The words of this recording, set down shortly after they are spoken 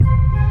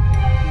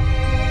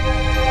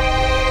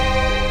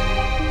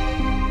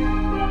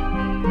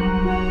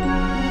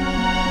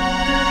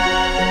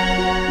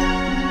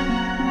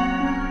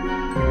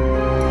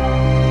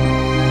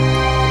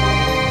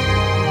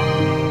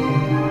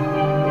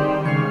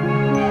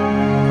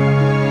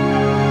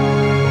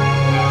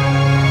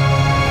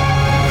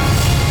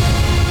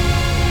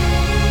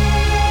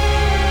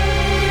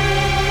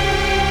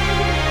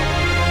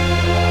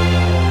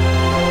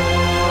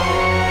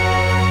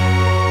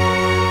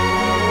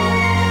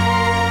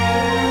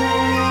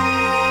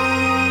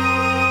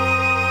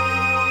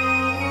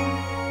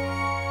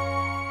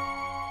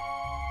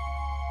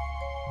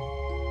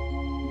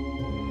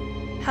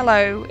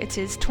Hello, it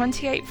is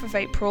 28th of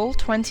April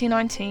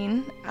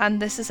 2019,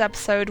 and this is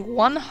episode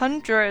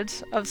 100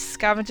 of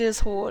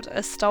Scavengers Hoard,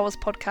 a Star Wars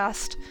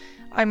podcast.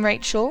 I'm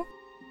Rachel.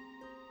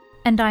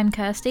 And I'm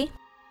Kirsty.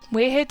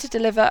 We're here to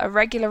deliver a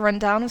regular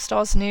rundown of Star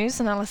Wars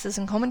news, analysis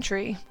and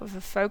commentary, with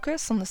a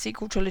focus on the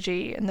sequel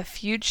trilogy and the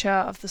future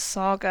of the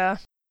saga.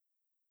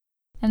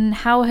 And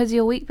how has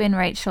your week been,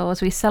 Rachel,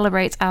 as we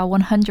celebrate our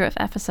 100th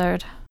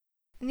episode?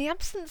 In the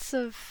absence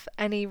of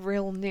any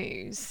real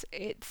news,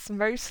 it's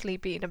mostly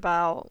been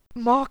about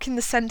marking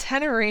the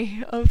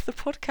centenary of the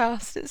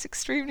podcast. It's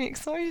extremely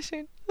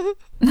exciting.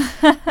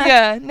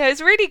 Yeah, no,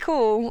 it's really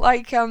cool.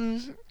 Like,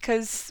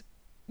 because,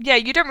 yeah,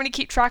 you don't really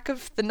keep track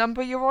of the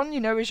number you're on,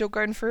 as you're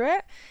going through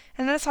it.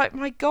 And then it's like,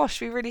 my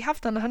gosh, we really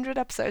have done 100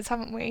 episodes,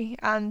 haven't we?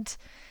 And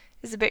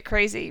it's a bit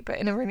crazy, but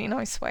in a really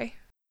nice way.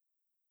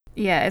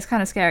 Yeah, it's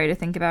kind of scary to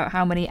think about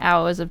how many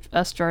hours of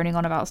us droning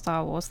on about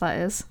Star Wars that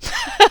is.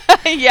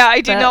 Yeah, I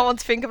do not want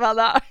to think about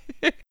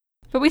that.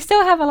 But we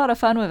still have a lot of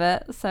fun with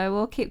it, so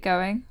we'll keep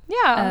going.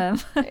 Yeah,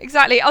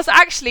 exactly. I was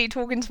actually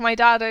talking to my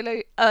dad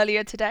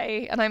earlier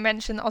today, and I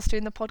mentioned that I was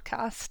doing the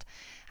podcast,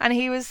 and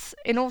he was,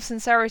 in all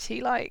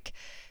sincerity, like,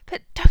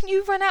 but don't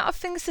you run out of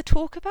things to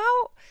talk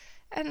about?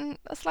 And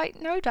I was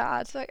like, no,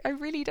 Dad, like, I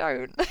really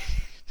don't.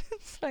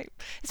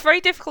 It's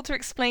very difficult to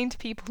explain to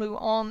people who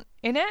aren't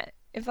in it,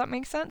 if that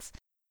makes sense.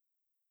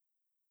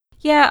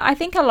 Yeah, I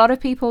think a lot of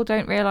people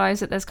don't realise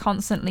that there's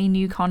constantly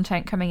new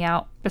content coming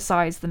out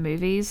besides the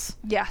movies.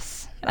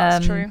 Yes,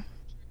 that's true.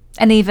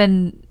 And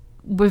even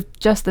with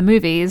just the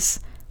movies,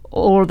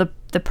 all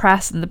the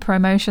press and the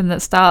promotion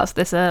that starts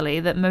this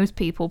early that most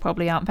people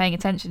probably aren't paying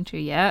attention to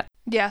yet.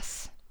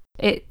 Yes.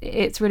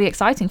 It's really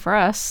exciting for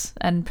us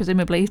and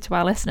presumably to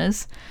our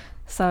listeners.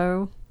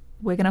 So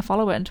we're going to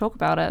follow it and talk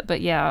about it.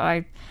 But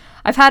yeah,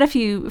 I've had a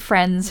few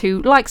friends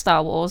who like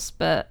Star Wars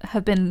but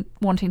have been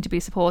wanting to be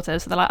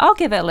supporters, so they're like, I'll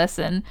give it a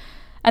listen.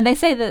 And they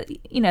say that,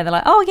 they're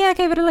like, oh yeah, I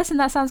gave it a listen,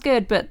 that sounds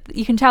good. But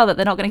you can tell that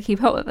they're not going to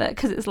keep up with it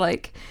because it's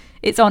like,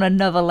 it's on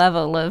another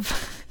level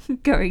of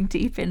going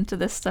deep into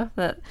this stuff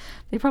that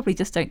they probably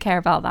just don't care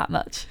about that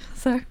much.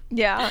 So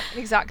yeah,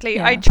 exactly.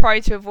 Yeah. I try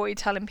to avoid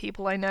telling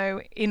people I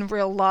know in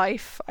real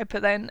life, I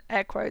put that in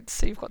air quotes,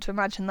 so you've got to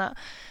imagine that,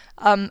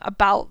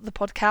 about the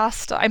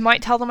podcast. I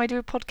might tell them I do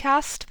a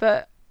podcast,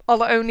 but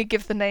I'll only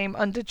give the name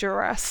under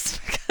duress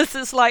because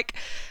it's like,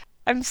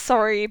 I'm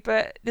sorry,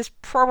 but this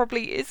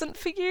probably isn't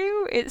for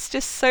you. It's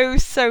just so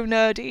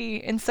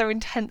nerdy and so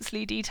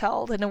intensely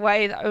detailed in a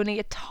way that only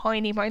a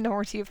tiny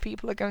minority of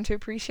people are going to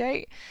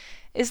appreciate.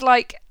 It's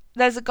like,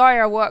 there's a guy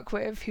I work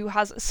with who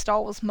has a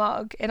Star Wars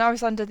mug, and I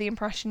was under the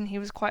impression he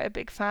was quite a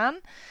big fan.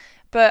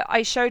 But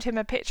I showed him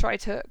a picture I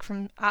took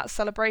at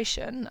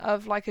Celebration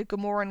of like a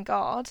Gamoran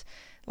guard,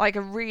 like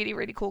a really,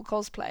 really cool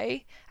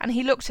cosplay, and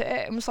he looked at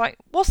it and was like,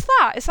 what's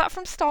that? Is that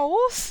from Star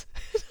Wars?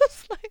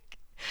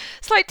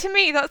 It's like, to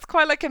me, that's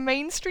quite like a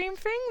mainstream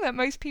thing that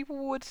most people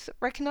would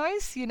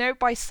recognise,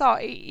 by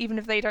sight, even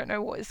if they don't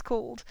know what it's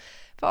called.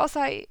 But I was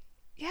like,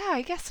 yeah,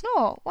 I guess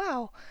not.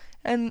 Wow.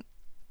 And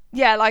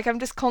yeah, like, I'm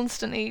just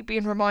constantly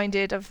being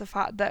reminded of the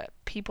fact that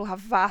people have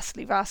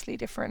vastly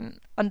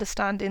different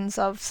understandings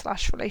of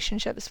 /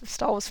 relationships with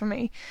Star Wars for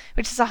me,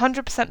 which is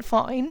 100%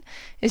 fine.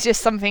 It's just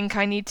something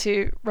I need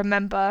to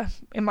remember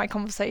in my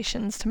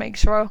conversations to make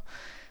sure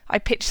I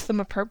pitch them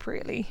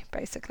appropriately,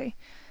 basically.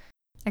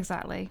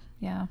 Exactly,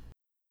 yeah.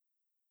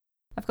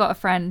 I've got a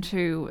friend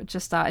who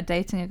just started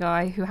dating a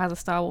guy who has a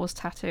Star Wars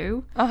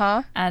tattoo.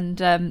 Uh-huh.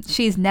 And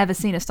she's never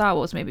seen a Star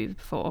Wars movie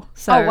before.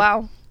 So oh,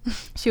 wow.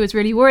 She was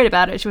really worried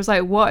about it. She was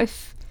like, what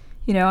if,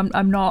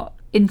 I'm not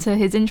into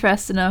his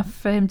interest enough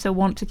for him to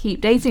want to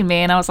keep dating me?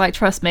 And I was like,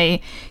 trust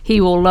me, he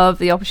will love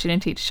the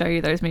opportunity to show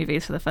you those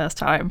movies for the first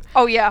time.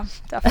 Oh, yeah,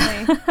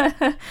 definitely.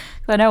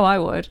 I know I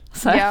would.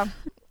 So. Yeah.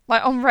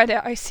 Like, on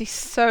Reddit, I see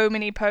so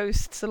many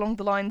posts along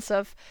the lines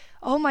of,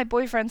 oh, my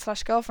boyfriend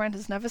 / girlfriend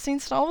has never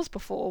seen Star Wars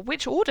before.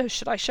 Which order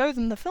should I show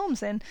them the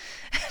films in?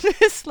 And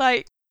it's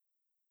like,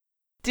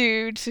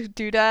 dude,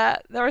 do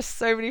that. There are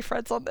so many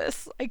threads on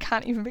this. I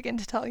can't even begin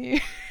to tell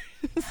you.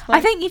 I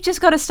think you've just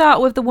got to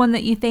start with the one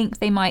that you think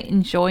they might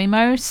enjoy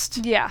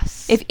most.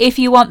 Yes. If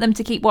you want them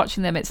to keep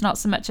watching them, it's not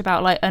so much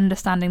about like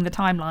understanding the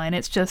timeline.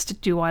 It's just,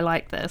 do I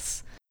like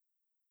this?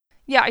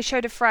 Yeah, I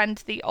showed a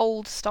friend the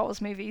old Star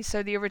Wars movies,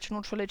 so the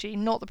original trilogy,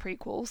 not the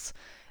prequels,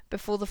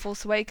 before The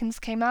Force Awakens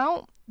came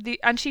out.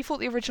 And she thought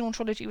the original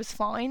trilogy was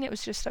fine. It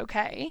was just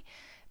okay.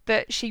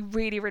 But she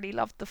really, really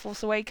loved The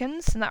Force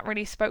Awakens, and that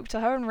really spoke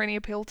to her and really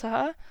appealed to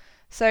her.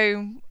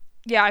 So,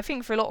 yeah, I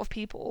think for a lot of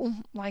people,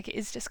 like, it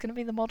is just going to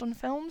be the modern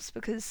films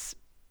because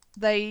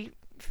they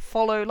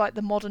follow, like,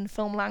 the modern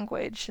film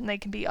language and they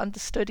can be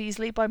understood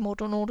easily by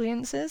modern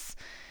audiences.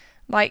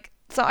 Like,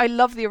 so I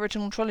love the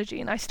original trilogy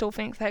and I still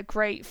think they're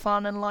great,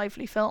 fun and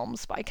lively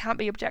films, but I can't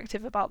be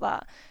objective about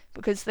that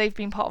because they've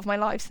been part of my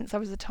life since I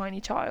was a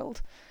tiny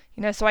child.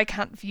 So I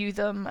can't view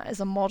them as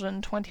a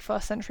modern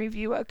 21st century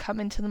viewer come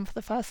into them for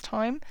the first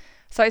time.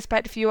 So I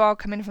expect if you are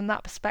coming from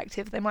that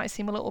perspective, they might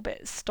seem a little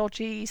bit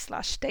stodgy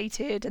 /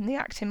 dated, and the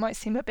acting might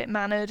seem a bit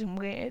mannered and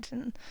weird,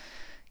 and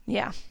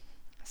yeah.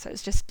 So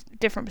it's just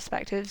different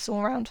perspectives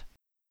all around.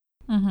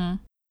 Mm-hmm.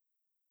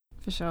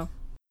 For sure.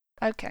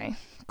 Okay,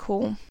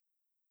 cool.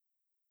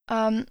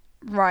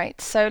 Right,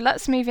 so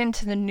let's move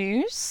into the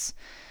news.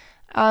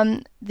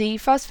 The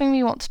first thing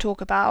we want to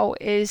talk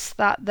about is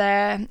that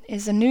there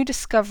is a new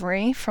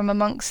discovery from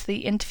amongst the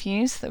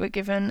interviews that were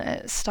given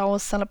at Star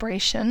Wars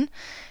Celebration.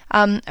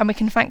 And we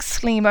can thank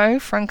Slimo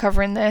for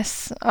uncovering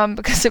this,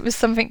 because it was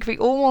something we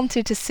all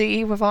wanted to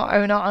see with our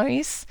own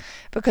eyes,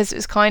 because it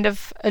was kind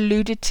of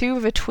alluded to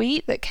with a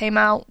tweet that came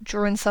out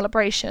during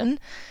Celebration,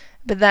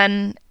 but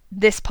then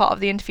this part of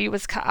the interview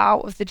was cut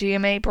out of the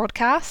GMA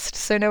broadcast,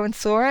 so no one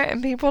saw it,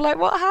 and people were like,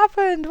 what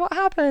happened? What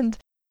happened?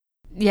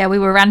 Yeah, we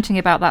were ranting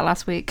about that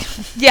last week.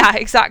 Yeah,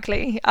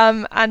 exactly.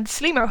 And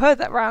Slimo heard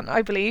that rant,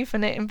 I believe,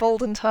 and it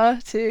emboldened her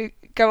to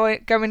go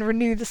and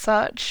renew the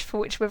search, for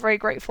which we're very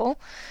grateful.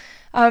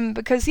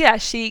 Because, yeah,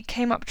 she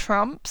came up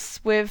trumps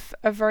with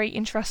a very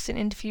interesting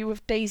interview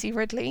with Daisy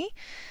Ridley.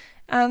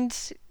 And,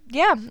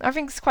 yeah, I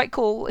think it's quite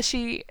cool.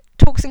 She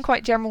talks in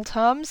quite general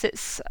terms.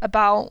 It's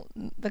about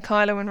the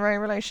Kylo and Rey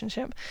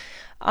relationship.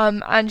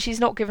 And she's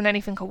not given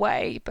anything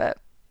away, but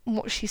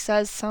what she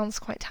says sounds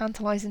quite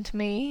tantalising to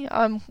me.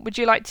 Would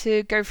you like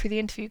to go through the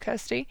interview,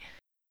 Kirsty?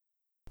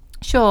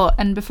 Sure,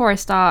 and before I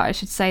start, I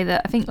should say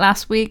that I think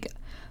last week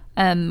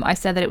I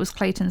said that it was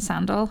Clayton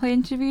Sandel who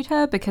interviewed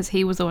her because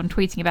he was the one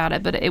tweeting about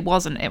it, but it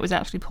wasn't. It was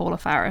actually Paula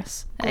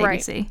Faris at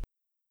ABC.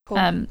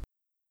 Cool.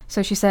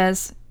 So she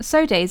says,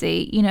 "So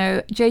Daisy, you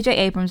know, J.J.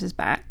 Abrams is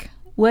back.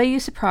 Were you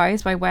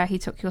surprised by where he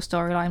took your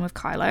storyline with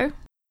Kylo?"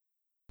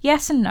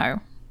 Yes and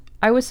no.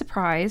 I was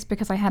surprised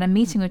because I had a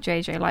meeting with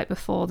JJ like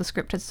before the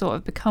script had sort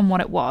of become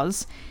what it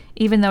was,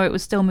 even though it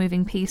was still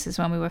moving pieces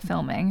when we were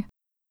filming.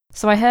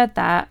 So I heard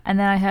that, and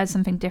then I heard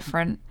something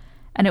different,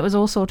 and it was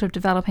all sort of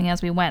developing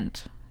as we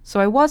went. So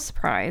I was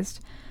surprised,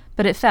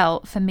 but it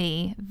felt, for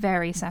me,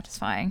 very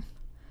satisfying.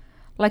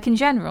 Like in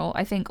general,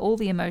 I think all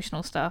the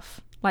emotional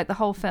stuff, like the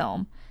whole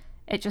film,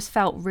 it just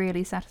felt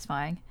really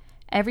satisfying.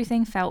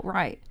 Everything felt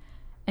right.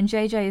 And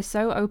JJ is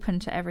so open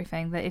to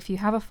everything that if you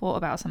have a thought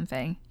about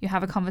something, you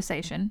have a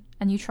conversation,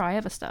 and you try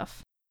other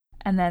stuff.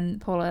 And then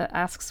Paula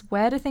asks,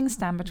 where do things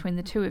stand between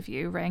the two of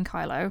you, Rey and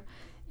Kylo,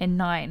 in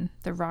 9,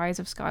 The Rise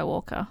of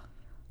Skywalker?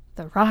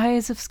 The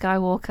Rise of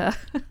Skywalker.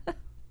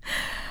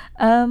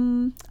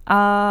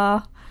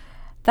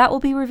 That will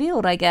be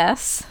revealed, I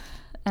guess.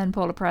 And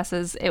Paula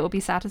presses, it will be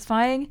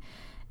satisfying.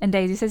 And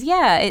Daisy says,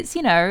 yeah, it's,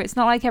 you know, it's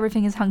not like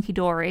everything is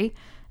hunky-dory.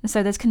 And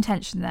so there's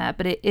contention there,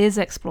 but it is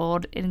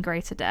explored in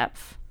greater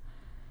depth.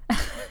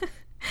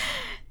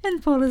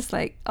 And Paula's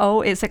like,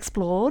 oh, it's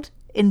explored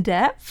in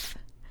depth?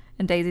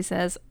 And Daisy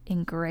says,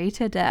 in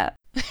greater depth.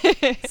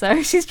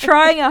 So she's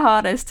trying her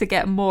hardest to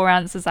get more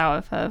answers out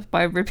of her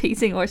by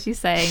repeating what she's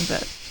saying,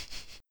 but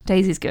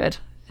Daisy's good.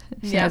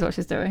 She knows what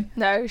she's doing.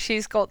 No,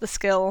 she's got the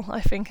skill,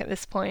 I think, at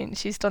this point.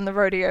 She's done the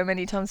rodeo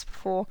many times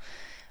before.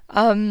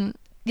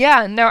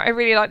 Yeah, no, I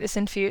really like this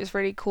interview. It's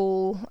really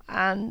cool.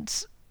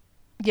 And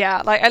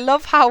yeah, like I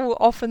love how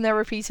often they're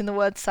repeating the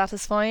word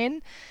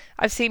satisfying.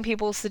 I've seen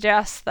people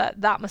suggest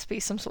that must be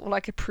some sort of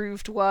like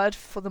approved word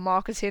for the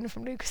marketing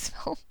from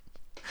Lucasfilm.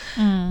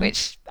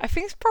 Which I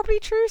think is probably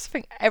true. So I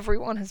think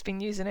everyone has been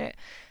using it.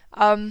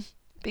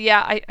 But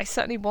yeah, I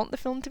certainly want the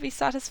film to be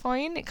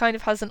satisfying. It kind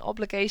of has an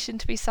obligation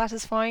to be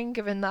satisfying,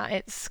 given that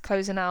it's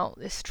closing out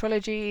this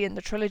trilogy and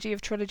the trilogy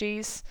of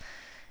trilogies.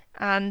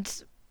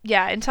 And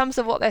yeah, in terms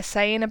of what they're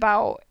saying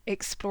about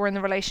exploring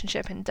the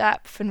relationship in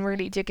depth and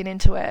really digging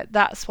into it,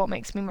 that's what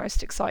makes me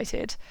most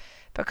excited.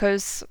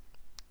 Because,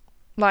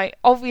 like,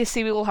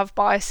 obviously we all have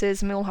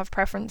biases and we all have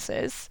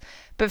preferences,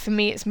 but for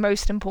me it's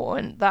most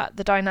important that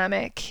the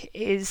dynamic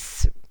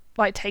is,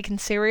 like, taken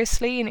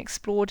seriously and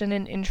explored in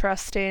an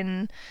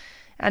interesting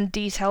and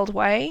detailed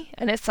way,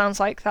 and it sounds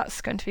like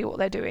that's going to be what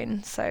they're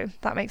doing, so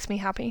that makes me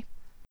happy.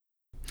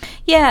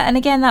 Yeah, and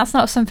again, that's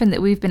not something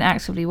that we've been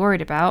actively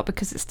worried about,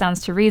 because it stands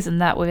to reason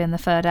that within the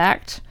third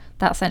act,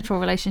 that central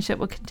relationship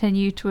will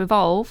continue to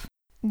evolve.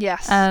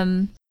 Yes.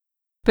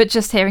 But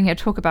just hearing her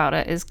talk about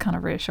it is kind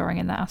of reassuring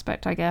in that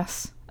aspect, I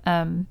guess.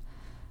 And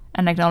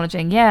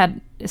acknowledging, yeah,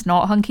 it's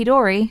not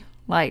hunky-dory,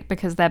 like,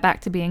 because they're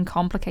back to being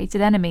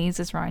complicated enemies,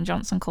 as Rian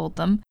Johnson called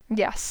them.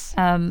 Yes.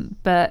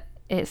 But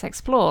it's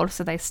explored,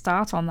 so they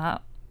start on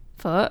that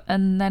foot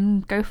and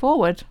then go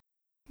forward.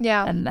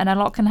 Yeah. And a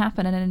lot can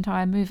happen in an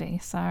entire movie,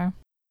 so...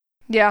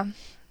 Yeah.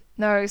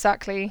 No,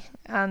 exactly.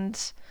 And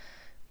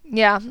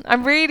yeah,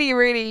 I'm really,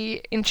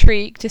 really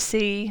intrigued to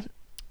see,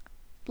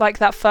 like,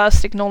 that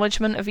first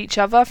acknowledgement of each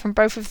other from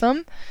both of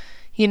them.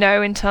 You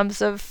know, in terms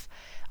of,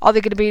 are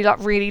they going to be, like,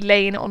 really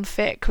laying it on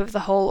thick with the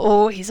whole,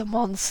 oh, he's a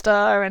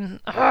monster, and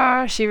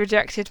she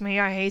rejected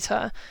me, I hate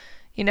her,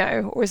 you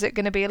know, or is it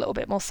going to be a little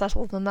bit more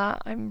subtle than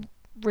that? I'm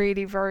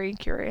really very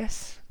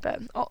curious.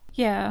 But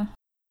yeah,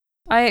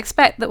 I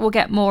expect that we'll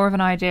get more of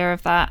an idea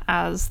of that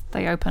as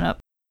they open up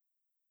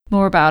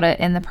more about it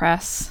in the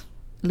press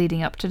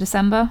leading up to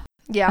December.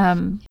 Yeah.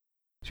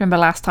 Remember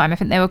last time, I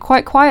think they were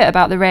quite quiet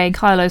about the Rey and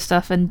Kylo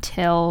stuff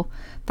until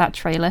that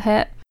trailer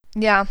hit.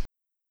 Yeah.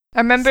 I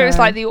remember it was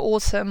So- like the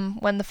autumn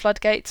when the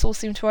floodgates all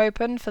seemed to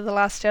open for The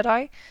Last Jedi, when the floodgates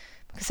all seemed to open for The Last Jedi,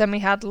 because then we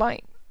had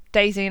like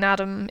Daisy and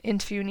Adam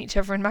interviewing each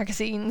other in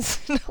magazines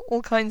and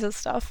all kinds of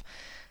stuff.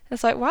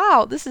 It's like,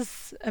 wow, this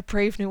is a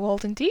brave new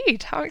world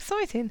indeed. How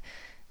exciting.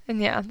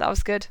 And yeah, that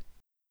was good.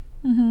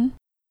 Mm-hmm.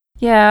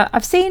 Yeah,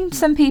 I've seen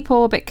some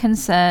people a bit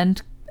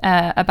concerned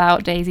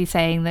about Daisy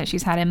saying that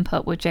she's had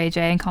input with JJ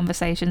and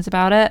conversations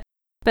about it.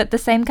 But the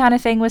same kind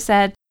of thing was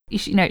said,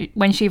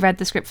 when she read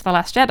the script for The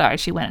Last Jedi,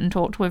 she went and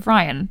talked with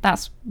Ryan.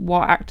 That's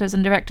what actors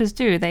and directors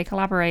do. They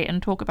collaborate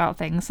and talk about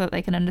things so that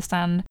they can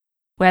understand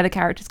where the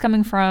character's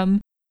coming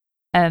from,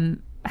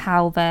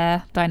 how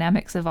their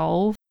dynamics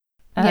evolve.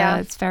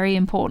 It's very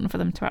important for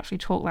them to actually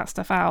talk that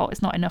stuff out.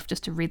 It's not enough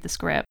just to read the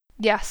script.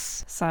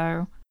 Yes.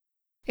 So...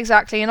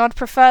 Exactly, and I'd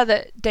prefer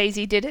that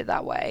Daisy did it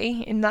that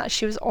way, in that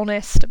she was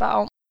honest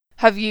about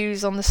her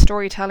views on the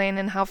storytelling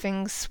and how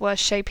things were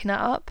shaping it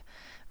up,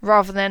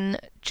 rather than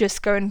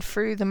just going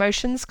through the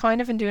motions kind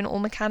of and doing it all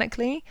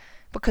mechanically,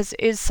 because it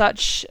is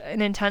such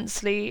an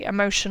intensely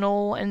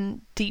emotional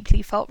and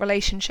deeply felt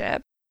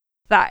relationship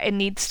that it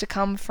needs to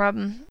come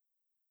from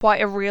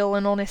quite a real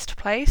and honest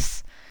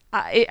place.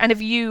 And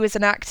if you as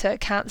an actor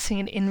can't see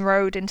an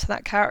inroad into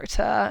that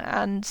character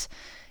and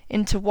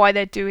into why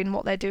they're doing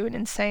what they're doing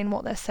and saying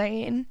what they're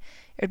saying,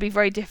 it would be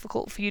very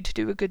difficult for you to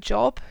do a good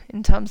job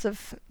in terms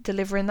of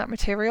delivering that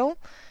material.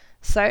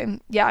 So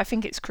yeah, I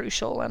think it's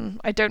crucial, and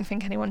I don't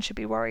think anyone should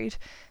be worried.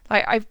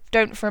 Like, I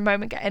don't for a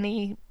moment get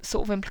any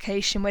sort of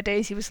implication where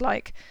Daisy was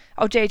like,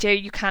 oh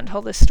JJ, you can't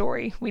tell this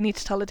story, we need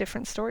to tell a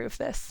different story with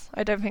this.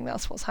 I don't think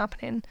that's what's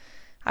happening.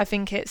 I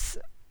think it's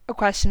a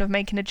question of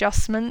making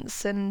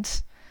adjustments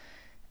and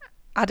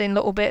adding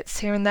little bits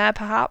here and there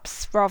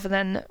perhaps, rather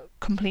than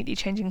completely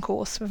changing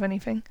course with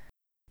anything.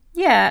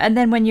 Yeah, and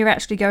then when you're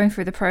actually going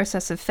through the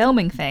process of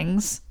filming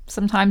things,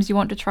 sometimes you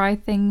want to try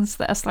things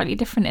that are slightly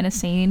different in a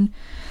scene,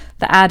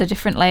 that add a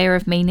different layer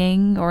of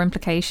meaning or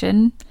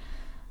implication.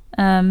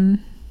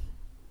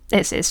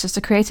 It's just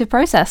a creative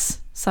process,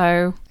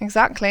 so...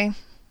 Exactly.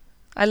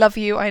 I love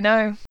you, I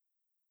know.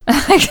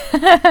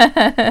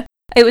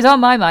 It was on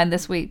my mind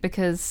this week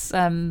because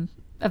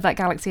of that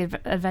Galaxy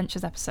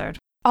Adventures episode.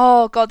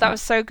 Oh god, that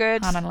was so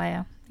good. Han and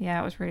Leia.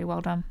 Yeah, it was really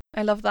well done.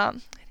 I love that.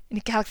 In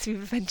a galaxy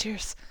of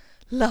adventures,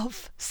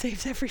 love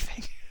saves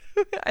everything.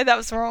 That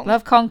was wrong.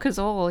 Love conquers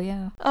all,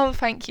 yeah. Oh,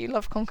 thank you.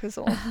 Love conquers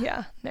all.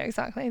 Yeah, no,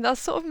 exactly. That's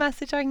the sort of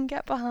message I can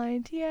get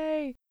behind.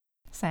 Yay.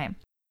 Same.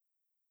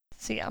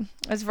 So yeah,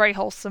 it was very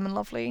wholesome and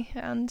lovely.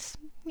 And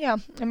yeah,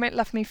 it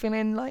left me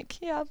feeling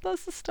like, yeah,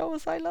 that's the Star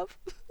Wars I love.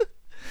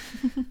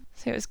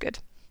 So it was good.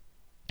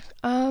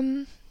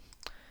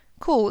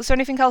 Cool. Is there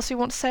anything else you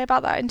want to say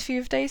about that interview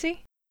with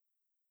Daisy?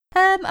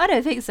 I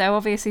don't think so.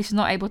 Obviously, she's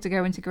not able to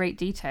go into great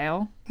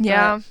detail.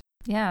 Yeah.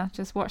 Yeah,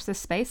 just watch this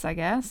space, I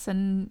guess,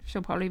 and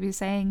she'll probably be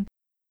saying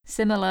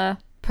similar,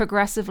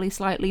 progressively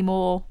slightly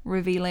more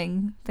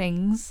revealing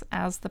things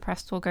as the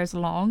press tour goes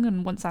along,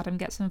 and once Adam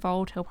gets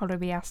involved, he'll probably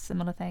be asked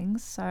similar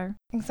things, so...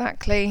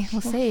 Exactly.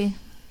 We'll see.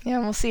 Yeah,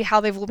 we'll see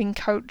how they've all been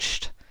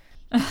coached.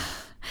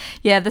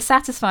 Yeah, the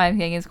satisfying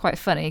thing is quite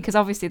funny, because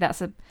obviously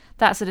that's a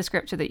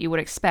descriptor that you would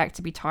expect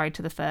to be tied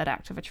to the third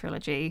act of a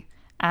trilogy,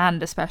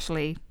 and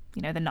especially...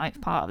 the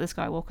ninth part of the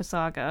Skywalker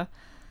saga.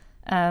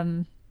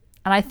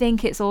 And I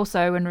think it's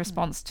also in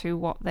response to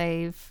what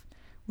they've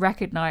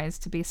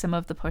recognised to be some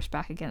of the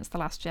pushback against The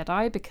Last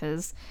Jedi,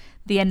 because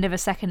the end of a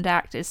second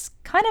act is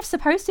kind of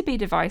supposed to be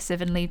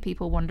divisive and leave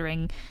people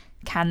wondering,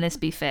 can this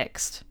be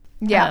fixed?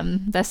 Yeah.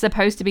 There's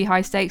supposed to be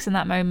high stakes in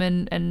that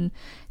moment and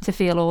to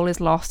feel all is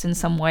lost in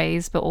some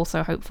ways, but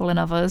also hopeful in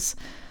others.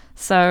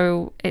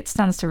 So it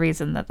stands to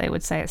reason that they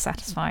would say it's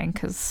satisfying,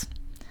 because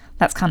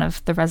that's kind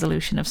of the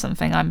resolution of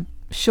something. I'm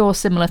sure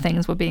similar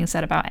things were being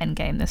said about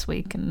Endgame this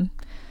week and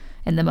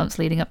in the months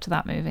leading up to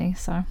that movie.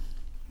 So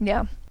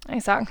yeah,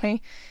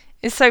 exactly.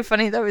 It's so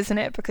funny though, isn't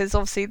it? Because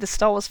obviously the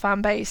Star Wars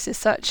fan base is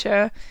such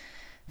a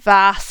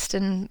vast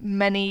and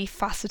many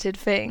faceted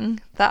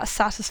thing that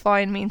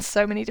satisfying means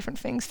so many different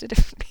things to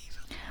different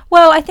people.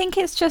 Well, I think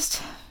it's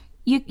just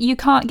you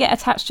can't get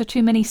attached to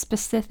too many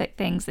specific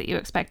things that you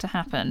expect to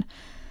happen.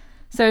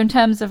 So in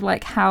terms of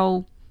like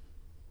how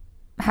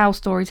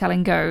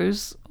storytelling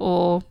goes,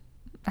 or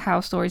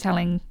how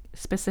storytelling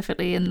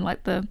specifically in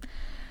like the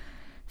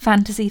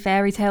fantasy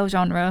fairy tale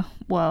genre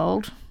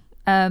world,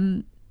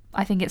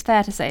 I think it's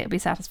fair to say it'll be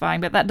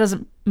satisfying, but that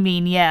doesn't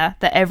mean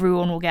that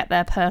everyone will get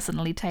their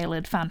personally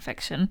tailored fan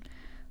fiction.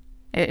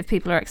 If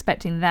people are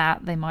expecting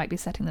that, they might be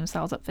setting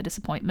themselves up for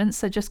disappointment,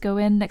 so just go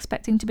in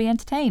expecting to be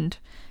entertained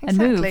and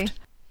moved.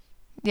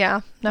 Yeah,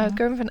 no,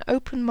 go in with an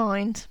open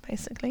mind,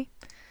 basically.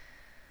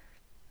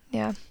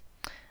 Yeah.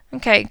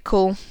 Okay,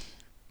 cool.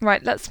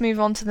 Right, let's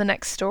move on to the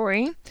next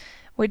story,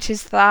 which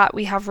is that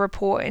we have a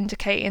report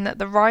indicating that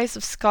The Rise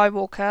of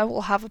Skywalker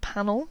will have a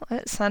panel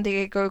at San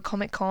Diego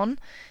Comic-Con,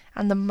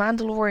 and The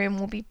Mandalorian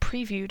will be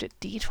previewed at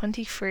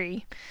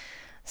D23.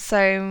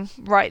 So,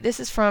 right, this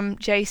is from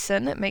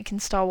Jason at Making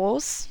Star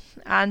Wars,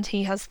 and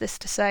he has this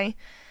to say.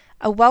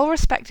 A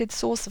well-respected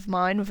source of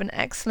mine with an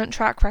excellent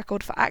track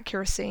record for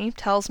accuracy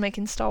tells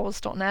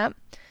MakingStarWars.net,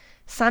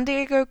 San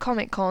Diego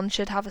Comic-Con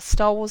should have a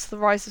Star Wars The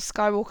Rise of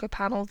Skywalker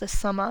panel this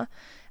summer,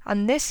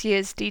 and this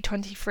year's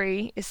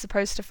D23 is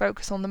supposed to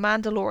focus on The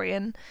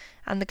Mandalorian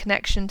and the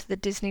connection to the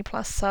Disney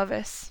Plus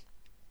service.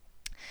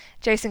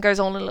 Jason goes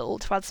on a little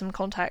to add some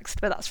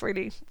context, but that's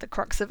really the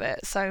crux of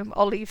it, so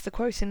I'll leave the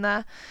quote in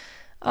there.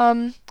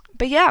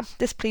 But yeah,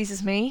 this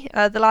pleases me.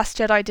 The Last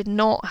Jedi did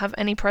not have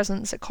any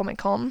presence at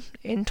Comic-Con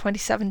in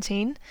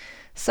 2017,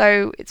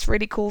 so it's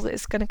really cool that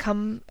it's going to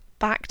come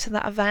back to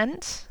that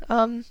event.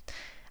 I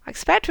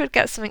expect we'd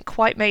get something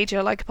quite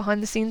major, like a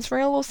behind-the-scenes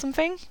reel or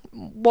something.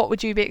 What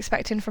would you be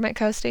expecting from it,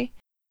 Kirsty?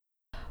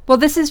 Well,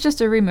 this is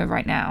just a rumour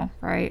right now,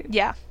 right?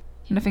 Yeah.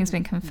 Nothing's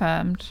been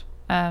confirmed.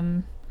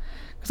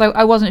 Because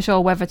I wasn't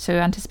sure whether to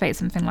anticipate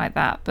something like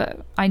that,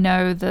 but I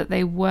know that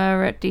they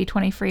were at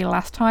D23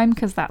 last time,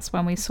 because that's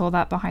when we saw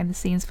that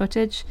behind-the-scenes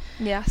footage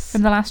Yes.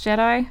 from The Last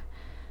Jedi.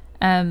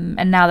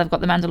 And now they've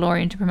got The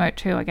Mandalorian to promote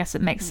too. I guess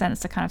it makes sense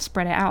to kind of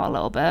spread it out a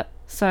little bit.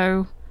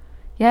 So,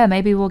 yeah,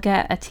 maybe we'll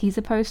get a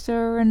teaser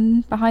poster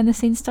and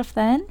behind-the-scenes stuff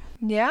then.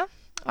 Yeah,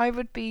 I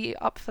would be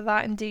up for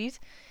that indeed.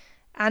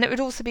 And it would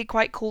also be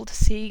quite cool to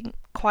see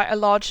quite a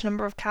large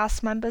number of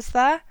cast members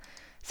there.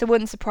 So it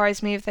wouldn't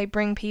surprise me if they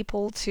bring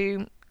people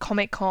to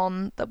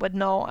Comic-Con that were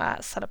not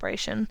at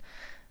Celebration.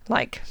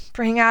 Like,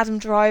 bring Adam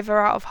Driver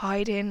out of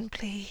hiding,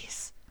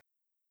 please.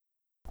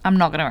 I'm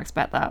not going to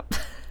expect that.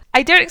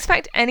 I don't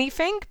expect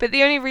anything, but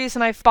the only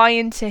reason I buy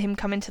into him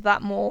coming to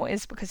that more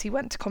is because he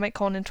went to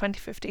Comic-Con in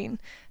 2015.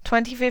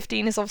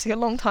 2015 is obviously a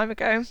long time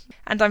ago,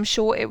 and I'm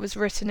sure it was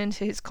written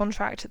into his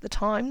contract at the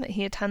time that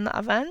he attend that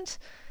event.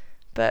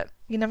 But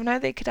you never know,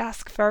 they could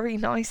ask very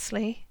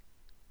nicely.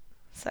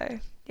 So,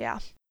 yeah.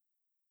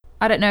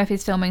 I don't know if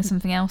he's filming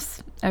something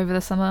else over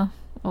the summer,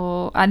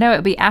 or I know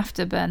it'll be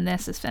after Burn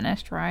This is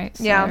finished, right?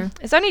 So yeah,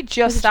 it's only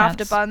just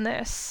after chance. Burn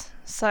This,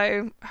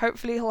 so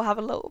hopefully he'll have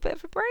a little bit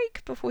of a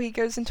break before he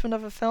goes into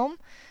another film.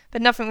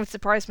 But nothing would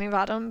surprise me with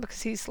Adam,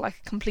 because he's like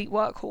a complete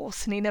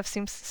workhorse and he never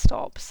seems to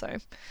stop. So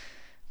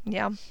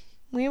yeah,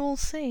 we will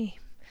see.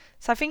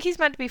 So I think he's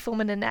meant to be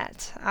filming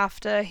Annette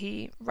after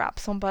he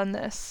wraps on Burn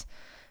This,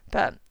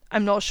 but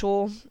I'm not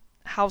sure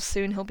how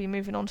soon he'll be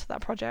moving on to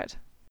that project.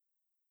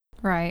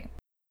 Right.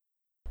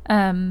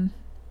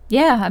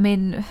 Yeah, I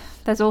mean,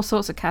 there's all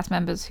sorts of cast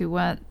members who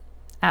weren't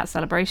at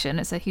Celebration.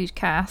 It's a huge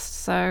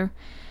cast, so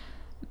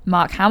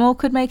Mark Hamill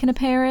could make an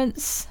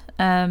appearance.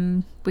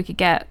 We could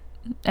get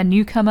a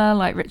newcomer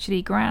like Richard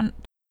E. Grant.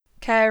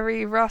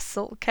 Kerry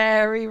Russell,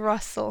 Kerry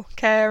Russell,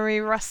 Kerry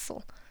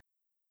Russell.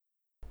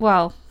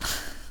 Well,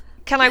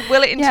 can I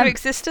will it into Yeah.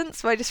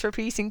 existence by just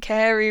repeating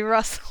Kerry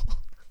Russell?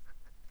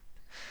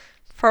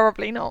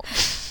 Probably not.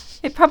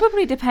 it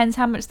probably depends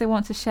how much they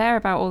want to share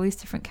about all these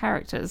different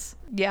characters.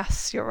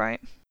 Yes, you're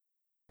right.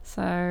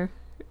 So,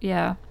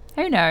 yeah,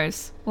 who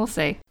knows? We'll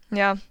see.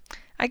 Yeah.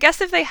 I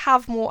guess if they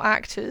have more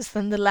actors,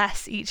 then the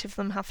less each of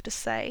them have to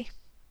say,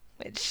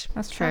 which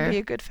That's can true. be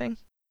a good thing.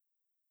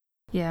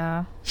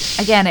 Yeah.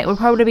 Again, it would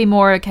probably be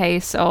more a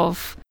case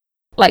of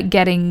like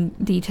getting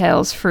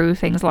details through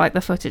things like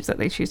the footage that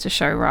they choose to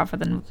show rather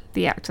than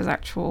the actors'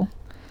 actual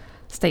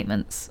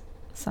statements.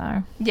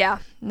 So, Yeah,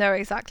 no,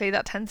 exactly.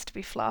 That tends to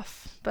be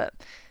fluff, but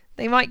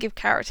they might give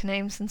character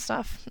names and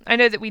stuff. I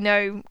know that we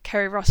know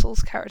Kerry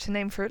Russell's character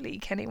name for a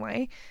leak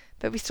anyway,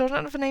 but we still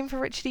don't have a name for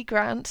Richard E.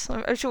 Grant.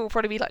 I'm sure it'll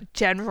probably be like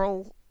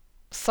General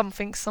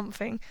something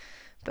something,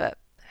 but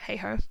hey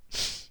ho.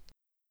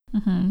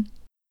 mm-hmm.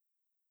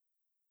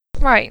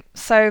 Right,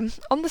 so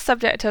on the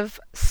subject of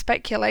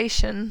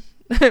speculation,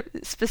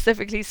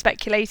 specifically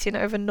speculating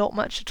over not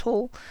much at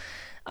all,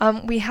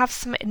 we have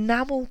some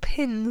enamel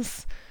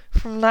pins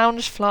from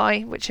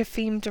Loungefly which are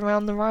themed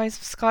around the rise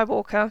of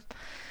Skywalker.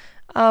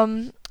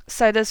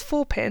 So there's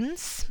 4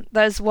 pins.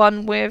 There's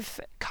one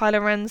with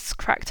Kylo Ren's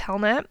cracked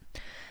helmet.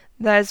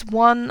 There's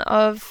one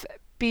of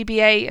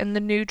BB-8 and the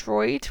new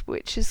droid,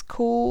 which is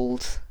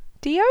called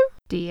Dio?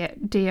 Dio,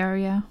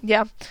 yeah.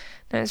 Yeah,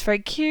 no, it's very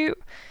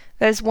cute.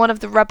 There's one of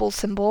the rebel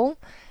symbol,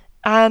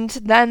 and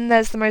then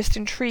there's the most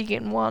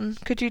intriguing one.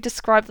 Could you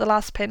describe the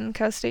last pin,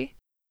 Kirsty?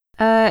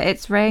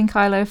 It's Rey and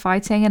Kylo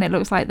fighting, and it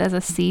looks like there's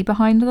a sea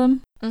behind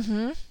them.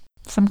 Mm-hmm.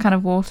 Some kind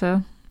of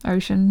water,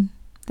 ocean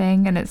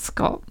thing, and it's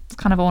got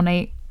kind of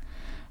ornate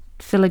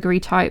filigree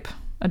type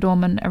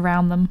adornment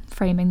around them,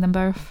 framing them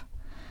both.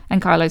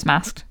 And Kylo's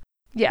masked.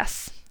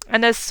 Yes,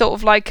 and there's sort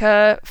of like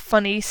a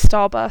funny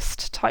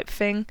starburst type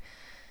thing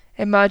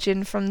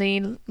emerging from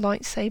the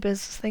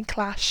lightsabers as they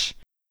clash,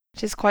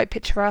 which is quite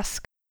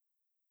picturesque.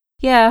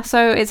 Yeah,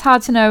 so it's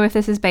hard to know if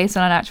this is based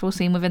on an actual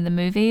scene within the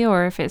movie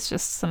or if it's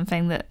just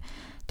something that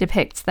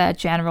depicts their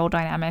general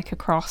dynamic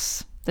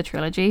across the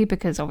trilogy,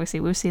 because obviously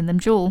we've seen them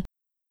duel.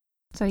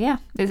 So yeah,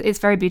 it's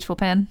a very beautiful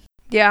pin.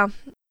 Yeah,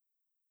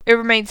 it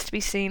remains to be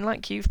seen,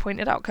 like you've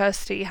pointed out,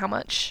 Kirsty, how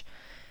much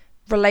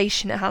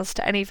relation it has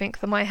to anything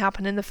that might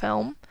happen in the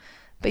film.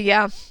 But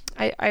yeah,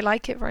 I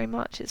like it very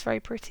much. It's very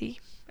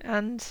pretty.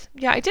 And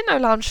yeah, I didn't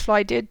know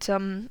Loungefly did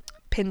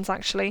pins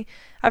actually.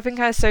 I think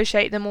I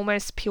associate them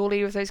almost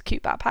purely with those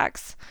cute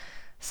backpacks.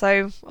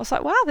 So I was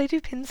like, wow, they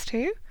do pins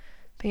too.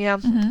 But yeah,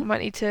 Mhm. I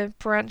might need to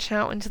branch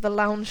out into the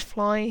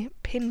Loungefly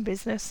pin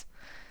business.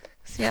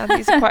 So yeah,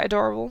 these are quite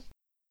adorable.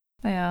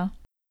 They are.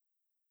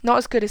 Not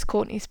as good as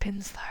Courtney's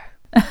pins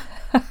though.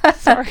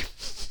 Sorry.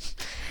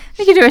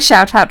 We could do a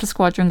shout out to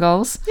Squadron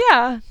Goals.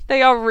 Yeah,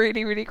 they are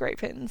really, really great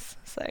pins.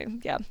 So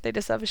yeah, they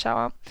deserve a shout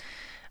out.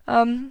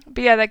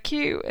 But yeah, they're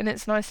cute, and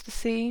it's nice to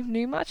see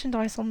new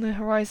merchandise on the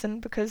horizon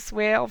because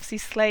we're obviously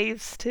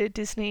slaves to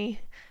Disney,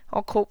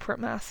 our corporate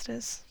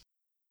masters.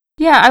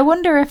 Yeah, I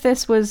wonder if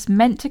this was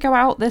meant to go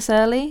out this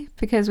early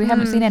because we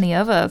haven't seen any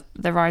other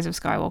The Rise of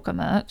Skywalker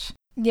merch.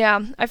 Yeah,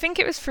 I think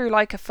it was through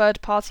like a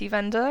third-party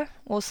vendor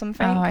or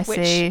something. Oh, I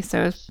see.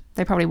 So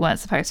they probably weren't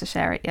supposed to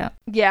share it yet.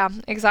 Yeah,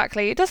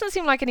 exactly. It doesn't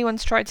seem like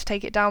anyone's tried to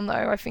take it down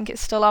though. I think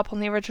it's still up on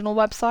the original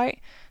website.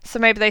 So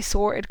maybe they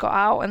saw it got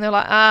out and they're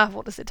like,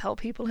 what does it tell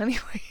people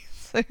anyway?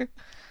 So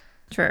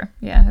True.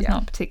 Yeah, it's Yeah.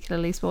 not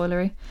particularly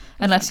spoilery.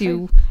 Unless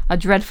you are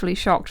dreadfully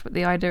shocked with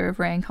the idea of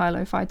Rey and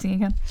Kylo fighting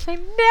again. say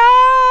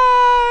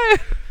no.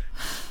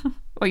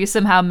 Or you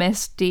somehow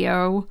missed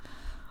Dio.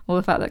 Or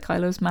the fact that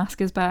Kylo's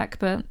mask is back.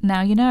 But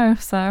now you know,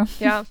 so...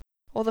 Yeah.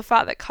 Or the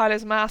fact that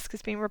Kylo's mask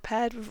has been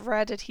repaired with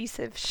red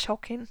adhesive.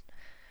 Shocking.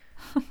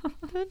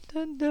 Dun,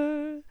 dun,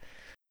 dun.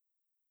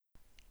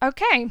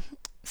 Okay,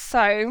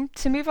 so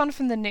to move on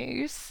from the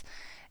news,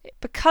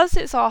 because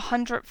it's our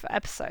 100th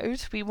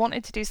episode, we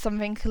wanted to do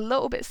something a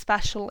little bit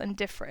special and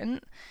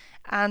different,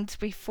 and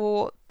we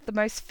thought the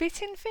most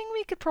fitting thing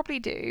we could probably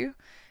do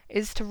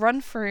is to run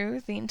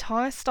through the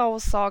entire Star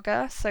Wars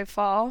saga so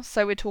far.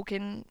 So we're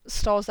talking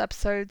Star Wars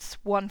episodes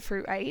 1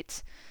 through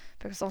 8,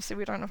 because obviously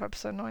we don't have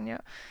episode 9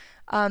 yet.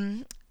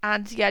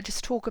 And yeah,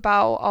 just talk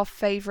about our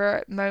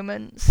favourite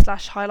moments /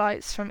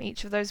 highlights from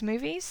each of those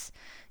movies.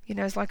 You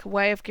know, as like a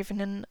way of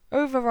giving an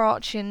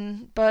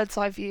overarching bird's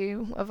eye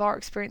view of our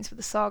experience with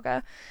the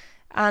saga.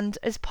 And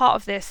as part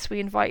of this,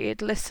 we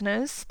invited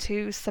listeners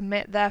to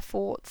submit their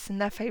thoughts and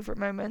their favourite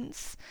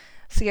moments.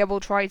 So yeah, we'll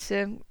try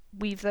to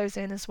weave those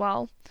in as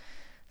well.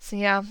 So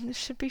yeah, it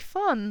should be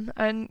fun.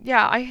 And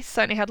yeah, I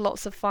certainly had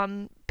lots of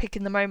fun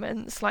picking the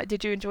moments. Like,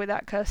 did you enjoy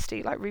that,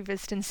 Kirsty? Like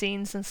revisiting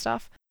scenes and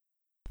stuff?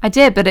 I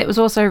did, but it was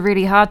also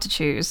really hard to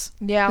choose.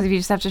 Yeah. Because if you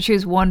just have to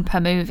choose one per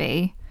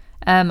movie.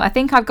 I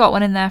think I've got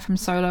one in there from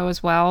Solo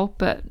as well,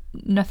 but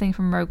nothing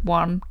from Rogue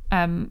One.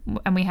 And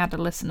we had a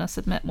listener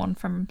submit one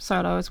from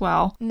Solo as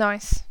well.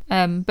 Nice.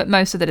 But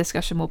most of the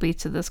discussion will be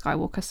to the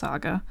Skywalker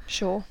saga.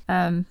 Sure.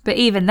 But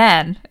even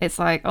then, it's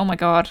like, oh my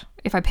god,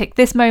 if I pick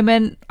this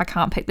moment, I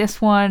can't pick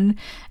this one.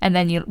 And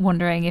then you're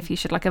wondering if you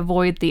should like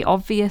avoid the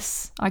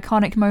obvious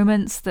iconic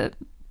moments that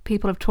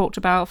people have talked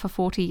about for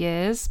 40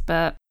 years.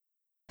 But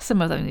some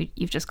of them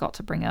you've just got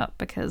to bring up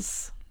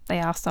because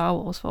they are Star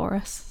Wars for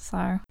us.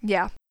 So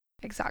Yeah,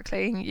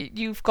 exactly.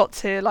 You've got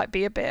to like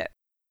be a bit.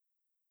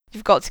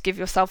 You've got to give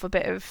yourself a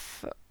bit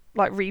of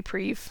like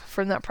reprieve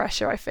from that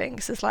pressure. I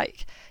think so. It's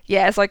like,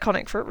 yeah, it's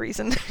iconic for a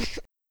reason.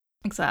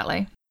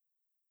 exactly.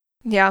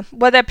 Yeah.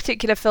 Were there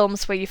particular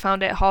films where you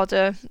found it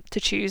harder to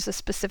choose a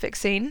specific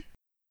scene?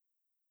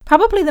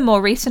 Probably the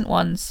more recent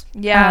ones.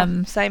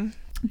 Yeah, same.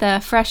 They're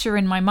fresher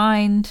in my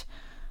mind.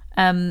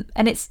 And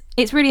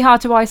it's really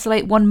hard to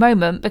isolate one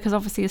moment because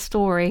obviously a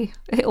story,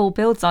 it all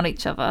builds on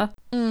each other.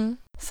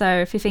 So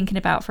if you're thinking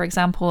about, for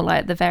example,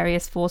 like the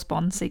various Force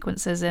Bond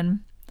sequences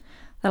in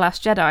The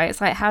Last Jedi,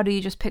 it's like, how do you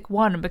just pick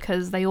one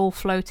because they all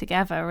flow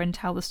together and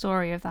tell the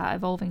story of that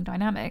evolving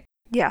dynamic?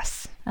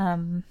 Yes.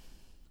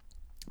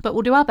 But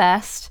we'll do our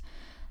best.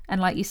 And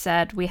like you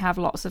said, we have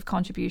lots of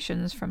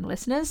contributions from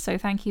listeners, so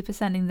thank you for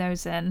sending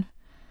those in.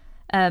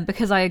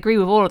 Because I agree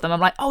with all of them. I'm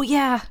like, oh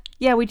yeah,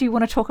 we do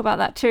want to talk about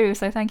that too,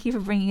 so thank you for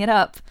bringing it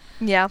up.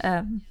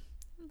 Yeah.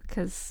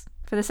 Because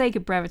for the sake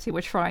of brevity,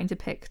 we're trying to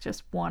pick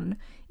just one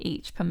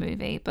each per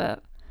movie,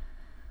 but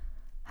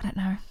I don't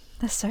know.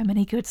 There's so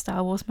many good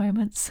Star Wars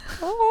moments.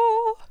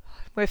 Oh,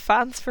 we're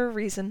fans for a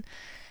reason.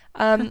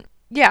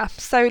 Yeah,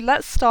 so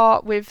let's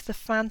start with The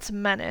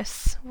Phantom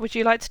Menace. Would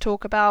you like to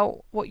talk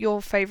about what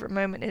your favourite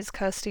moment is,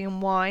 Kirsty,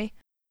 and why?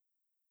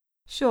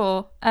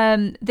 Sure.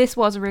 This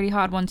was a really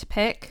hard one to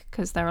pick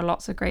because there are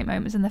lots of great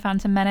moments in The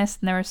Phantom Menace,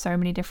 and there are so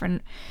many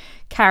different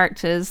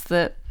characters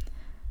that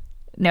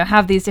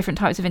have these different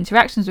types of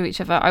interactions with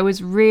each other. I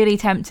was really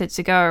tempted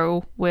to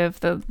go with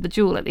the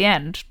duel at the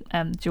end,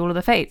 Duel of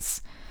the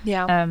Fates.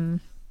 Yeah.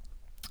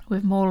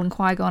 With Maul and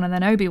Qui-Gon and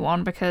then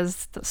Obi-Wan,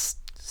 because that's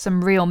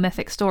some real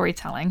mythic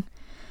storytelling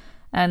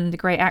and a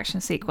great action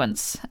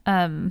sequence.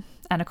 And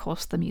of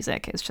course the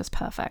music is just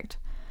perfect.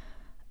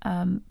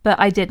 But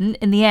I didn't.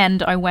 In the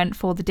end, I went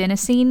for the dinner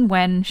scene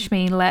when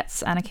Shmi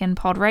lets Anakin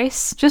pod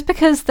race, just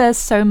because there's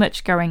so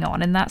much going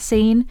on in that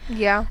scene.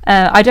 Yeah.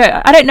 I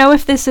don't know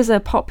if this is a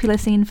popular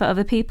scene for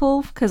other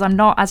people, because I'm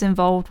not as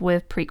involved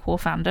with prequel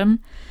fandom,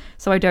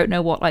 so I don't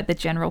know what like the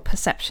general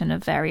perception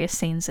of various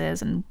scenes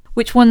is and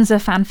which ones are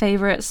fan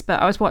favorites. But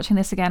I was watching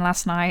this again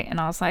last night, and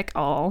I was like,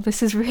 oh,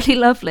 this is really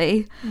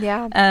lovely.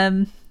 Yeah.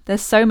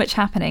 There's so much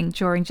happening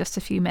during just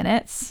a few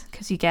minutes,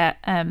 because you get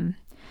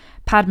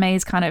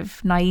Padme's kind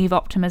of naive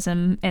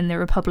optimism in the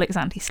Republic's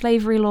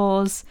anti-slavery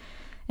laws,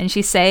 and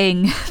she's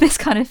saying this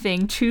kind of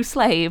thing to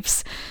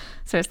slaves,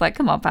 So it's like,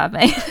 come on, Padme,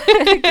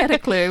 get a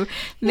clue.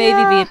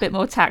 Maybe be a bit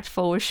more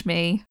tactful with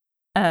Shmi.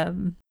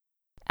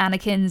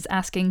 Anakin's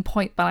asking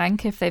point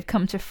blank if they've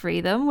come to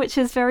free them, which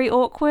is very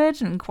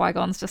awkward, and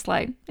Qui-Gon's just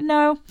like,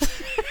 no.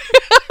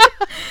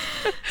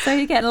 So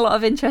you're getting a lot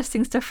of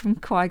interesting stuff from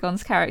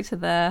Qui-Gon's character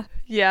there.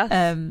 Yeah.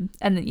 And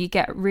then you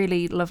get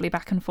really lovely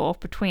back and forth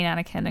between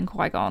Anakin and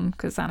Qui-Gon,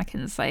 because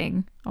Anakin's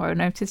saying, oh, I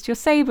noticed your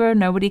saber,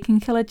 nobody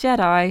can kill a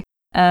Jedi.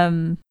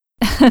 And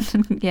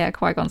yeah,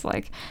 Qui-Gon's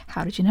like,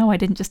 how did you know I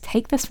didn't just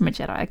take this from a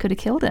Jedi? I could have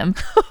killed him.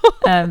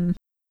 And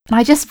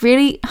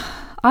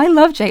I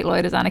love Jake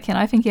Lloyd as Anakin.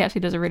 I think he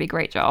actually does a really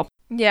great job.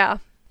 Yeah.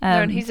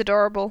 No, and he's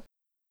adorable.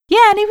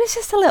 Yeah, and he was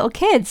just a little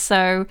kid,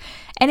 so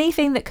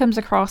anything that comes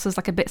across as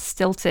like a bit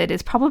stilted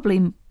is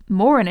probably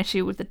more an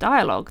issue with the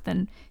dialogue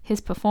than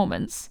his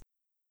performance.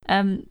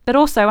 But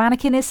also,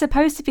 Anakin is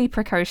supposed to be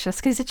precocious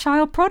because he's a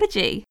child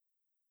prodigy.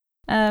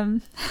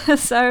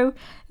 So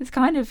it's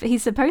kind of,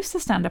 he's supposed to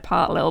stand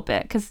apart a little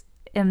bit, because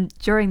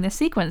during this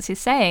sequence he's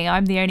saying,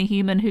 I'm the only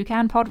human who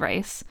can pod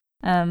race.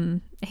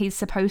 He's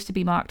supposed to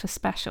be marked as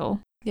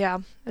special. Yeah,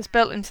 it's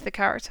built into the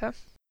character.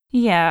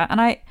 Yeah, and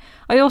I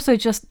also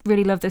just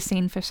really love this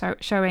scene for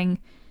showing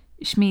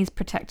Shmi's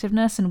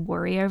protectiveness and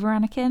worry over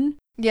Anakin.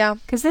 Yeah.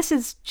 Because this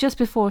is just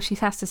before she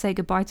has to say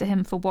goodbye to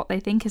him for what they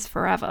think is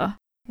forever.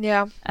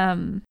 Yeah.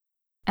 And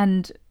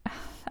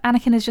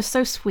Anakin is just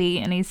so sweet,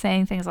 and he's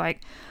saying things like,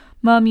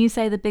 Mum, you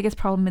say the biggest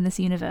problem in this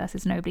universe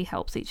is nobody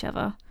helps each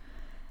other.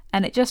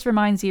 And it just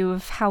reminds you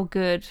of how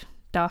good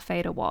Darth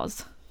Vader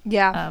was.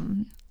 Yeah.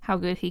 How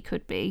good he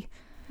could be.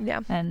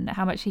 Yeah. And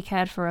how much he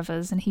cared for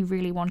others, and he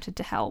really wanted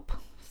to help.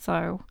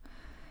 So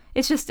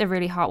it's just a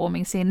really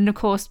heartwarming scene. And of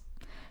course,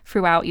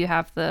 throughout you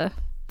have the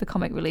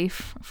comic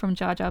relief from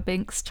Jar Jar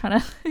Binks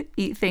trying to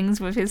eat things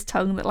with his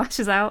tongue that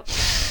lashes out.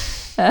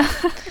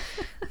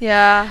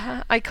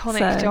 Yeah,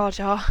 iconic Jar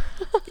Jar.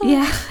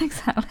 Yeah,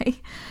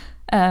 exactly.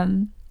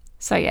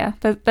 So yeah,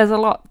 there's a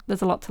lot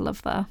to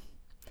love there.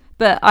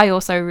 But I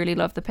also really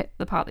love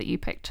the part that you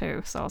picked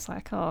too. So I was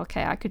like, oh,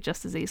 okay, I could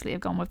just as easily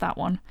have gone with that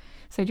one.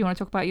 So do you want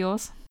to talk about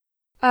yours?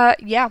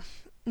 Yeah.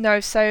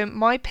 No, so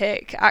my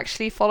pick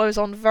actually follows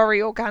on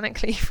very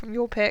organically from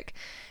your pick,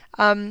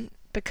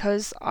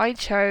 because I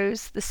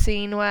chose the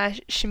scene where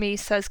Shmi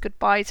says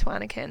goodbye to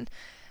Anakin.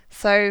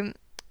 So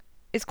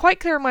it's quite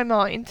clear in my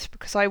mind,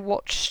 because I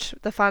watched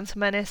The Phantom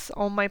Menace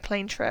on my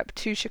plane trip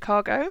to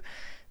Chicago,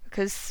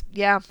 because,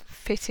 yeah,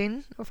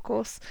 fitting, of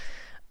course.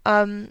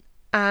 And,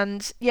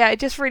 yeah, it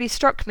just really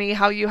struck me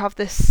how you have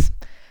this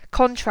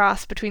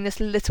contrast between this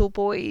little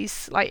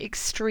boy's, like,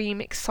 extreme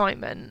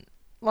excitement,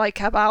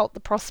 like, about the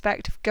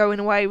prospect of going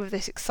away with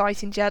this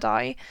exciting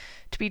Jedi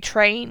to be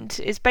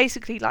trained is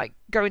basically like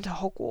going to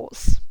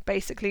Hogwarts,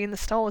 basically, in the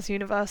Star Wars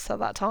universe at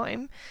that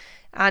time.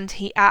 And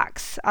he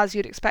acts as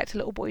you'd expect a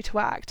little boy to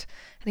act.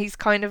 And he's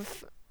kind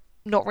of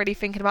not really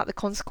thinking about the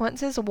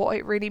consequences or what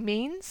it really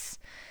means.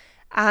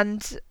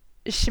 And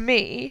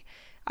Shmi,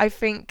 I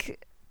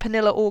think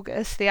Pernilla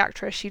August, the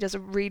actress, she does a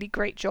really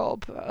great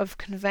job of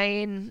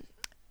conveying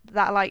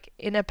that like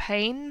inner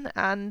pain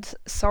and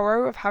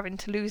sorrow of having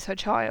to lose her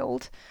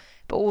child,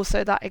 but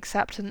also that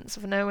acceptance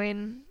of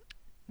knowing,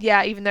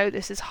 yeah, even though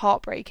this is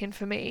heartbreaking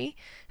for me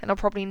and I'll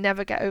probably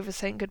never get over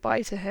saying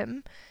goodbye to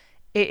him,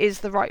 it is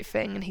the right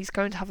thing and he's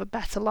going to have a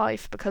better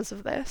life because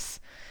of this.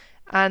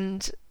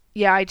 And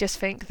yeah, I just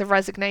think the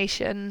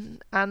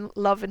resignation and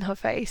love in her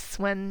face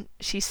when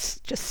she's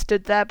just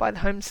stood there by the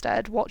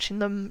homestead watching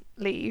them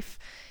leave,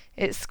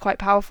 it's quite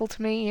powerful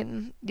to me,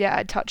 and yeah,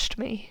 it touched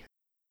me.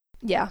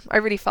 Yeah, I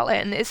really felt it,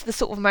 and it's the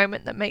sort of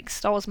moment that makes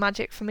Star Wars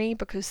magic for me,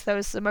 because there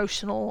was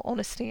emotional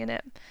honesty in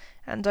it,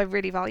 and I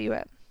really value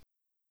it.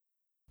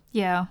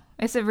 Yeah,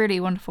 it's a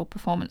really wonderful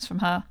performance from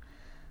her.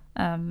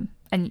 And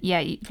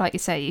yeah, like you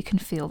say, you can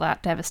feel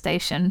that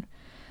devastation,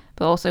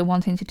 but also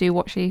wanting to do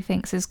what she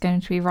thinks is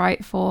going to be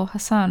right for her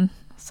son.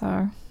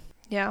 So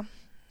yeah,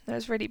 that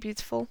was really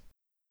beautiful.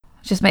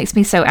 It just makes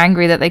me so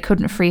angry that they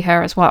couldn't free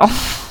her as well.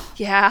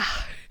 Yeah,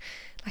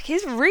 like,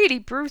 it's really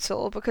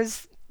brutal,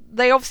 because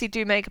they obviously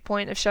do make a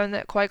point of showing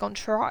that Qui-Gon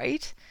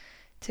tried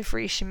to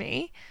free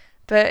Shmi,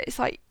 but it's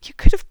like, you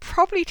could have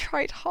probably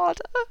tried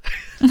harder.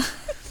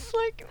 It's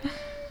like,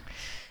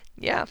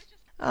 yeah.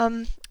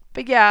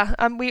 But yeah,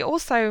 we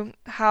also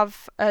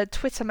have a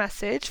Twitter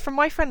message from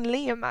my friend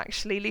Liam,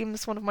 actually.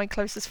 Liam's one of my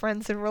closest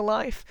friends in real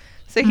life.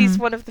 So he's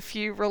one of the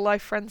few real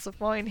life friends of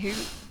mine who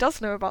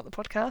does know about the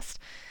podcast.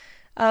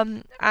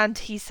 And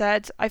he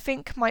said, I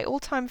think my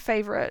all-time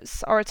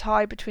favourites are a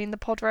tie between the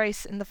pod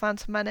race in The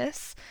Phantom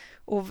Menace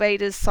or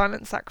Vader's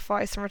silent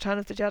sacrifice in Return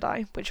of the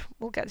Jedi, which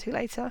we'll get to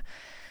later.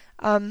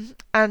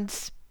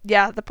 And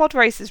yeah, the pod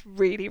race is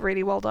really,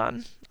 really well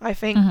done. I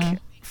think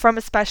from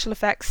a special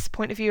effects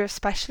point of view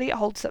especially, it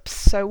holds up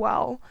so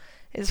well.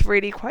 It's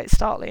really quite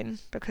startling,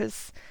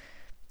 because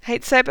I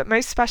hate to say it, but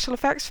most special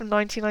effects from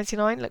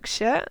 1999 look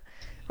shit,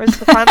 whereas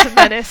The Phantom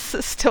Menace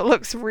still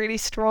looks really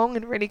strong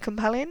and really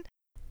compelling.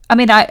 I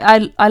mean,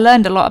 I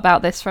learned a lot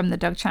about this from the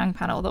Doug Chang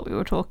panel that we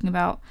were talking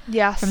about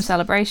from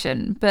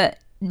Celebration, but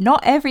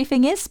not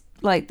everything is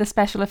like the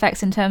special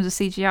effects in terms of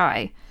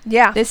CGI.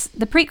 Yeah.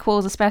 The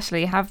prequels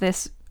especially have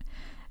this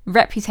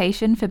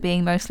reputation for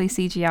being mostly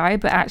CGI,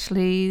 but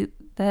actually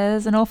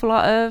there's an awful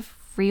lot of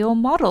real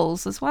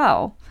models as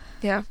well.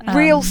 Yeah.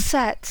 Real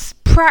sets,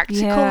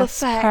 practical effects.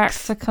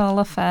 Practical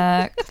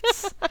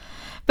effects.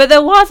 But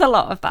there was a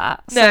lot of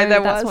that. So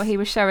that's what he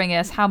was showing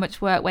us, how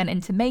much work went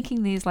into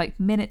making these like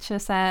miniature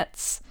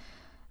sets.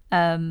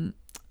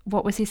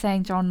 What was he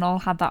saying? John Knoll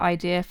had that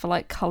idea for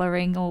like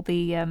colouring all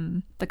the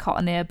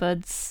cotton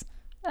earbuds.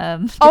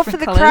 For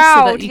the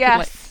crowd, so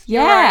yes. Could,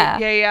 yeah.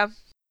 Right. Yeah.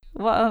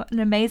 What an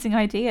amazing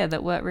idea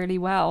that worked really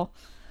well.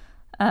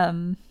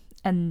 And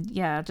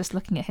yeah, just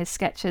looking at his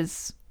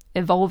sketches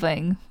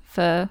evolving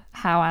for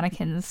how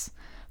Anakin's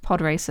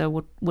pod racer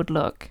would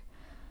look,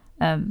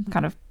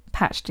 kind of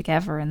patched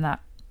together in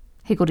that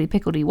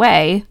higgledy-piggledy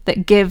way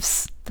that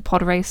gives the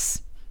pod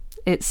race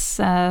its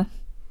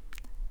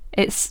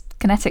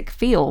kinetic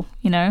feel,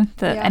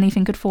 that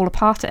anything could fall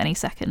apart at any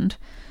second.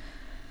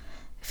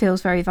 It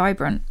feels very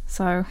vibrant.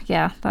 So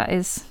yeah, that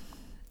is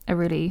a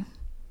really,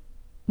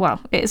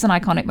 well, it's an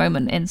iconic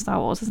moment in Star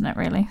Wars, isn't it,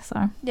 really?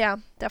 So yeah,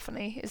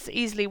 definitely. It's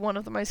easily one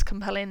of the most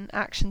compelling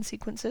action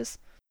sequences.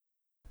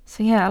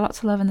 So yeah, a lot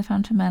to love in The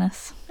Phantom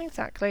Menace.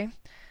 Exactly.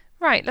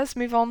 Right, let's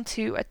move on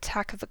to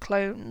Attack of the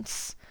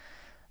Clones.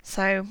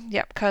 So,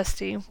 yep,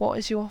 Kirsty, what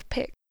is your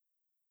pick?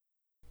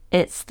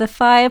 It's the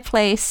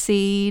fireplace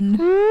scene.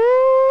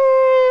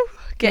 Woo!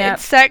 Getting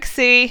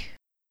sexy.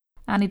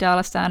 Annie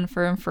Darlastan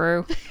through and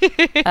through.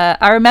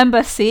 I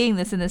remember seeing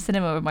this in the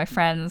cinema with my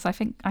friends.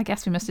 I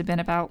guess we must have been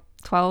about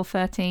 12,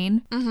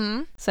 13.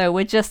 Mm-hmm. So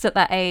we're just at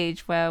that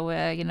age where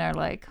we're,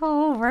 like,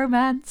 oh,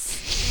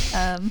 romance.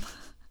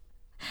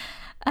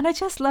 And I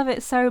just love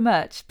it so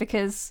much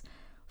because,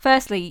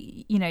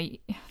 firstly,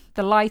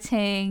 the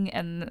lighting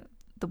and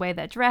the way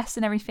they're dressed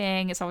and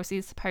everything, it's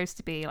obviously supposed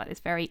to be like this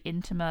very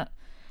intimate,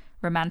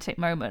 romantic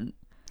moment.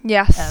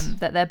 Yes.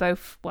 That they're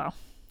both, well,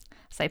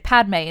 say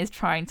Padme is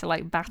trying to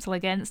like battle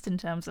against in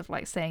terms of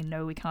like saying,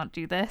 no, we can't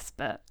do this.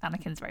 But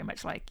Anakin's very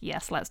much like,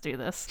 yes, let's do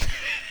this.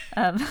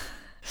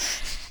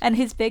 And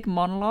his big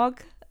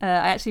monologue, I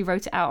actually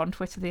wrote it out on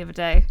Twitter the other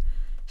day.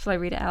 Shall I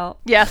read it out?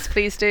 Yes,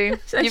 please do.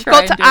 You've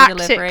got to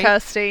act it,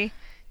 Kirsty.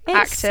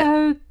 It's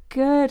so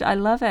good. I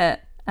love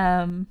it.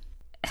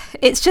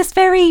 It's just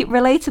very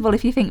relatable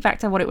if you think back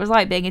to what it was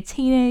like being a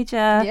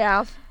teenager.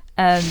 Yeah.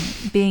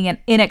 Being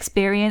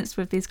inexperienced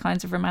with these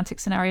kinds of romantic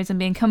scenarios and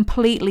being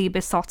completely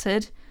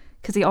besotted,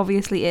 because he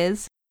obviously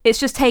is. It's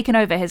just taken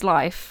over his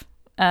life.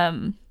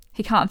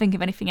 He can't think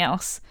of anything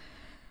else.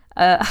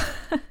 What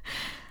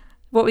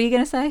were you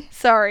going to say?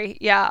 Sorry.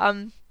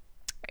 Yeah.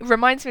 It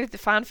reminds me of the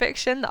fan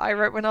fiction that I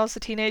wrote when I was a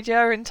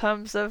teenager in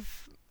terms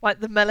of like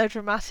the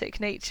melodramatic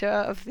nature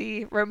of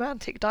the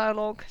romantic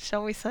dialogue,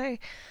 shall we say.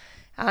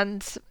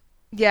 And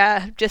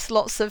yeah, just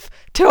lots of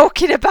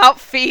talking about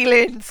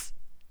feelings.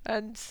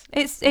 And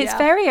it's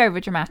very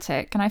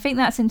overdramatic, and I think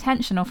that's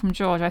intentional from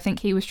George. I think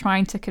he was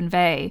trying to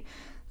convey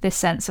this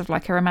sense of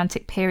like a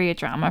romantic period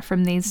drama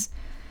from these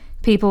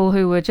people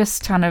who were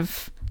just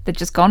they'd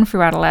just gone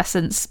through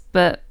adolescence,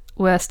 but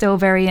were still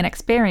very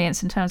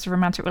inexperienced in terms of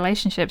romantic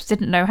relationships,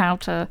 didn't know how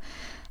to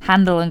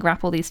handle and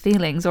grapple these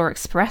feelings or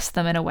express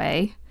them in a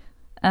way.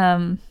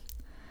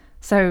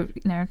 So,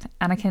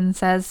 Anakin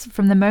says,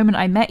 from the moment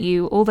I met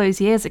you all those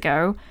years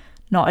ago,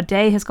 not a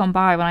day has gone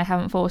by when I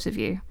haven't thought of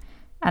you.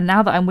 And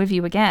now that I'm with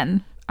you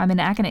again, I'm in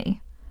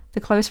agony.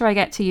 The closer I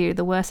get to you,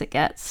 the worse it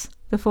gets.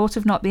 The thought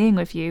of not being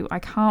with you, I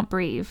can't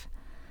breathe.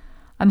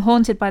 I'm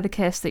haunted by the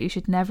kiss that you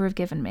should never have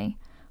given me.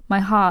 My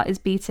heart is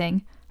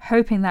beating,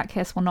 hoping that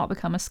kiss will not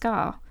become a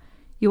scar.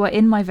 You are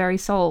in my very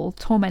soul,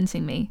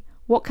 tormenting me.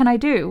 What can I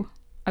do?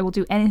 I will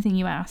do anything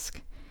you ask.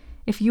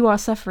 If you are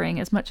suffering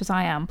as much as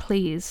I am,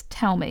 please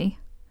tell me.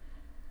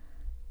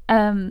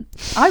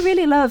 I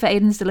really love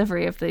Aiden's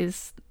delivery of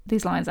these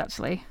lines,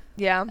 actually.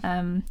 Yeah.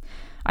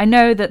 I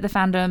know that the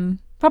fandom,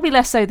 probably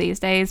less so these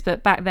days,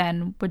 but back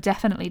then were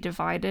definitely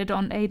divided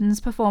on Aiden's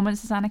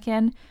performance as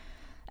Anakin.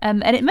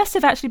 And it must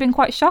have actually been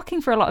quite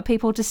shocking for a lot of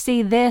people to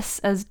see this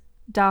as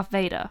Darth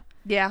Vader.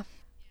 Yeah.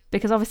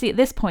 Because obviously at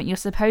this point you're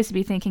supposed to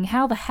be thinking,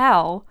 how the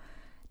hell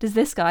does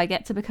this guy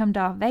get to become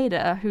Darth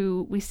Vader,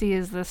 who we see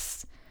as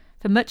this,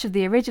 for much of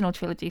the original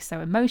trilogy, so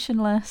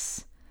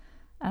emotionless,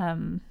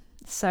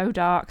 so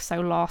dark, so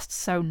lost,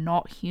 so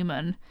not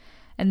human.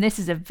 And this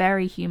is a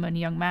very human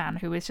young man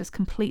who is just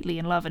completely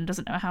in love and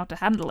doesn't know how to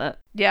handle it.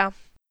 Yeah.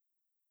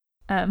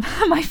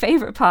 My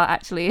favourite part,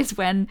 actually, is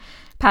when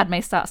Padme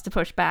starts to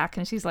push back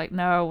and she's like,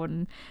 no,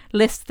 and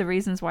lists the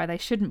reasons why they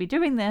shouldn't be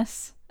doing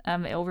this.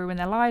 It'll ruin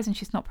their lives, and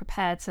she's not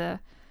prepared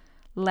to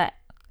let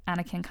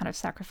Anakin kind of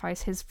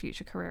sacrifice his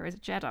future career as a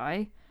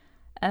Jedi.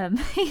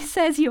 He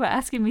says, you are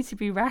asking me to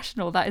be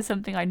rational. That is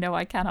something I know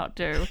I cannot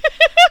do.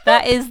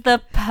 That is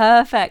the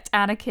perfect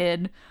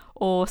Anakin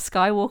or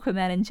Skywalker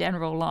men in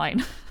general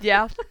line.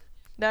 Yeah.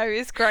 No,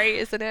 it's great,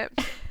 isn't it?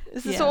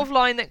 It's the sort of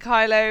line that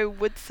Kylo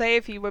would say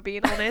if he were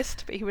being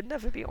honest, but he would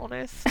never be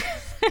honest.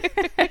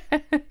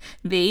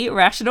 Be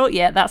rational?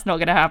 Yeah, that's not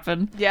going to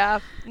happen. Yeah.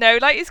 No,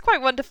 like, it's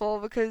quite wonderful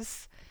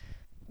because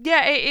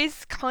Yeah, it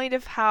is kind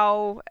of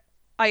how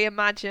I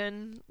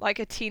imagine like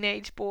a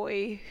teenage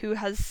boy who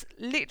has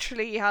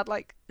literally had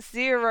like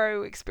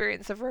zero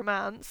experience of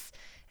romance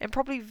and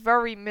probably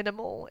very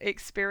minimal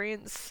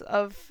experience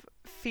of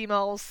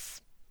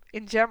females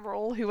in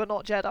general who are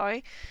not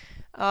Jedi.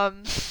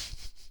 Um,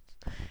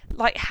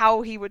 like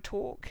how he would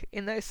talk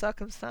in those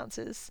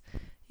circumstances.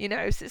 So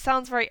it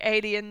sounds very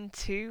alien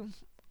to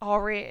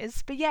our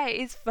ears, but yeah, it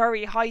is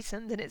very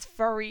heightened and it's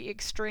very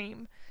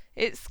extreme.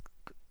 It's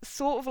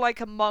sort of like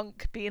a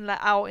monk being let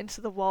out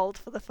into the world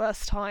for the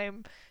first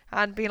time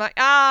and being like,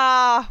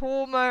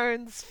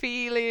 hormones,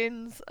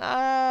 feelings,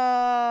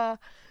 kind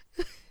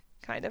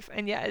of.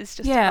 And yeah, it's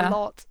just a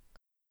lot.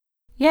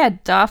 Yeah,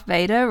 Darth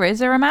Vader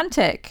is a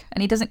romantic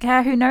and he doesn't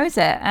care who knows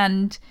it.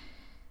 And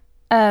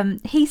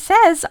he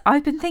says,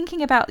 I've been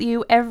thinking about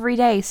you every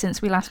day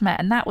since we last met,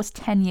 and that was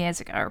 10 years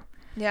ago.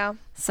 Yeah.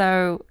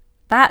 So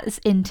that is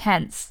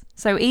intense.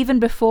 So even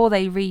before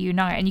they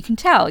reunite, and you can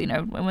tell,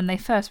 when they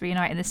first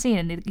reunite in the scene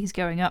and he's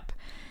going up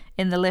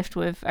in the lift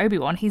with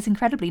Obi-Wan, he's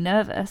incredibly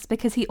nervous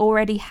because he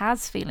already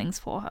has feelings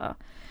for her.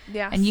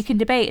 Yes. And you can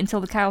debate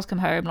until the cows come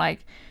home,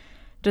 like,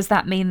 does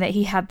that mean that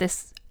he had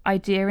this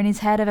idea in his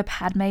head of a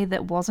Padme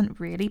that wasn't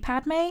really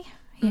Padme?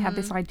 He had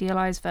this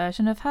idealized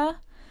version of her.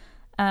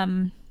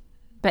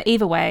 But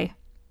either way,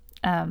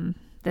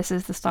 this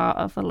is the start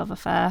of a love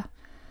affair.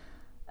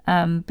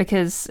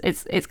 Because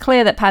it's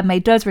clear that Padme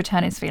does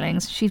return his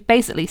feelings. She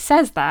basically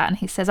says that, and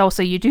he says, oh,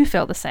 so you do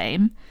feel the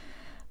same.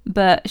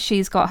 But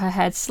she's got her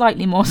head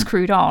slightly more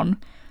screwed on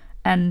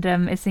and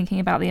is thinking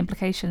about the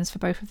implications for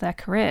both of their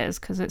careers,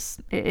 because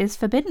it is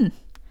forbidden.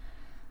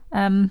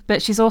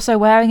 But she's also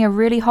wearing a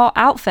really hot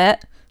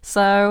outfit,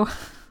 so...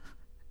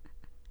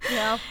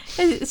 Yeah.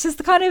 It's just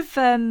the kind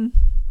of...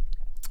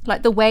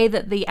 like the way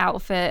that the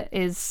outfit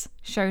is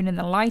shown in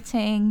the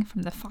lighting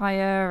from the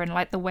fire, and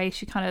like the way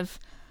she kind of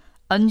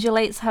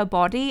undulates her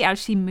body as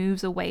she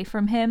moves away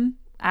from him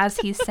as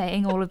he's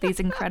saying all of these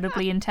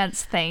incredibly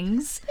intense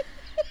things.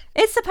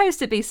 It's supposed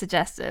to be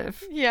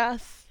suggestive.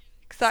 Yes,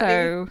 exactly.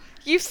 So,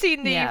 you've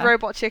seen the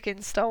Robot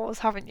Chicken Star Wars,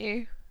 haven't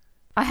you?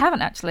 I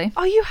haven't actually.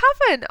 Oh, you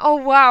haven't? Oh,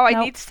 wow. Nope.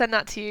 I need to send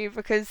that to you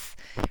because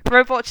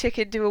Robot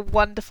Chicken do a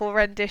wonderful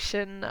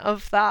rendition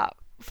of that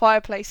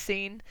fireplace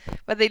scene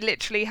where they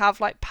literally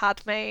have like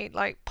Padme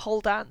like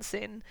pole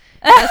dancing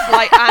as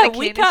like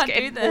Anakin is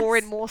getting more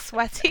and more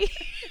sweaty.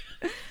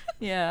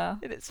 Yeah.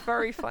 And it's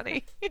very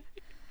funny.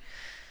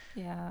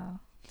 Yeah.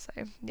 So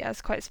yeah,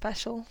 it's quite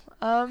special.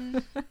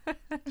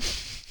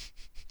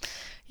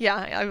 Yeah,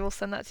 I will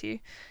send that to you.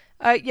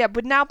 Yeah,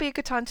 would now be a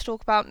good time to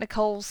talk about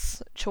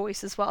Nicole's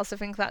choice as well, so I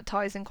think that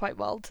ties in quite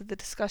well to the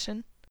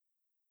discussion.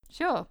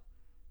 Sure.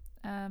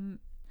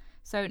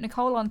 So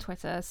Nicole on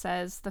Twitter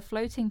says, the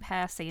floating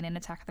pear scene in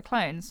Attack of the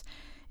Clones.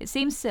 It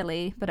seems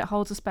silly, but it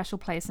holds a special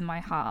place in my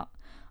heart.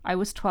 I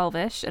was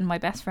 12-ish, and my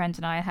best friend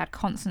and I had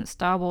constant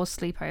Star Wars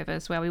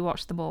sleepovers where we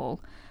watched them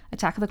all.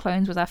 Attack of the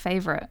Clones was our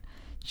favourite.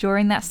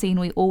 During that scene,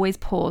 we always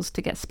paused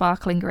to get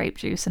sparkling grape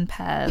juice and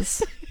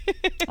pears.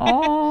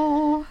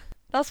 Oh,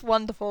 that's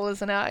wonderful,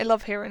 isn't it? I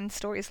love hearing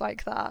stories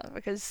like that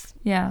because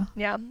yeah,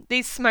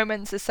 these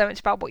moments are so much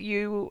about what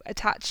you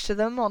attach to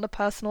them on a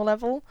personal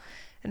level,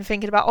 and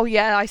thinking about, oh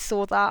yeah, I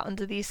saw that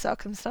under these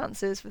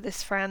circumstances with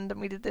this friend,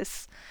 and we did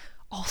this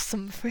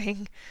awesome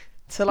thing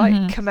to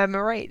like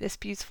commemorate this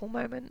beautiful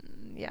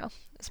moment. Yeah,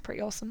 it's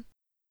pretty awesome.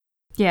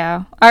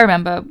 Yeah, I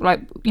remember,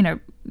 like,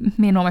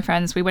 me and all my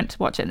friends, we went to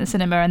watch it in the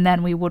cinema, and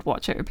then we would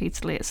watch it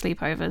repeatedly at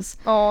sleepovers.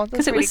 Oh,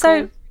 that's really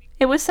cool.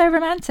 It was so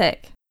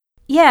romantic.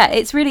 Yeah,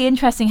 it's really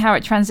interesting how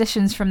it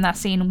transitions from that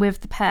scene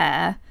with the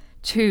pair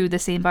to the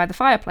scene by the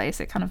fireplace.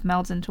 It kind of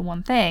melds into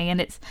one thing,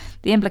 and it's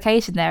the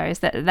implication there is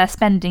that they're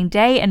spending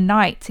day and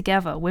night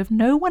together with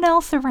no one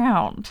else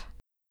around.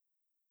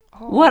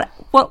 Oh.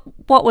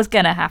 What was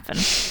gonna happen?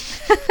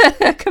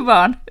 Come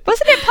on.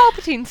 Wasn't it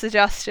Palpatine's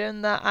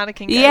suggestion that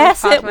Anakin go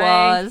Yes, with Padme? it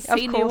was. Of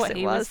he course knew what it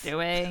he was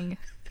doing.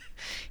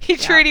 He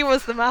truly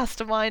was the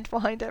mastermind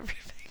behind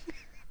everything.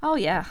 Oh,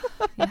 yeah.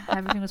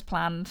 Everything was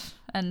planned,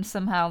 and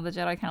somehow the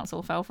Jedi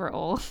Council fell for it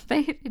all.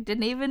 It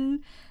didn't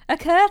even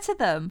occur to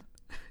them.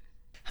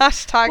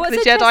 Hashtag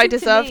What's the Jedi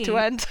deserve to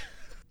end.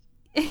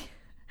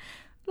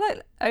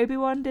 Like,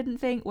 Obi-Wan didn't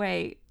think,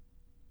 wait,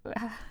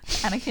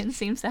 Anakin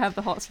seems to have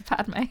the hots for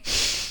Padme.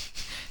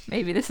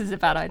 Maybe this is a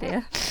bad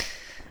idea.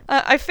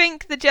 I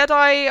think the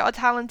Jedi are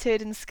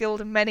talented and skilled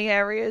in many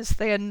areas.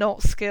 They are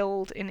not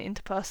skilled in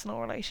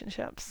interpersonal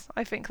relationships.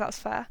 I think that's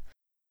fair.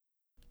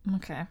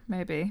 Okay,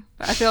 maybe.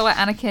 But I feel like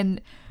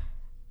Anakin,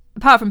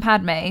 apart from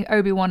Padme,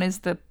 Obi-Wan is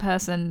the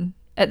person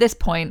at this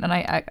point, and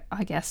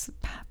I guess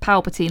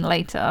Palpatine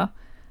later,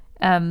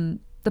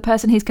 the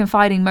person he's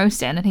confiding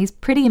most in, and he's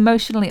pretty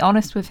emotionally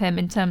honest with him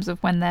in terms of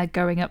when they're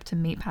going up to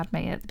meet Padme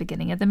at the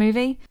beginning of the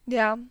movie.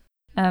 Yeah.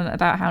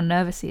 About how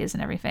nervous he is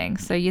and everything.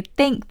 So you'd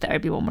think that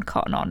Obi-Wan would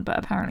cotton on, but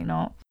apparently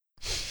not.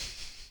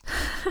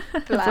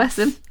 Bless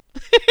him.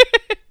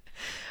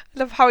 I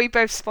love how we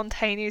both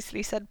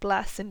spontaneously said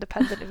bless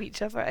independent of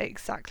each other at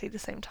exactly the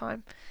same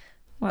time.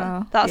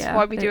 Well, that's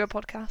why we do a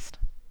podcast.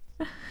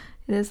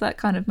 It is that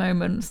kind of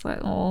moment. It's like,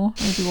 oh,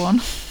 Obi-Wan.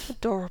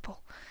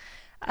 Adorable.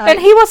 And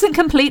he wasn't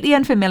completely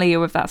unfamiliar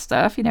with that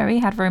stuff. You know, he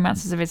had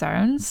romances of his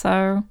own,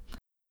 so...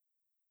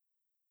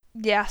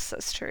 Yes,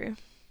 that's true.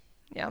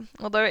 Yeah,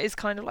 although it is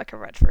kind of like a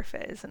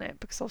retrofit, isn't it?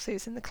 Because obviously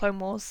it's in the Clone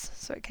Wars,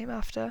 so it came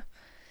after.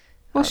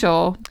 Well,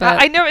 sure,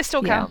 but... I know it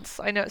still counts.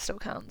 I know it still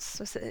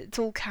counts. It's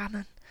all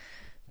canon.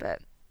 But,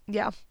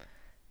 yeah.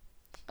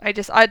 I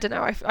don't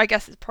know. I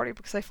guess it's probably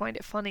because I find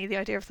it funny, the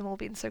idea of them all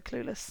being so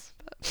clueless.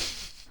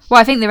 But... Well,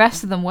 I think the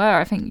rest of them were.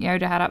 I think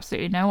Yoda had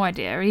absolutely no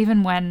idea.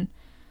 Even when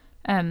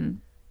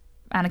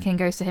Anakin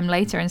goes to him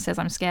later and says,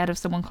 I'm scared of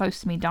someone close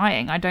to me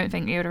dying, I don't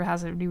think Yoda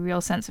has a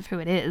real sense of who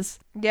it is.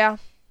 Yeah,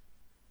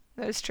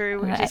 that's true,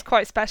 which is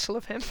quite special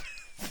of him.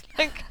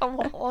 Like, come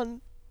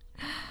on.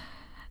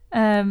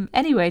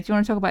 Anyway, do you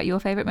want to talk about your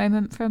favourite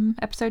moment from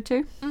episode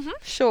 2?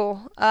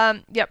 Sure.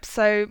 Yep,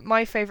 so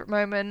my favourite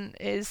moment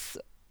is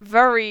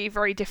very,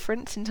 very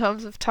different in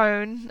terms of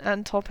tone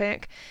and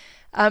topic.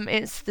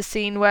 It's the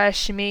scene where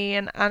Shmi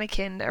and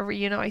Anakin are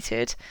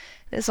reunited.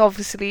 It's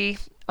obviously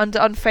under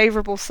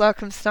unfavourable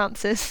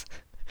circumstances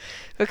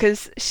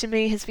because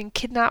Shmi has been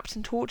kidnapped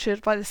and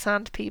tortured by the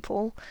Sand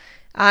People,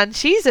 and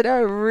she's in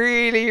a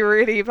really,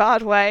 really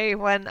bad way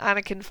when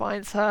Anakin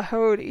finds her.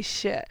 Holy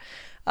shit.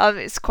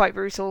 It's quite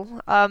brutal.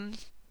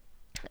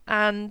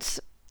 And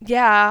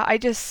yeah,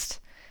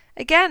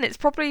 again, it's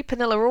probably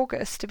Penilla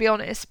August, to be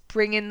honest,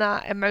 bringing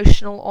that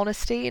emotional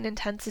honesty and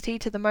intensity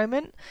to the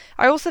moment.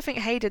 I also think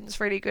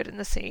Hayden's really good in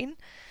the scene,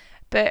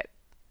 but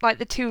like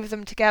the two of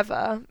them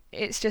together,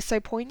 it's just so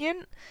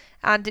poignant,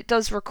 and it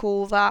does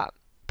recall that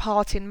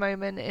parting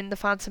moment in The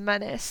Phantom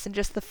Menace, and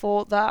just the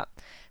thought that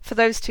for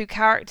those two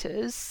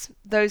characters,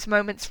 those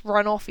moments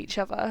run off each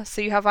other.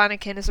 So you have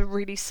Anakin as a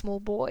really small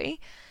boy,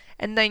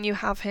 and then you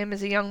have him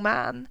as a young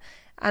man,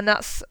 and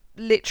that's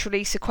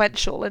literally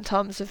sequential in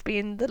terms of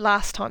being the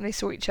last time they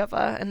saw each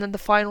other and then the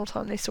final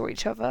time they saw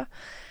each other.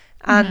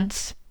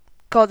 And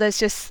God, there's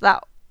just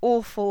that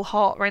awful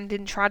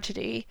heart-rending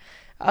tragedy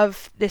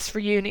of this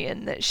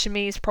reunion that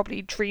Shmi's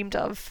probably dreamed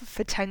of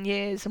for 10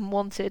 years and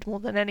wanted more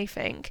than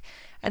anything,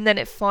 and then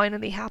it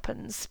finally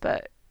happens,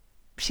 but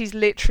she's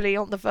literally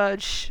on the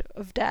verge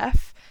of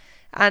death,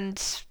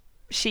 and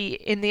she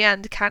in the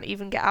end can't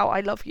even get out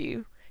I love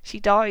you. She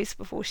dies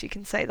before she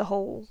can say the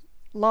whole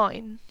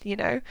line, you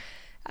know,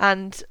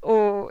 and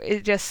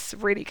it just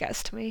really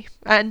gets to me.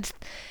 And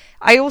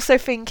I also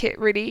think it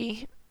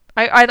really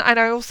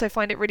I also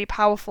find it really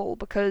powerful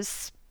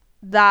because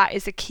that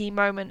is a key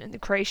moment in the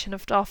creation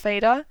of Darth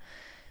Vader.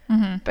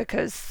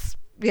 Because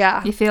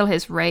you feel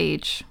his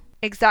rage.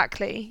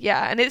 Exactly,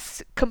 yeah, and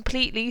it's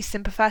completely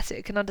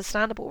sympathetic and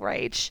understandable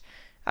rage.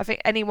 I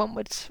think anyone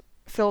would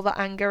feel that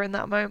anger in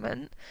that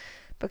moment.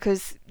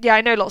 Because, yeah,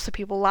 I know lots of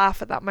people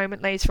laugh at that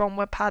moment later on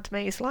where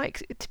Padme's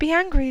like, to be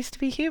angry is to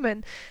be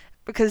human.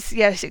 Because,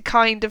 yes, it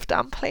kind of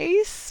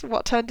downplays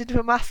what turned into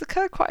a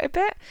massacre quite a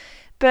bit.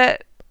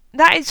 But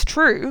that is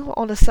true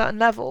on a certain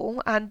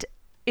level. And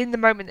in the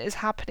moment that is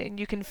happening,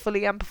 you can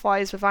fully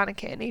empathise with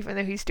Anakin, even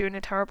though he's doing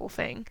a terrible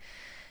thing.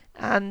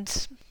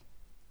 And,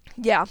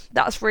 yeah,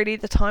 that's really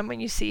the time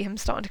when you see him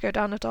starting to go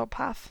down a dark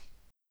path.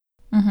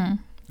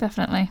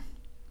 Definitely.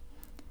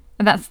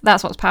 And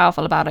that's what's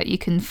powerful about it. You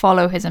can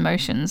follow his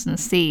emotions and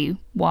see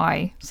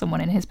why someone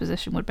in his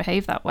position would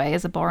behave that way,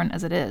 as abhorrent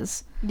as it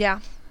is.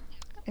 Yeah,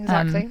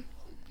 exactly.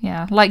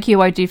 Yeah, like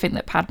you, I do think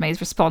that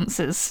Padme's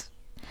response is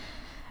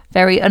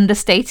very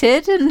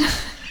understated, and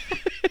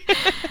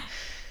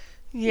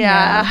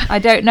yeah, I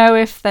don't know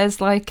if there's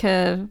like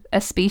a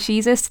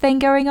speciesist thing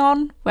going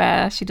on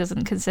where she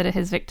doesn't consider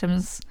his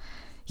victims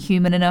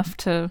human enough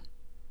to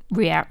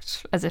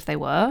react as if they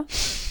were.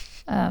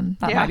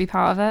 That might be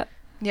part of it.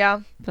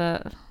 Yeah.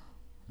 But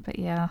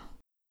yeah.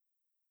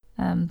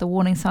 The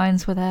warning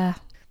signs were there.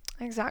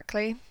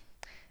 Exactly.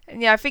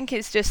 And yeah, I think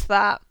it's just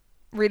that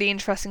really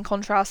interesting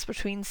contrast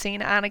between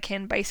seeing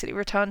Anakin basically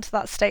return to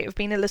that state of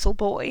being a little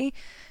boy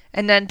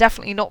and then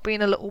definitely not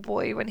being a little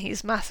boy when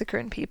he's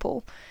massacring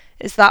people.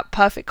 Is that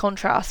perfect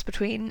contrast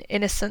between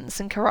innocence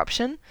and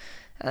corruption.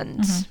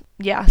 And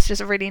yeah, it's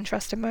just a really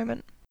interesting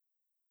moment.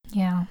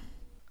 Yeah.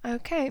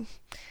 Okay.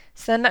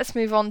 So then let's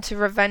move on to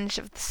Revenge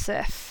of the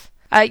Sith.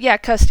 Yeah,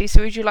 Kirsty,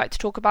 so would you like to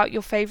talk about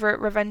your favourite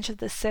Revenge of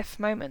the Sith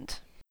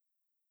moment?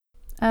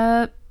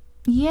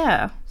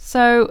 Yeah.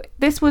 So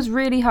this was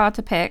really hard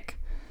to pick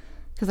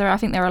because I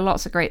think there are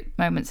lots of great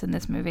moments in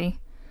this movie,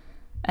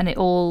 and it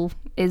all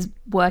is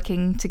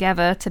working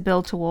together to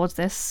build towards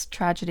this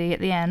tragedy at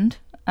the end.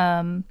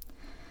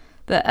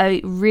 But a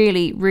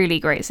really, really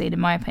great scene, in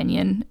my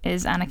opinion,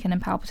 is Anakin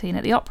and Palpatine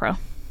at the opera,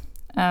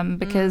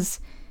 because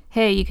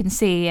here you can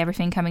see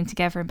everything coming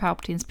together in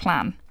Palpatine's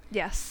plan.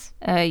 Yes.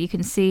 You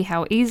can see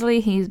how easily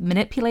he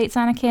manipulates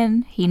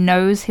Anakin. He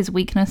knows his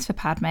weakness for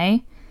Padme,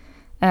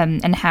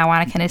 and how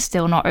Anakin is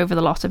still not over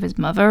the loss of his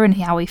mother, and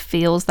how he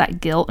feels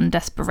that guilt and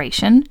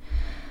desperation,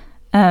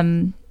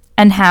 and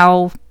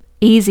how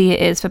easy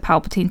it is for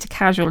Palpatine to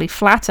casually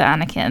flatter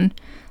Anakin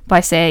by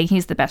saying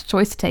he's the best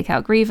choice to take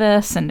out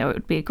Grievous, and it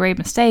would be a grave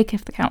mistake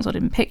if the council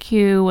didn't pick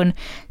you, and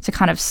to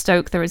kind of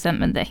stoke the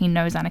resentment that he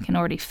knows Anakin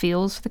already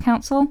feels for the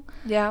council.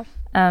 Yeah.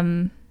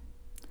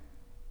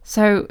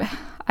 So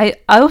I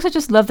also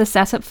just love the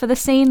setup for the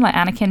scene, like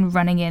Anakin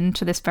running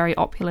into this very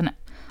opulent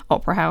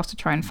opera house to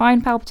try and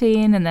find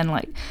Palpatine, and then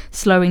like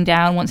slowing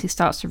down once he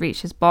starts to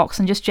reach his box,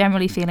 and just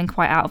generally feeling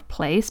quite out of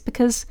place,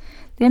 because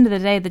at the end of the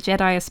day the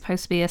Jedi are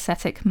supposed to be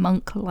ascetic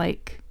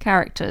monk-like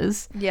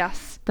characters.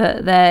 Yes.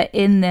 But they're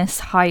in this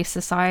high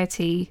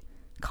society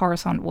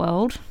Coruscant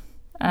world.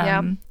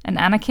 And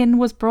Anakin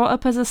was brought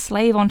up as a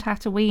slave on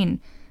Tatooine.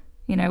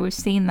 You know, we've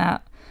seen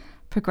that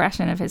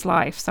progression of his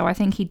life. So I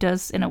think he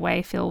does, in a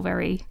way, feel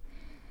very...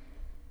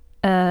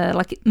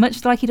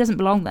 much like he doesn't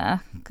belong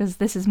there, because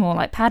this is more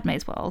like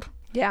Padme's world.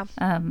 Yeah.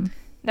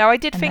 Now, I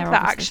did think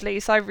that, obviously... actually,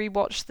 so I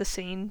rewatched the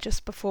scene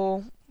just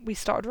before we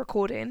started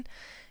recording,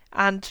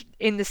 and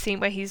in the scene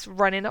where he's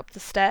running up the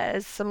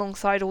stairs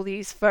alongside all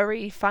these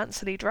very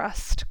fancily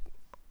dressed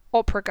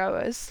opera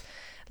goers,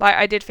 like,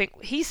 I did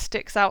think he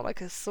sticks out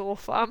like a sore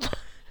thumb.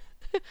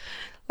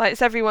 Like,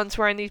 it's everyone's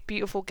wearing these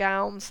beautiful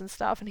gowns and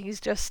stuff, and he's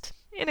just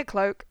in a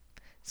cloak.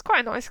 It's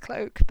quite a nice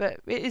cloak,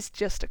 but it is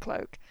just a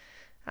cloak.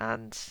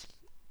 And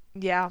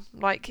yeah,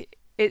 like,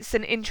 it's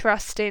an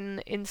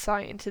interesting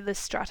insight into the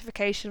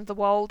stratification of the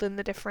world and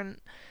the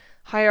different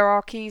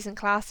hierarchies and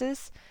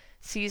classes.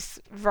 So he's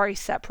very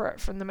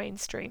separate from the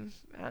mainstream,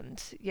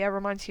 and yeah,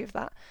 reminds you of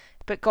that.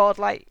 But God,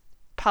 like,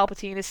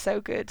 Palpatine is so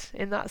good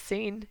in that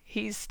scene.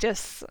 He's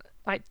just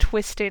like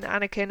twisting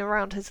Anakin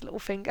around his little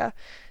finger,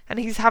 and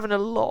he's having a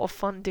lot of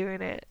fun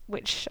doing it,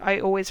 which I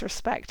always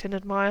respect and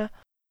admire.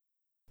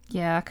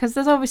 Yeah, because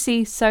there's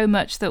obviously so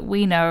much that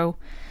we know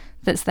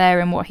that's there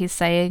in what he's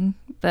saying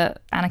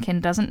that Anakin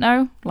doesn't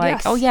know. Like,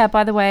 yes. Oh yeah,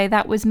 by the way,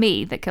 that was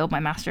me that killed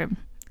my master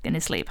in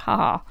his sleep.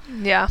 Haha.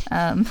 Yeah.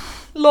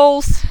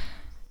 Lols.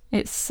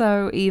 It's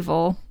so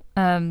evil.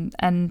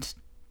 And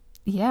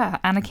yeah,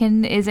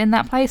 Anakin is in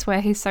that place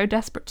where he's so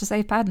desperate to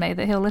save Padme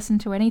that he'll listen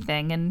to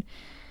anything. And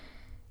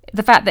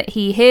the fact that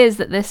he hears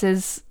that this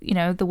is, you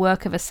know, the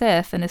work of a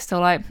Sith, and is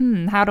still like,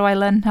 how do I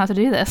learn how to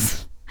do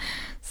this?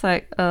 It's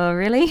like, oh,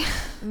 really?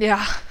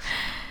 Yeah.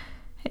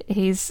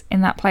 He's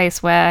in that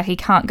place where he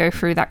can't go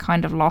through that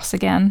kind of loss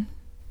again.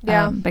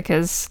 Yeah.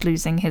 Because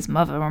losing his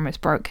mother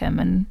almost broke him,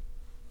 and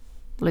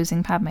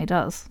losing Padme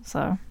does.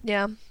 So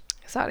yeah,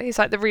 exactly. It's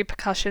like the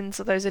repercussions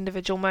of those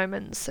individual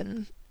moments,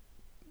 and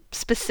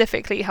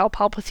specifically how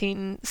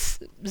Palpatine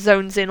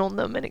zones in on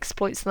them and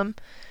exploits them.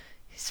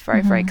 He's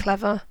very, very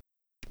clever.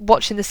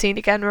 Watching the scene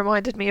again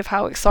reminded me of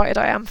how excited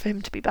I am for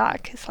him to be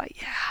back. It's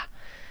like, yeah,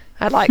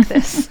 I like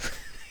this.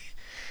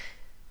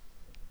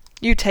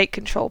 You take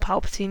control,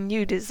 Palpatine.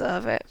 You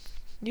deserve it.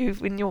 You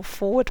in your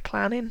forward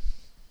planning.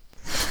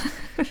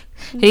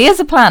 He is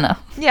a planner.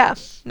 Yeah.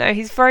 No,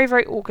 he's very,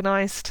 very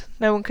organised.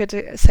 No one could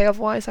say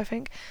otherwise, I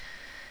think.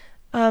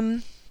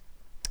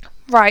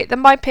 Right, then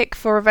my pick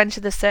for Revenge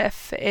of the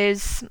Sith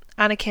is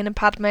Anakin and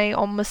Padme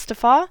on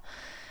Mustafar.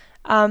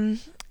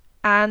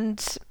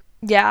 And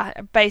yeah,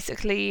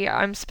 basically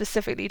I'm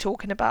specifically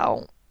talking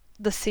about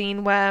the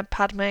scene where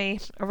Padme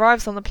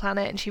arrives on the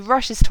planet and she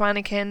rushes to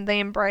Anakin, they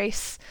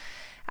embrace,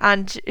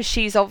 and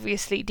she's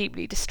obviously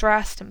deeply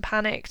distressed and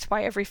panicked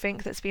by everything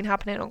that's been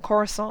happening on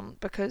Coruscant,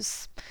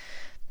 because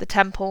the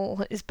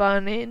temple is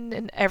burning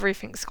and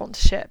everything's gone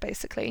to shit,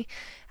 basically.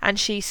 And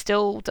she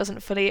still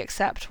doesn't fully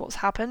accept what's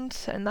happened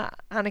and that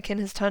Anakin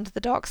has turned to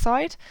the dark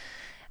side.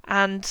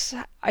 And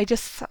I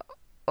just...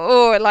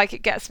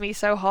 it gets me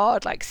so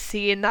hard, like,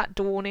 seeing that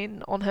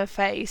dawning on her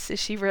face as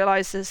she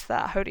realises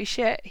that, holy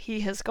shit,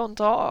 he has gone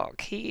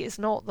dark. He is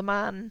not the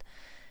man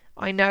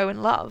I know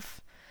and love.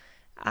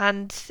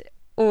 And,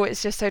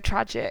 it's just so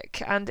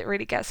tragic, and it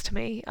really gets to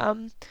me.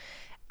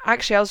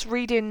 Actually, I was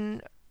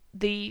reading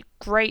the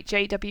great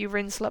J.W.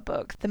 Rinsler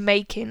book, The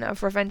Making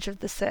of Revenge of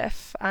the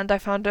Sith, and I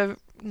found a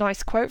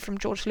nice quote from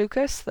George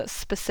Lucas that's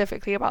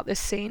specifically about this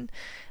scene,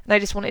 and I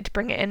just wanted to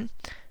bring it in.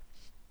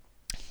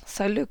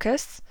 So,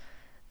 Lucas...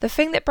 The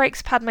thing that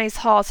breaks Padme's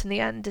heart in the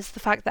end is the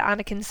fact that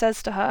Anakin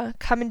says to her,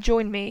 "Come and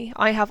join me,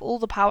 I have all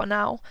the power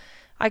now.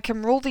 I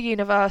can rule the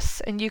universe,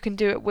 and you can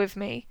do it with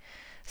me."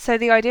 So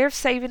the idea of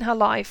saving her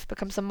life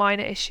becomes a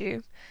minor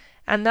issue,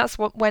 and that's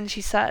when she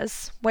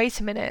says,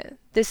 "Wait a minute,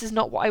 this is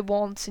not what I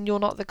want, and you're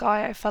not the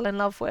guy I fell in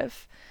love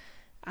with."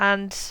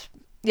 And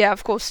yeah,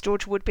 of course,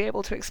 George would be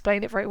able to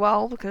explain it very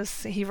well,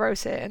 because he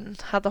wrote it and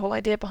had the whole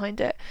idea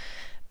behind it.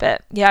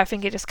 But yeah, I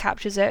think it just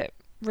captures it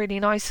really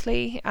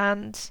nicely,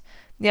 and...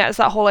 yeah, it's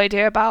that whole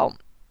idea about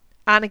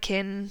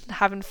Anakin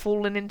having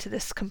fallen into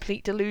this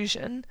complete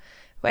delusion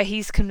where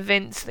he's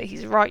convinced that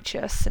he's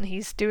righteous and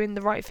he's doing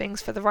the right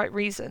things for the right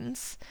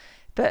reasons.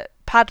 But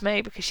Padme,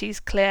 because she's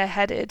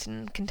clear-headed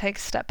and can take a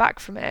step back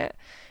from it,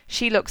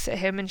 she looks at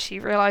him and she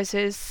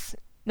realises,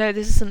 no,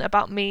 this isn't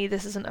about me,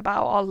 this isn't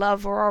about our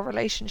love or our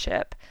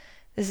relationship.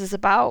 This is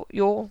about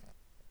your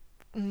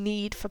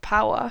need for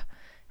power,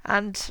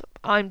 and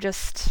I'm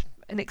just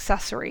an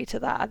accessory to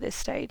that at this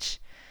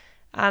stage.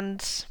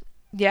 And...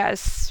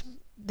 yes,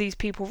 these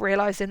people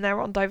realising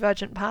they're on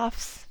divergent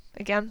paths,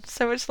 again,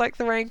 so much like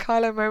the Rey and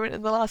Kylo moment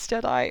in The Last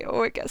Jedi.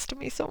 Oh, it gets to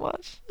me so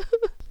much.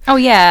 Oh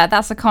yeah,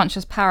 that's a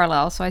conscious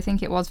parallel. So I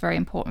think it was very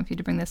important for you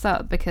to bring this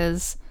up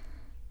because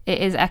it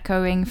is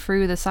echoing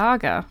through the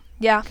saga.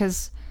 Yeah.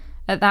 Because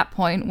at that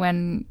point,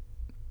 when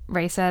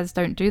Rey says,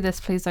 "Don't do this,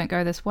 please don't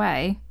go this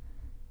way,"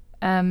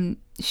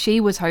 she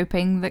was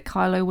hoping that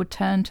Kylo would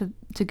turn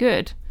to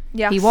good.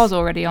 Yes. He was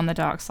already on the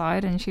dark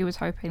side, and she was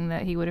hoping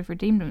that he would have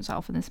redeemed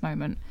himself in this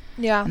moment.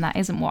 Yeah. And that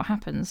isn't what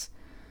happens.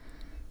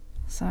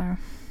 So.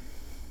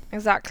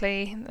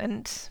 Exactly.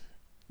 And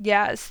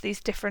yeah, it's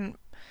these different,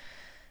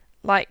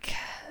 like,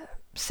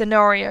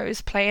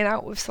 scenarios playing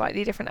out with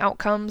slightly different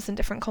outcomes and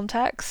different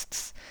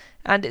contexts.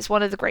 And it's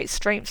one of the great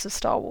strengths of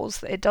Star Wars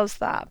that it does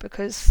that,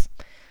 because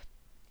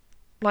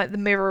like the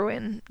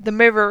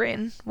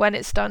mirroring when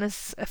it's done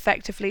as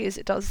effectively as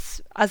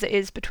it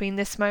is between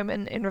this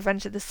moment in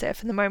Revenge of the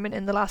Sith and the moment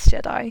in The Last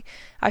Jedi,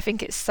 I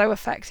think it's so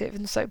effective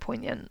and so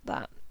poignant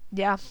that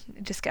yeah,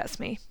 it just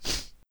gets me.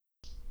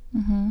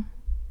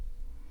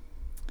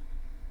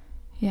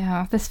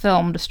 Yeah, this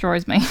film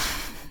destroys me.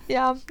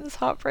 Yeah, it's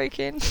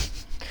heartbreaking.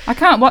 I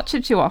can't watch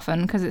it too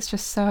often because it's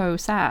just so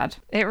sad.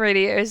 It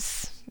really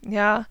is.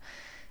 Yeah.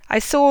 I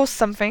saw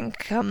something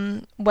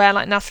where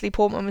like Natalie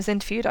Portman was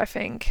interviewed, I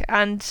think,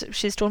 and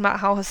she's talking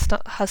about how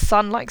her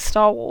son likes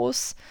Star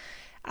Wars,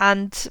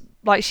 and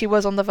like she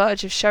was on the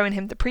verge of showing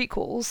him the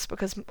prequels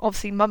because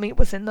obviously Mummy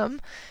was in them,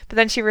 but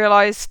then she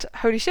realised,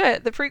 holy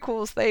shit, the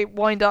prequels, they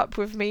wind up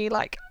with me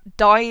like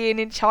dying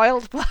in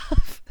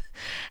childbirth.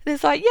 And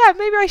it's like, yeah,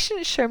 maybe I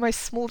shouldn't show my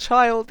small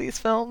child these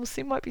films.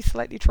 He might be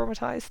slightly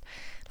traumatised.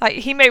 Like,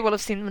 he may well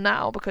have seen them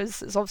now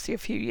because it's obviously a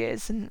few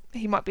years and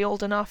he might be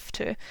old enough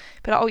to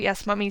be like, oh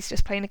yes, Mummy's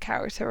just playing a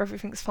character,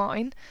 everything's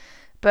fine.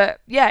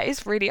 But yeah,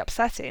 it's really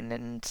upsetting,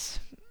 and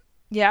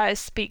yeah, it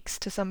speaks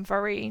to some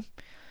very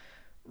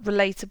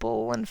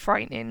relatable and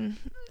frightening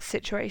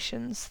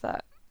situations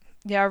that,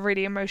 yeah, are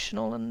really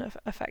emotional and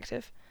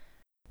effective.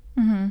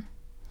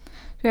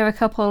 We have a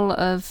couple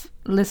of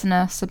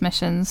listener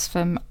submissions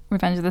from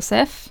Revenge of the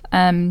Sith.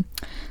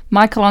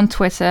 Michael on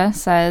Twitter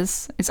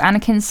says, "It's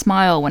Anakin's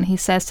smile when he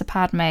says to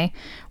Padme,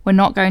 'We're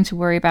not going to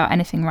worry about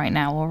anything right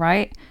now, all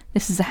right?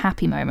 This is a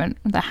happy moment,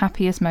 the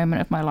happiest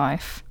moment of my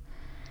life.'"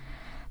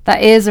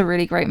 That is a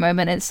really great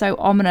moment. It's so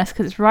ominous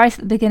because it's right at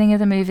the beginning of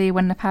the movie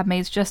when the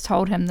Padme's just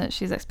told him that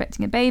she's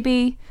expecting a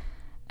baby.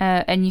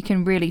 And you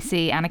can really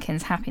see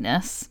Anakin's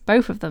happiness,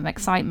 both of them,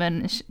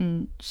 excitement,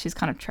 and she's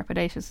kind of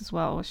trepidatious as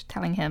well. She's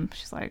telling him,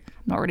 she's like,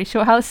 "I'm not really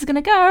sure how this is going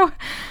to go,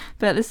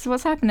 but this is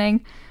what's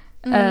happening."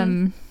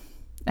 And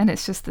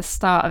it's just the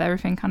start of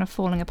everything kind of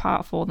falling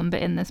apart for them,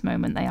 but in this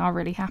moment they are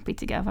really happy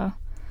together.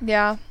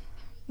 Yeah.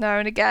 No,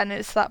 and again,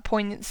 it's that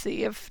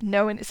poignancy of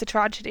knowing it's a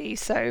tragedy,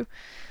 so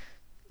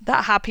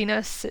that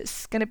happiness,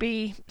 it's going to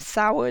be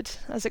soured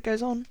as it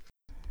goes on.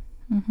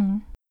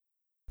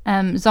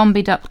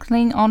 Zombie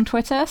Duckling on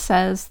Twitter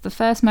says, "The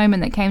first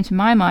moment that came to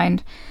my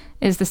mind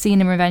is the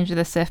scene in Revenge of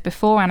the Sith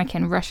before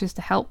Anakin rushes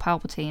to help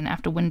Palpatine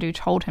after Windu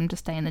told him to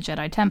stay in the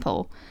Jedi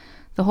Temple.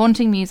 The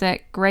haunting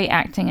music, great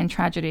acting and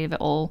tragedy of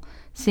it all,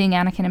 seeing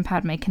Anakin and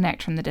Padme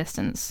connect from the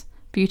distance.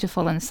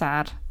 Beautiful and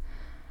sad."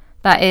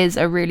 That is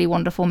a really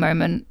wonderful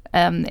moment.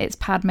 It's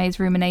Padme's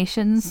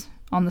Ruminations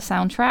on the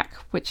soundtrack,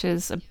 which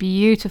is a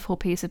beautiful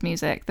piece of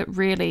music that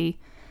really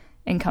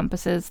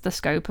encompasses the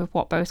scope of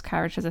what both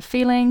characters are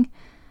feeling.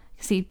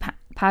 See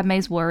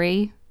Padme's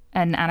worry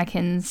and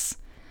Anakin's,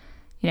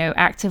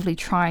 actively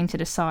trying to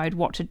decide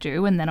what to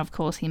do, and then of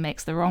course he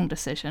makes the wrong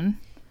decision.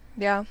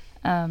 Yeah.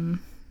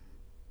 And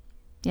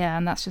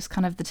that's just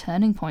kind of the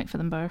turning point for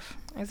them both.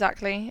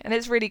 Exactly. And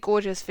it's really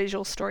gorgeous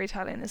visual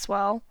storytelling as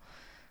well.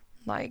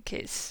 Like,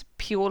 it's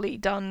purely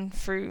done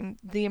through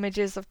the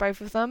images of both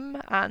of them,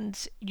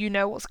 and you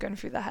know what's going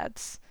through their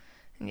heads.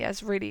 And yeah,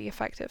 it's really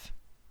effective.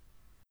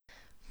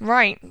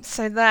 Right,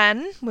 so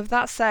then, with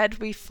that said,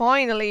 we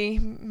finally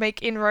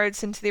make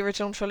inroads into the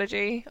original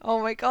trilogy.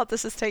 Oh my god,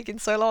 this has taken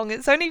so long.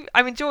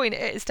 I'm enjoying it.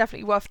 It's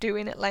definitely worth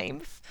doing at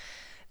length.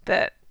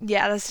 But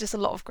yeah, there's just a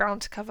lot of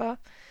ground to cover.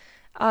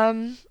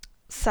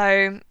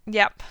 So,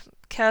 yep,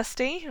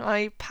 Kirsty,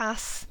 I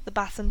pass the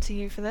baton to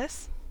you for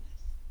this.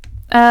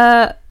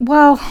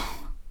 Well,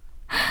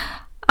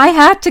 I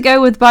had to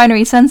go with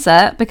Binary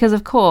Sunset because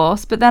of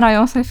course, but then I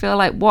also feel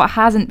like what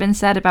hasn't been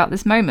said about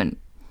this moment.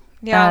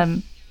 Yeah.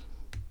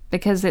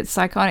 Because it's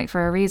iconic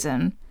for a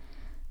reason.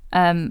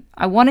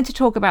 I wanted to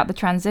talk about the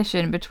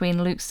transition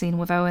between Luke's scene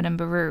with Owen and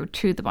Beru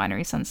to the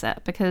Binary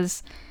Sunset,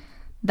 because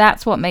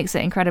that's what makes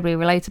it incredibly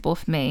relatable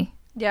for me.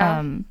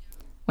 Yeah.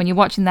 When you're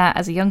watching that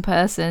as a young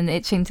person,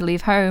 itching to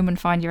leave home and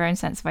find your own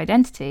sense of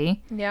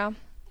identity. Yeah.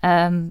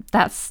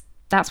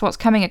 That's what's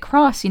coming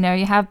across.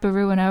 You have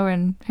Beru and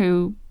Owen,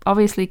 who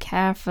obviously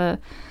care for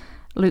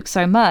Luke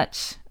so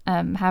much,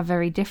 have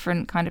very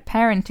different kind of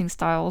parenting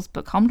styles,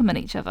 but complement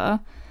each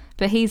other.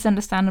 But he's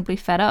understandably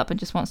fed up and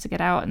just wants to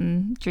get out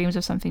and dreams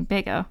of something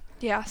bigger.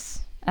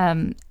 Yes.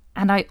 And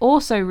I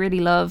also really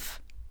love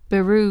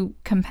Beru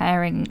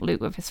comparing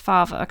Luke with his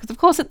father. Because, of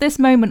course, at this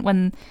moment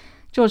when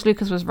George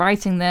Lucas was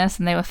writing this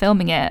and they were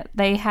filming it,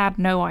 they had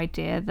no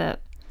idea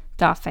that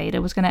Darth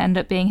Vader was going to end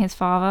up being his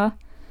father.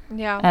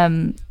 Yeah.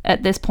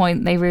 At this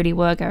point, they really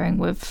were going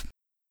with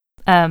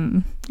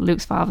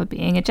Luke's father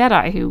being a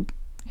Jedi who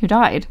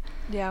died.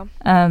 Yeah.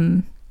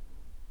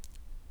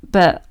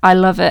 But I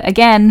love it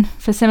again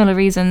for similar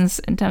reasons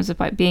in terms of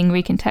like being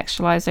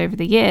recontextualized over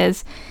the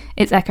years.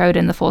 It's echoed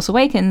in The Force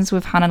Awakens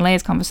with Han and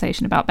Leia's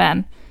conversation about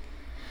Ben.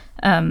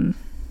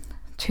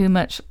 Too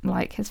much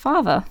like his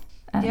father.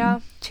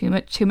 Too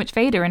much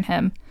Vader in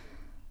him.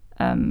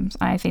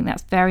 I think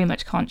that's very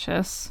much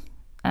conscious.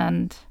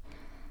 And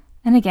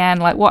again,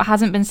 like what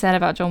hasn't been said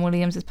about John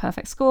Williams'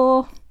 perfect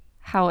score,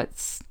 how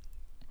it's,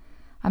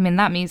 I mean,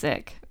 that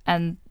music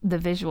and the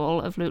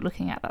visual of Luke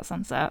looking at that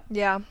sunset.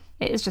 Yeah.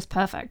 It is just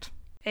perfect.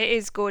 It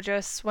is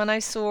gorgeous. When I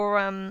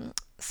saw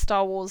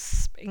Star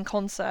Wars in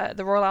concert at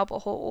the Royal Albert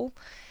Hall,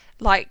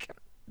 like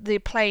the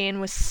playing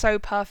was so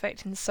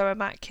perfect and so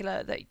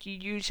immaculate that you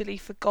usually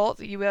forgot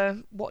that you were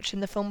watching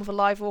the film with a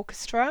live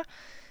orchestra.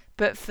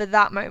 But for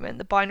that moment,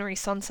 the binary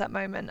sunset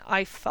moment,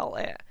 I felt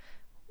it.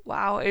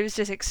 Wow, it was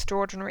just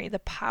extraordinary, the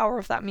power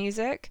of that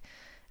music.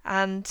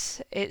 And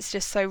it's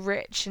just so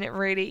rich and it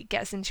really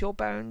gets into your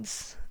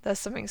bones. There's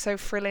something so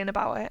thrilling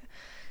about it.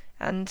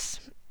 And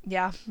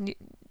yeah,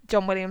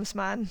 John Williams,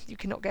 man, you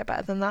cannot get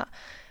better than that.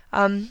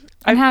 And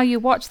how you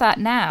watch that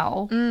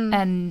now,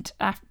 and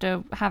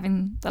after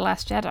having The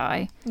Last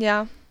Jedi,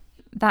 yeah,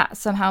 that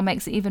somehow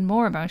makes it even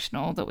more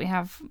emotional that we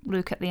have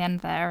Luke at the end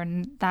there,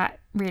 and that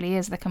really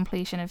is the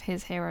completion of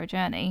his hero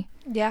journey.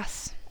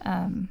 Yes.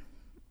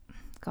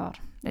 God,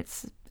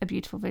 it's a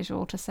beautiful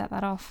visual to set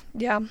that off.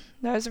 Yeah,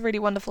 no, it's a really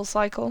wonderful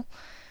cycle.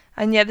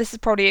 And yeah, this is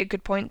probably a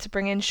good point to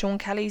bring in Sean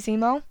Kelly's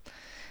email.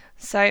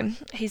 So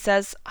he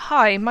says,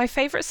 "Hi, my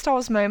favourite Star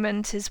Wars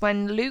moment is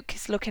when Luke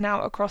is looking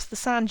out across the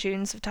sand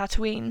dunes of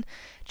Tatooine.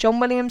 John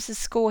Williams'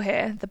 score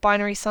here, The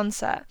Binary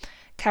Sunset,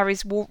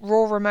 carries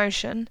raw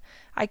emotion.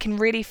 I can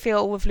really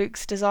feel with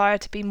Luke's desire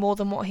to be more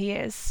than what he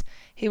is.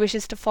 He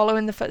wishes to follow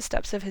in the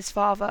footsteps of his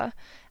father.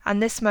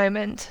 And this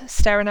moment,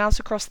 staring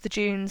out across the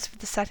dunes with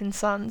the setting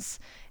suns,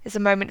 is a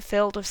moment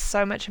filled with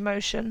so much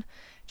emotion.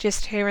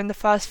 Just hearing the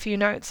first few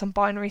notes on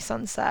Binary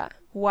Sunset,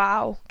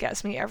 wow,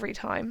 gets me every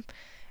time."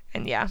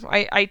 And yeah,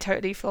 I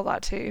totally feel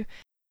that too.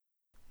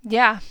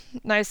 Yeah,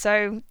 no,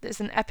 so it's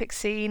an epic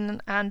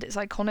scene and it's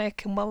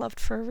iconic and well loved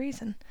for a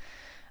reason.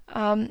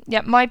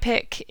 Yeah, my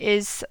pick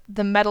is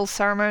the medal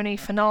ceremony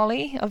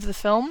finale of the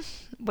film,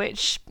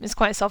 which is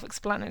quite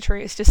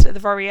self-explanatory. It's just at the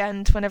very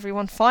end when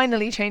everyone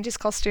finally changes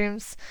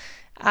costumes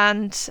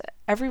and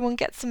everyone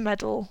gets a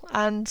medal.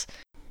 And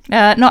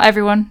not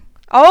everyone.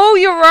 Oh,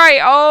 you're right.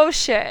 Oh,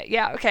 shit.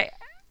 Yeah, okay.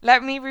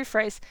 Let me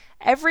rephrase.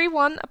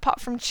 Everyone apart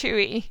from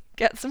Chewie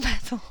gets a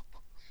medal.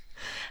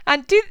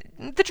 And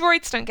the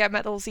droids don't get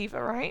medals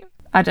either, right?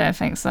 I don't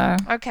think so.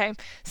 Okay,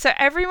 so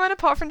everyone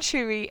apart from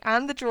Chewie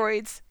and the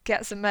droids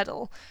gets a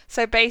medal.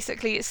 So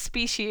basically it's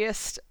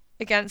speciesist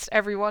against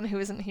everyone who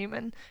isn't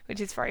human, which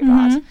is very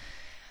bad.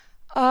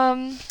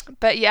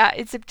 But yeah,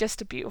 it's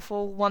just a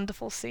beautiful,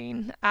 wonderful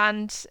scene.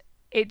 And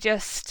it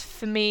just,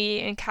 for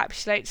me,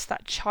 encapsulates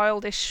that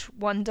childish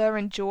wonder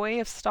and joy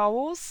of Star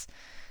Wars.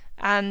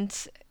 And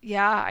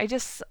yeah, I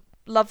just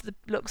love the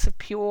looks of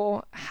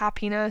pure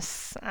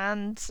happiness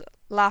and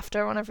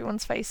laughter on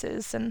everyone's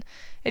faces, and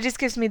it just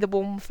gives me the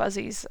warm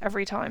fuzzies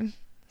every time.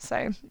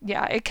 So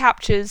yeah, it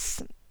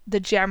captures the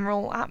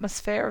general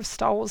atmosphere of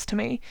Star Wars to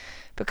me,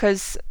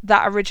 because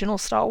that original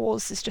Star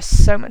Wars is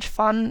just so much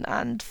fun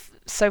and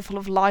so full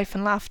of life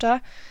and laughter,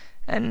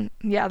 and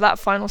yeah, that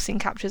final scene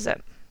captures it.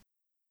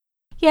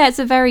 Yeah, it's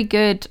a very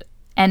good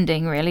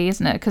ending, really,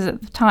 isn't it? Because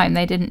at the time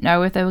they didn't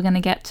know if they were going to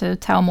get to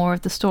tell more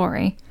of the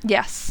story.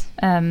 Yes.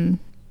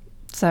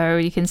 So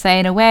you can say,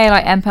 in a way,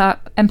 like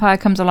Empire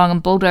comes along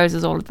and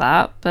bulldozes all of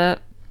that,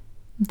 but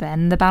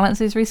then the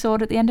balance is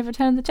restored at the end of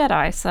Return of the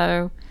Jedi.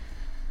 So,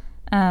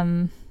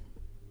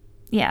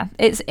 yeah,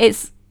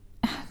 it's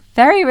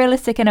very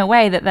realistic in a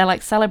way that they're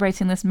like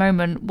celebrating this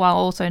moment while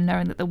also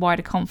knowing that the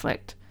wider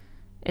conflict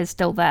is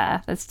still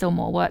there. There's still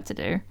more work to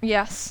do.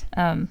 Yes.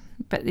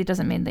 But it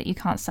doesn't mean that you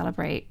can't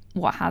celebrate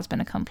what has been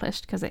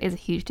accomplished, because it is a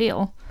huge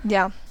deal.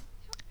 Yeah,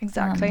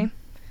 exactly.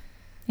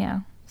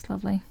 Yeah. It's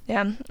lovely.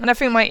 Yeah, and I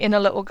think my inner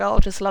little girl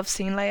just loves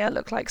seeing Leia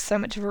look like so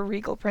much of a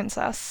regal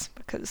princess,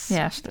 because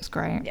yeah, she looks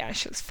great. Yeah,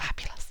 she looks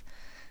fabulous.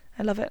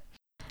 I love it.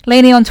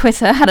 Lainey on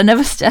Twitter had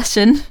another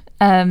suggestion.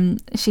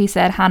 She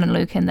said Han and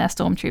Luke in their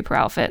stormtrooper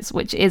outfits,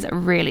 which is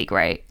really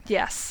great.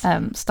 Yes.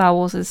 Star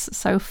Wars is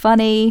so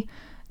funny,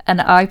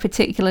 and I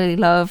particularly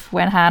love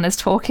when Han is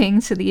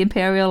talking to the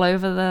Imperial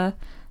over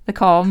the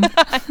comm.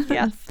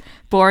 Yes.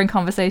 Boring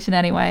conversation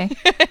anyway.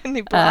 And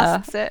he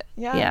blasts it.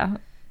 Yeah. Yeah.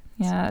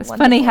 Yeah, it's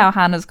wonderful. funny how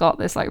Hannah's got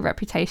this like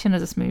reputation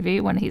as a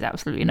smoothie when he's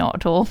absolutely not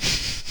at all.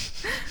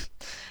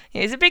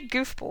 Yeah, he's a big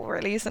goofball,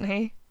 really, isn't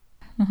he?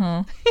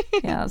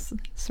 Yeah,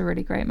 it's a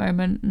really great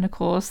moment. And of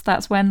course,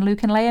 that's when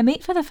Luke and Leia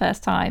meet for the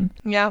first time.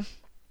 Yeah.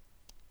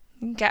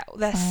 Get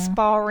their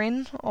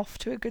sparring off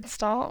to a good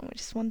start,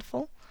 which is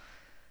wonderful.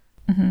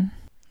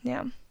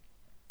 Yeah.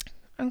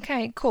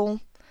 Okay, cool.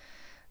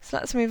 So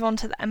let's move on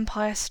to The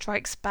Empire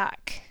Strikes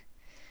Back.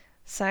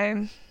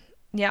 So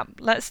Yeah,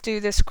 let's do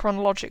this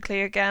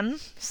chronologically again.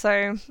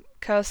 So,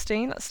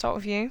 Kirsty, let's start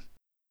with you.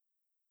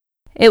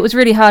 It was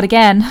really hard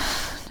again.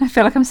 I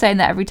feel like I'm saying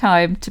that every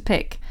time to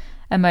pick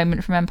a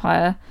moment from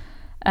Empire,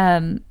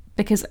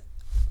 because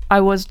I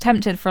was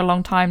tempted for a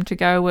long time to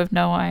go with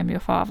 "No, I Am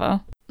Your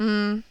Father."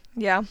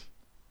 Yeah,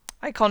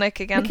 iconic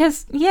again.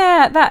 Because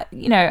that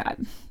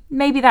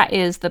maybe that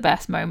is the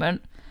best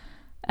moment,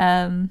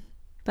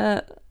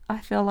 but I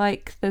feel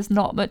like there's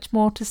not much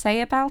more to say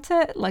about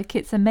it. Like,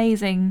 it's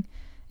amazing.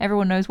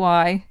 Everyone knows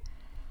why.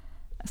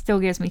 It still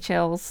gives me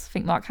chills. I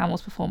think Mark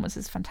Hamill's performance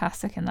is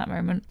fantastic in that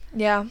moment.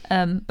 Yeah.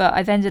 But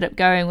I've ended up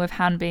going with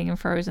Han being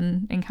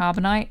frozen in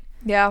carbonite.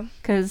 Yeah.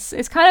 Because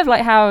it's kind of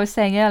like how I was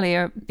saying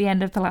earlier, at the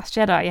end of The Last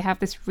Jedi, you have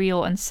this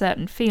real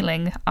uncertain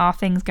feeling, are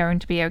things going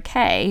to be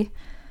okay?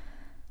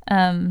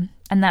 And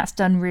that's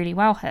done really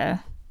well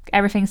here.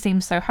 Everything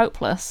seems so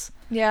hopeless.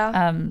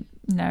 Yeah.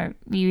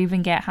 You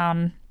even get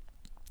Han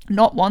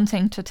not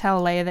wanting to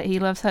tell Leia that he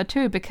loves her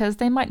too, because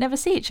they might never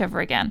see each other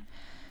again.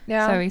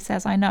 Yeah. So he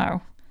says, I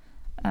know.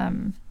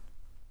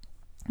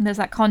 There's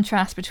that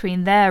contrast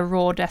between their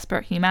raw,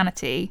 desperate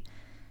humanity,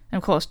 and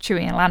of course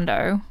Chewie and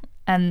Lando,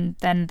 and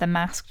then the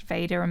masked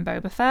Vader and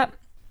Boba Fett.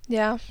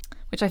 Yeah.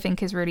 Which I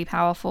think is really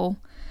powerful.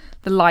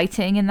 The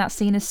lighting in that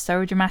scene is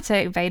so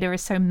dramatic. Vader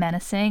is so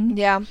menacing.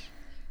 Yeah.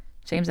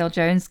 James L.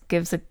 Jones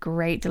gives a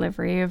great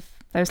delivery of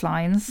those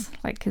lines.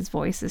 Like, his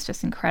voice is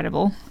just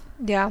incredible.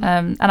 Yeah.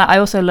 And I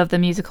also love the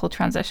musical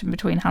transition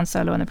between Han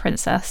Solo and the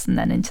Princess, and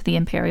then into the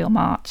Imperial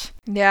March.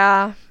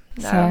 Yeah.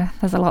 No. So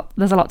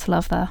there's a lot to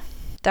love there.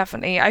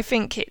 Definitely. I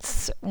think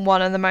it's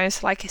one of the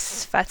most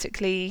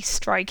aesthetically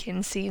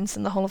striking scenes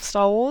in the whole of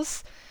Star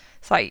Wars.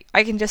 It's like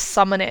I can just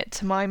summon it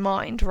to my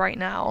mind right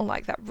now,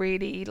 like that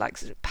really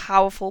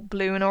powerful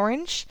blue and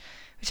orange,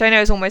 which I know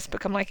has almost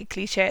become a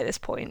cliche at this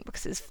point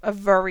because it's a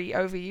very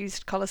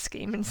overused colour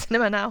scheme in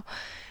cinema now.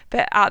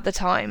 But at the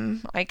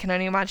time, I can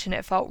only imagine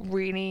it felt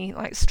really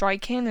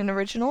striking and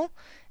original,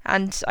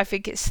 and I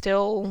think it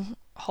still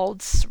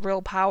holds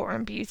real power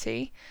and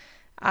beauty.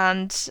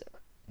 And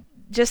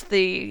just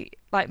the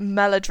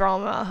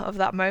melodrama of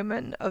that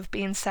moment of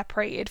being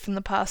separated from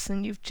the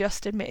person you've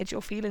just admitted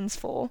your feelings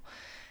for,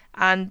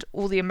 and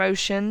all the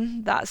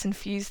emotion that's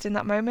infused in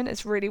that moment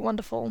is really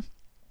wonderful.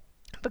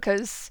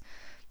 Because,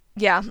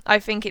 yeah, I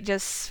think it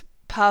just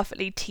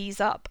perfectly tees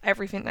up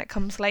everything that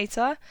comes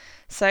later.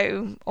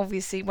 So,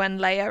 obviously, when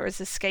Leia is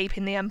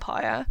escaping the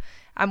Empire,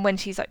 and when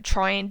she's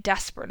trying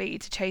desperately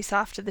to chase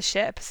after the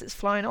ship as it's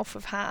flying off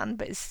with Han,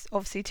 but it's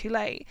obviously too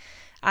late,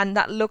 and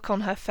that look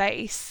on her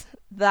face,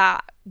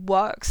 that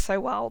works so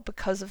well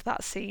because of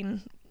that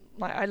scene.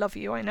 I love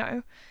you, I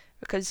know,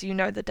 because you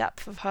know the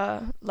depth of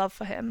her love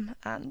for him,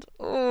 and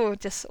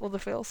just all the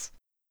feels.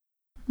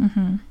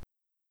 Mm-hmm.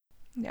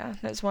 Yeah,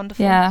 it's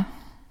wonderful. Yeah,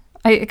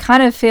 I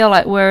kind of feel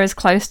like we're as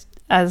close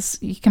as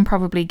you can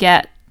probably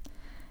get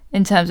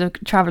in terms of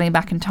traveling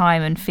back in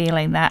time and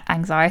feeling that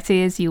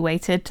anxiety as you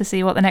waited to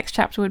see what the next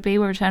chapter would be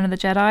with Return of the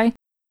Jedi.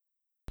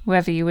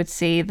 Whether you would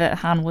see that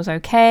Han was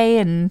okay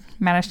and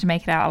managed to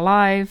make it out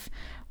alive,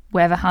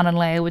 whether Han and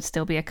Leia would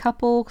still be a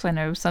couple, because I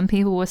know some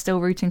people were still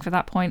rooting for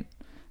that point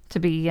to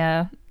be,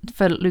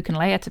 for Luke and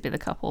Leia to be the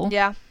couple.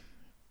 Yeah,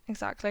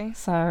 exactly.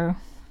 So,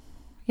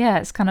 yeah,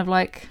 it's kind of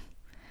like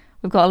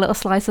we've got a little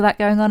slice of that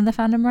going on in the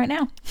fandom right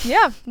now.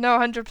 Yeah, no,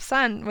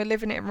 100%. We're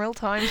living it in real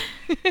time.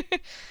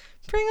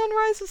 Bring on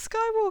Rise of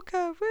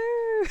Skywalker,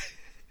 woo!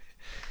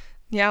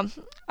 Yeah,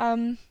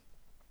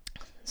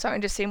 so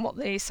I'm just seeing what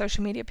the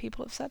social media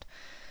people have said.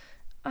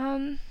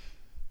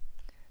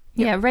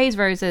 Yeah, Raise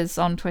Roses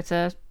on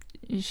Twitter,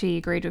 she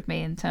agreed with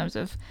me in terms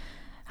of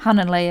Han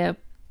and Leia,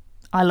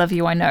 I love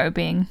you, I know,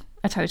 being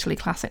a totally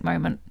classic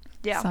moment.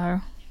 Yeah.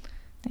 So,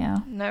 yeah.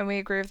 No, we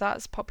agree with that.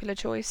 It's a popular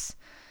choice.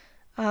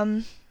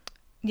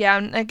 Yeah,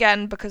 and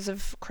again, because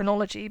of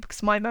chronology,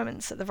 because my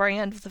moment's at the very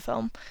end of the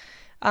film,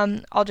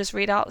 I'll just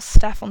read out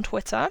Steph on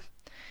Twitter.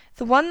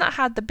 The one that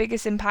had the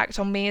biggest impact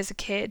on me as a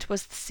kid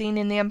was the scene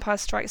in The Empire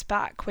Strikes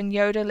Back when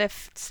Yoda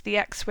lifts the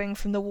X-Wing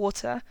from the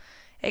water.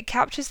 It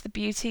captures the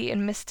beauty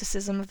and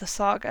mysticism of the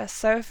saga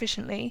so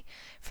efficiently,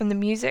 from the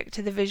music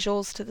to the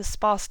visuals to the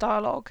sparse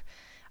dialogue.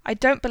 I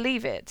don't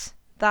believe it.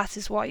 That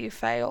is why you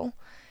fail.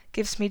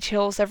 Gives me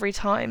chills every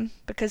time,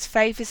 because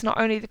faith is not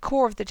only the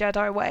core of the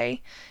Jedi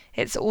way,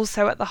 it's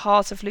also at the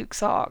heart of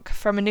Luke's arc,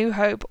 from A New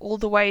Hope all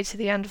the way to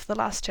the end of The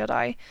Last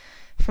Jedi.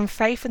 From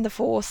faith in the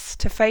Force,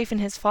 to faith in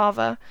his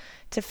father,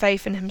 to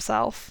faith in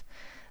himself.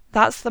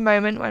 That's the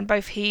moment when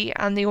both he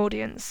and the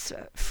audience,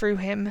 through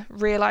him,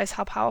 realise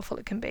how powerful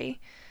it can be.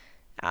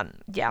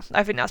 And yeah,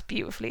 I think that's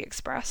beautifully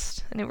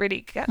expressed, and it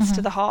really gets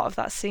to the heart of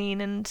that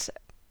scene and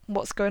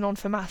what's going on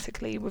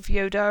thematically with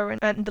Yoda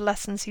and the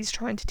lessons he's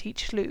trying to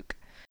teach Luke.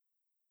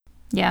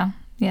 Yeah,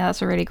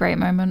 that's a really great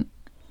moment.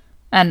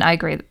 And I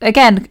agree.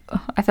 Again,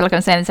 I feel like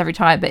I'm saying this every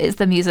time, but it's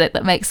the music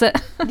that makes it.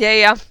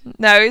 Yeah.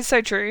 No, it's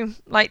so true.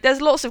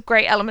 There's lots of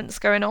great elements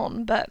going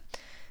on, but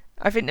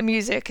I think the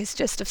music is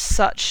just of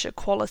such a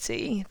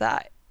quality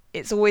that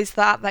it's always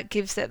that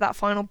gives it that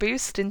final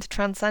boost into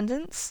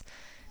transcendence.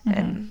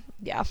 And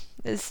yeah,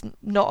 it's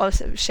not a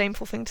sort of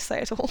shameful thing to say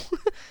at all.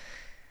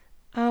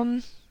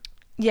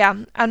 Yeah,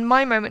 and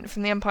my moment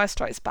from The Empire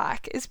Strikes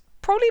Back is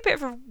probably a bit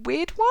of a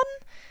weird one,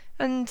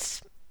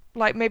 and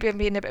like maybe I'm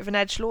being a bit of an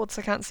edgelord,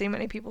 so I can't see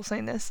many people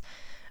saying this.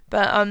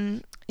 But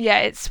yeah,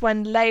 it's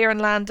when Leia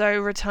and Lando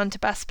return to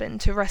Bespin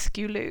to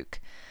rescue Luke.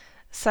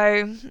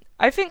 So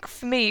I think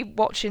for me,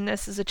 watching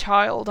this as a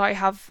child, I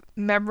have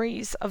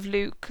memories of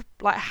Luke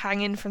like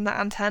hanging from that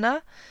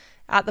antenna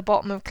at the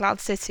bottom of Cloud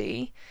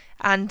City,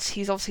 and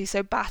he's obviously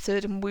so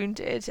battered and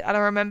wounded, and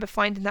I remember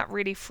finding that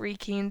really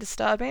freaky and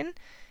disturbing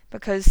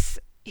because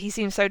he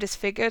seemed so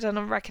disfigured and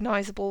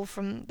unrecognisable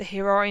from the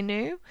hero I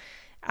knew,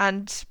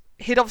 and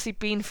he'd obviously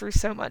been through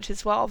so much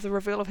as well, the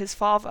reveal of his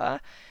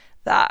father,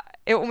 that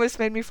it almost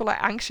made me feel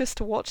like anxious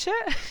to watch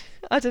it.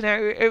 I don't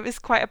know, it was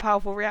quite a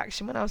powerful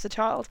reaction when I was a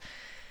child.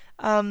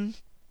 And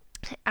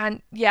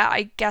yeah,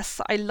 I guess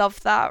I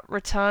love that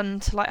return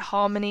to like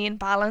harmony and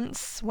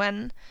balance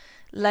when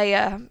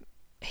Leia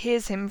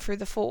hears him through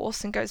the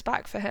Force and goes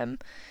back for him,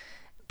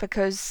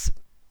 because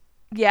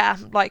yeah,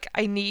 like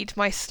I need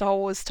my Star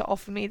Wars to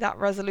offer me that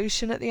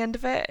resolution at the end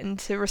of it and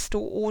to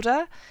restore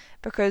order,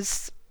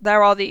 because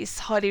there are these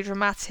highly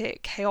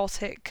dramatic,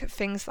 chaotic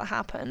things that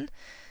happen,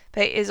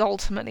 but it is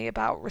ultimately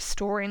about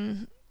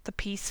restoring the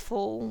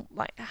peaceful,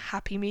 like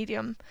happy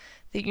medium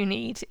that you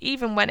need,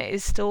 even when it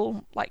is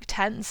still like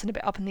tense and a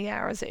bit up in the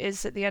air as it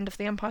is at the end of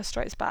The Empire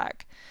Strikes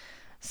Back.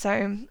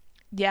 So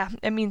yeah,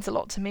 it means a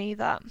lot to me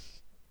that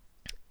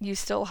you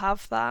still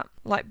have that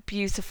like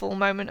beautiful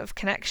moment of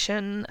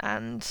connection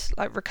and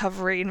like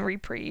recovery and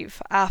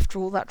reprieve after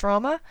all that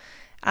drama.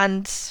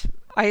 And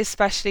I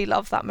especially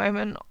love that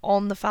moment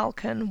on the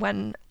Falcon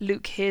when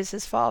Luke hears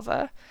his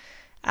father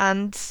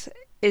and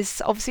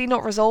is obviously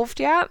not resolved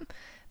yet,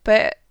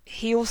 but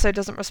he also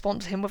doesn't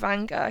respond to him with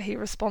anger. He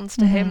responds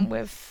to him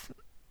with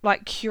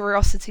like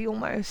curiosity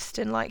almost,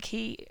 and like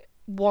he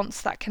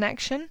wants that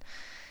connection.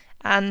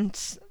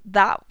 And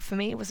that for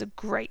me was a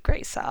great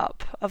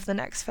setup of the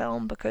next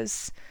film,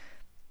 because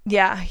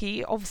yeah,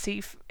 he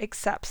obviously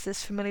accepts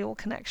this familial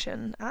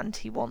connection and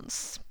he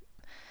wants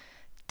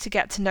to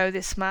get to know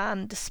this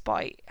man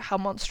despite how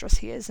monstrous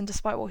he is and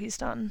despite what he's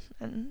done.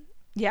 And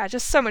yeah,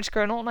 just so much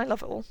going on. I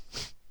love it all.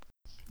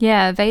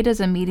 Yeah,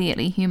 Vader's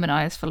immediately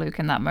humanized for Luke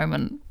in that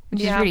moment,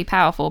 which is really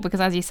powerful, because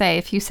as you say,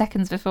 a few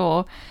seconds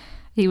before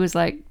he was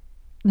like,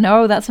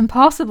 no, that's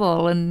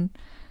impossible, and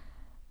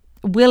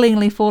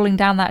willingly falling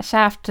down that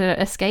shaft to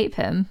escape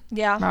him,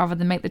 rather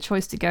than make the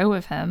choice to go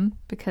with him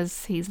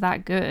because he's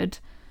that good.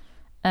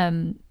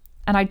 And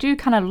I do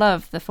kind of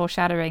love the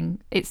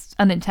foreshadowing. It's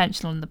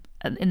unintentional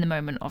in the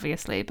moment,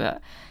 obviously,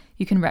 but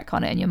you can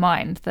retcon it in your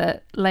mind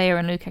that Leia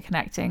and Luke are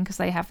connecting because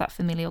they have that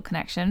familial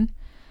connection,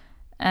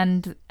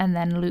 and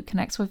then Luke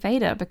connects with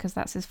Vader because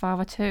that's his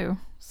father too.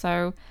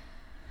 So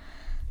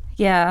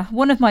yeah,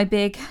 one of my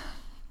big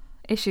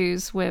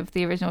issues with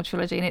the original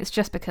trilogy, and it's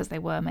just because they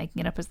were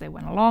making it up as they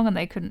went along and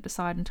they couldn't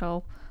decide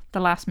until the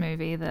last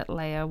movie that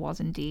Leia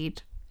was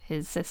indeed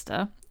his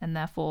sister and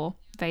therefore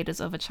Vader's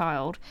other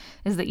child,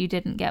 is that you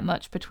didn't get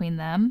much between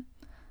them.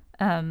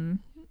 And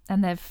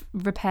they've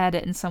repaired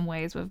it in some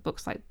ways with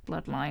books like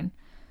Bloodline.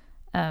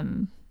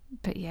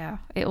 But yeah,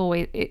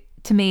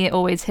 to me it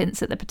always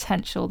hints at the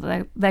potential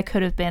that there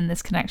could have been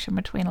this connection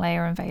between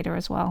Leia and Vader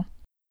as well.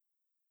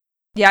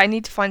 Yeah, I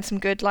need to find some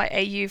good like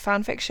AU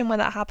fan fiction when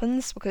that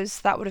happens,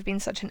 because that would have been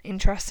such an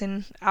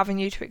interesting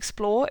avenue to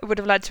explore. It would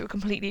have led to a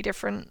completely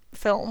different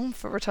film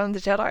for Return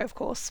of the Jedi, of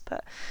course,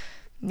 but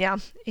yeah,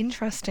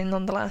 interesting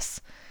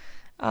nonetheless.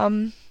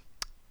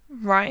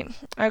 Right,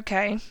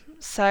 okay.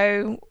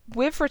 So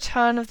with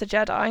Return of the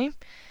Jedi,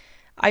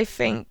 I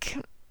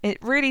think it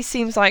really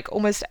seems like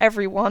almost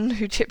everyone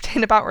who chipped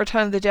in about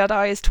Return of the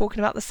Jedi is talking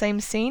about the same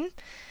scene.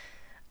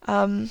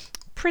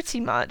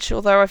 Pretty much,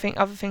 although I think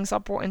other things are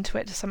brought into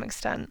it to some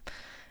extent.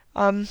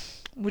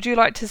 Would you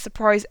like to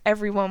surprise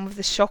everyone with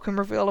the shock and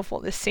reveal of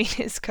what this scene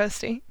is,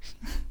 Kirsty?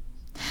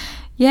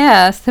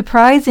 Yeah,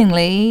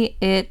 surprisingly,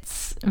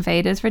 it's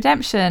Vader's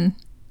redemption.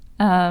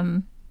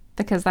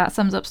 Because that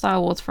sums up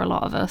Star Wars for a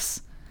lot of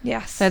us.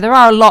 Yes. So there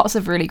are lots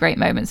of really great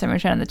moments in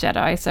Return of the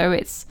Jedi, so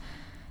it's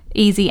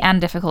easy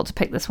and difficult to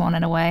pick this one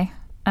in a way.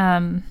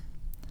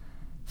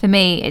 For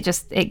me,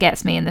 it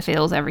gets me in the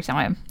feels every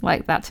time.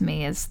 Like, that to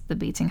me is the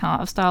beating heart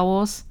of Star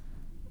Wars.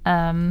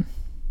 Yeah.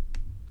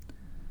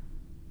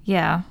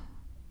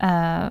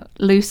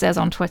 Lou says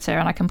on Twitter,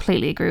 and I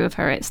completely agree with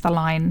her, it's the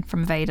line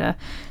from Vader,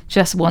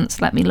 "Just once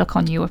let me look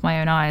on you with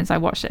my own eyes." I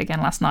watched it again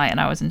last night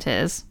and I was in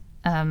tears.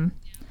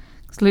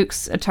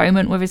 Luke's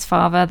atonement with his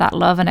father, that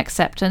love and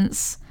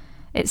acceptance,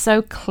 it's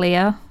so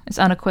clear, it's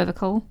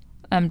unequivocal,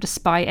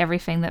 despite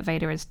everything that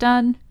Vader has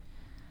done.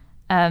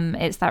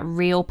 It's that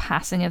real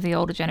passing of the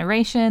older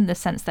generation, the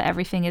sense that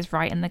everything is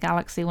right in the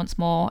galaxy once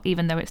more,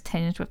 even though it's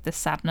tinged with this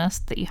sadness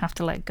that you have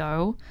to let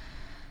go.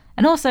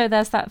 And also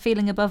there's that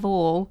feeling above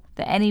all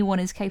that anyone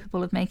is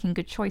capable of making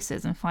good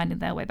choices and finding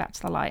their way back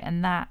to the light,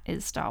 and that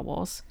is Star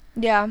Wars.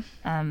 Yeah.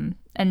 And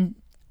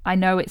I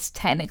know it's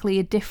technically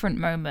a different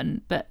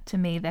moment, but to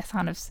me they're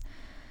kind of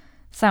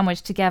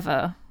sandwiched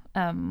together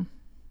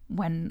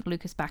when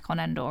Luke is back on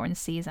Endor and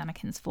sees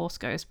Anakin's Force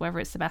ghost, whether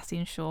it's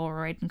Sebastian Shaw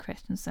or Aiden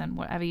Christensen,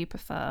 whatever you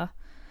prefer,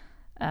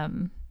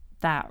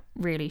 that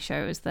really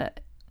shows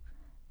that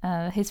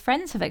his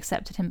friends have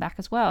accepted him back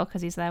as well,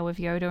 because he's there with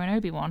Yoda and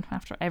Obi-Wan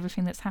after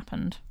everything that's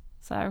happened.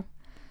 So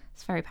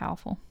it's very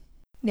powerful.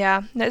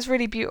 Yeah, it's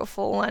really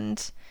beautiful,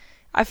 and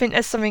I think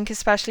there's something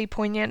especially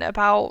poignant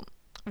about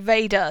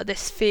Vader,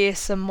 this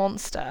fearsome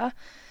monster,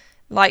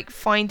 like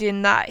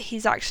finding that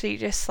he's actually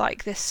just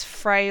like this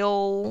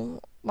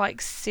frail,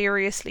 like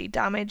seriously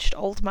damaged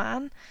old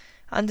man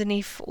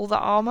underneath all the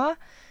armor.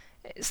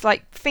 It's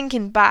like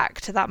thinking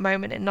back to that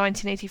moment in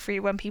 1983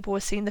 when people were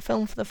seeing the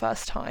film for the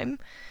first time.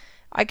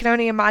 I can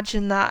only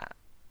imagine that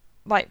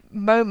like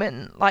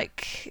moment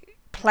like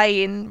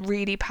playing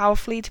really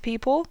powerfully to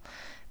people,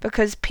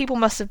 because people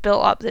must have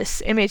built up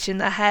this image in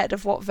their head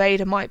of what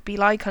Vader might be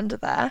like under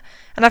there.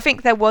 And I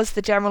think there was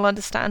the general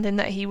understanding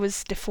that he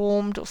was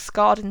deformed or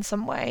scarred in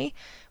some way,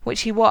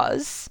 which he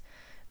was,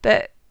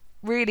 but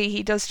really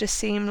he does just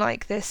seem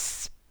like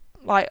this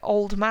like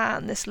old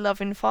man, this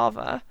loving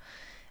father.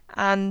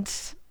 And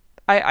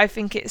I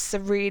think it's a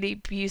really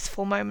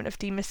beautiful moment of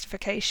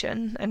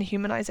demystification and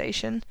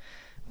humanization,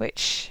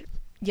 which,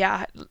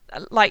 yeah,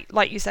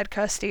 like you said,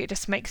 Kirsty, it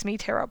just makes me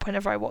tear up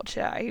whenever I watch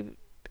it.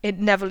 It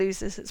never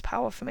loses its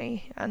power for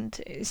me, and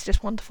it's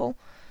just wonderful.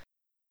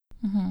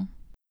 Mm-hmm.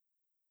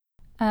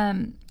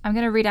 I'm going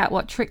to read out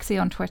what Trixie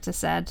on Twitter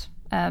said,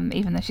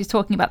 even though she's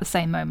talking about the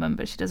same moment,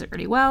 but she does it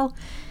really well.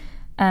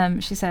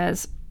 She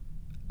says,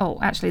 oh,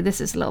 actually,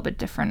 this is a little bit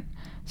different.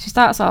 She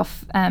starts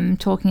off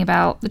talking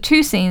about the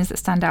two scenes that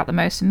stand out the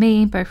most for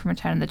me, both from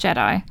Return of the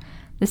Jedi.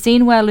 The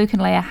scene where Luke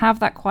and Leia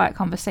have that quiet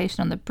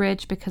conversation on the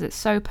bridge because it's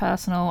so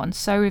personal and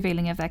so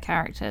revealing of their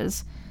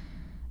characters.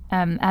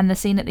 And the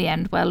scene at the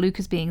end where Luke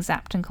is being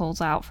zapped and calls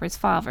out for his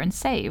father and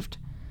saved.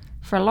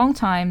 For a long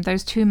time,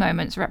 those two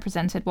moments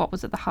represented what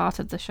was at the heart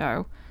of the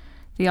show.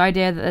 The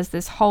idea that there's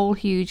this whole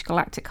huge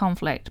galactic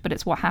conflict, but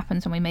it's what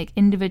happens when we make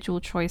individual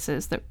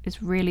choices that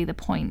is really the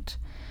point,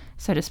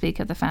 so to speak,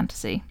 of the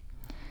fantasy.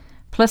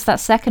 Plus, that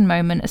second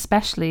moment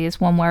especially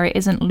is one where it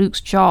isn't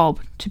Luke's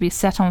job to be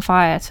set on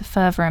fire to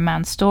further a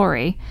man's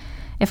story.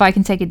 If I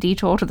can take a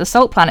detour to the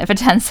salt planet for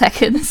 10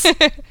 seconds.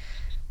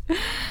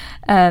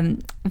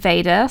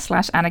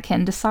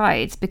 Vader/Anakin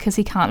decides because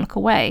he can't look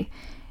away.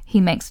 He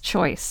makes a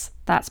choice.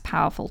 That's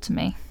powerful to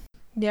me.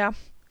 Yeah,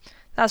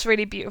 that's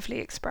really beautifully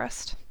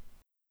expressed.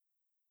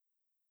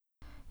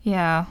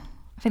 Yeah,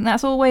 I think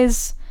that's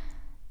always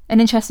an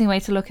interesting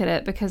way to look at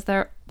it, because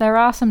there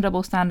are some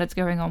double standards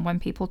going on when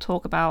people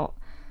talk about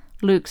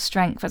Luke's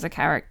strength as a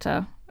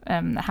character,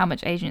 how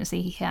much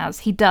agency he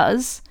has. He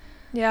does,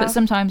 yeah. But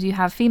sometimes you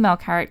have female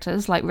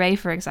characters, like Rey,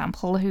 for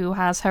example, who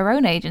has her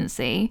own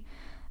agency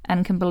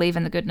and can believe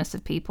in the goodness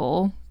of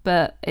people,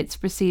 but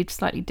it's received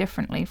slightly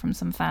differently from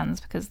some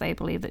fans because they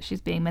believe that she's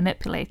being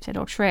manipulated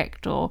or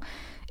tricked or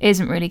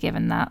isn't really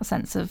given that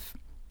sense of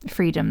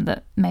freedom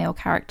that male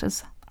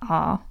characters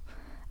are.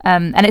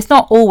 And it's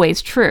not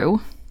always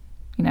true.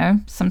 You know,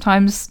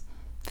 sometimes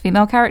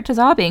female characters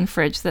are being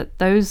fridged, that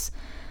those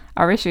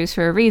are issues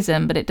for a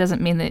reason, but it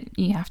doesn't mean that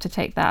you have to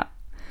take that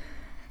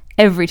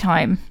every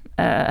time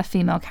a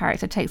female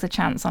character takes a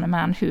chance on a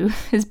man who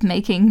is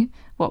making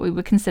what we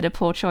would consider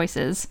poor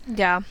choices.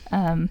 Yeah.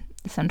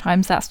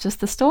 Sometimes that's just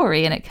the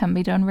story, and it can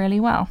be done really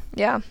well.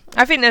 Yeah.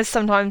 I think there's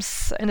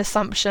sometimes an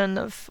assumption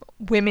of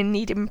women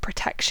needing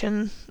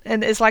protection,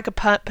 and it's like a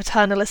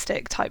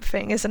paternalistic type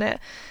thing, isn't it?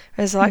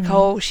 It's like,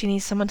 oh, she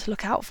needs someone to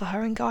look out for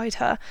her and guide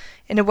her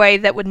in a way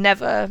that would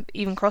never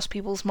even cross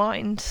people's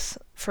minds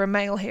for a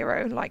male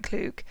hero like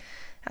Luke.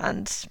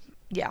 And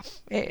yeah,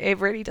 it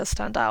really does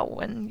stand out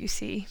when you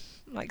see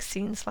like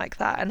scenes like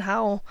that and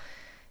how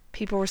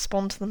people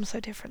respond to them so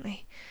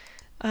differently.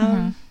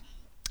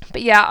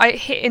 But yeah,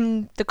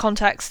 in the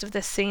context of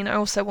this scene, I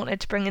also wanted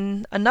to bring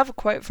in another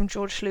quote from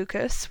George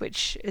Lucas,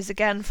 which is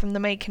again from The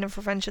Making of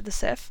Revenge of the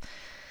Sith,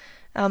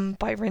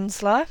 by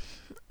Rinsler.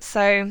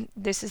 So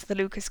this is the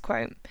Lucas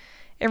quote.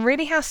 It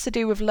really has to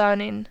do with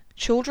learning.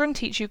 Children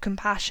teach you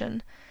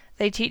compassion.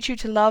 They teach you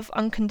to love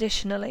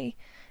unconditionally.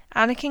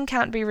 Anakin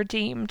can't be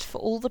redeemed for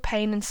all the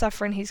pain and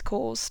suffering he's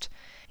caused.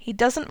 He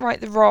doesn't right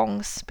the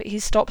wrongs, but he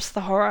stops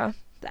the horror.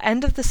 The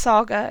end of the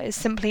saga is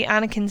simply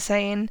Anakin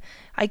saying,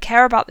 I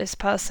care about this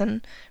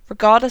person,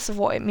 regardless of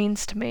what it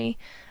means to me.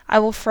 I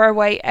will throw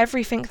away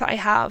everything that I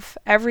have,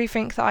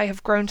 everything that I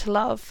have grown to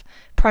love,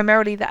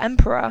 primarily the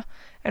Emperor,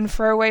 and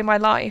throw away my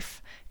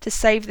life to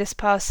save this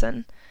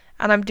person.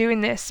 And I'm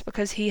doing this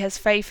because he has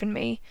faith in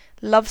me,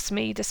 loves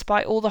me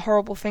despite all the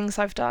horrible things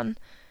I've done.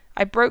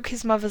 I broke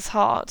his mother's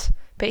heart,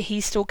 but he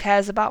still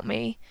cares about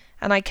me,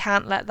 and I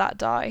can't let that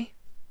die.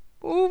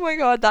 Oh my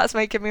god, that's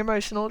making me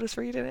emotional just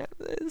reading it.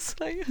 It's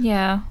like,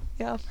 yeah.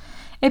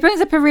 It brings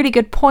up a really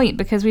good point,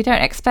 because we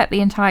don't expect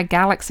the entire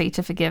galaxy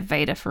to forgive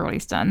Vader for all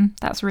he's done.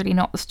 That's really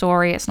not the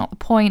story, it's not the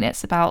point.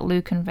 It's about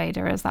Luke and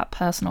Vader as that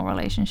personal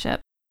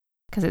relationship,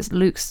 because it's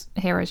Luke's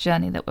hero's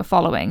journey that we're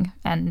following,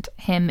 and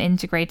him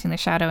integrating the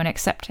shadow and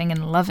accepting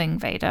and loving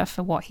Vader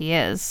for what he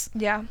is.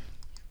 Yeah.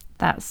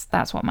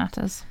 That's what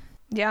matters.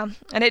 Yeah,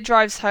 and it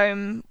drives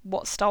home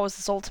what Star Wars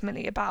is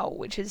ultimately about,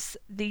 which is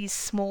these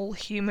small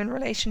human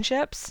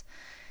relationships.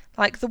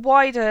 Like, the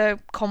wider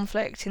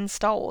conflict in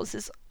Star Wars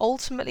is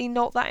ultimately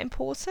not that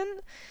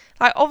important.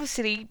 Like,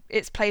 obviously,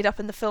 it's played up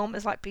in the film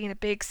as, like, being a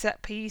big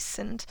set piece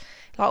and,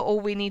 like, oh,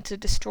 we need to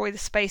destroy the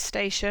space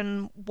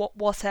station,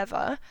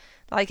 whatever.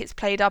 Like, it's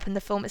played up in the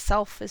film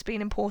itself as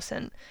being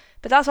important.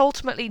 But that's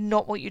ultimately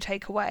not what you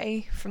take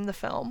away from the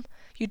film.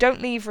 You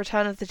don't leave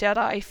Return of the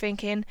Jedi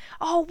thinking,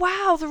 oh,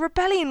 wow, the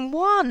rebellion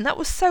won, that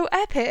was so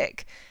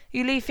epic.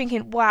 You leave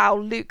thinking, wow,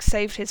 Luke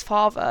saved his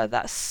father.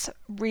 That's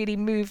really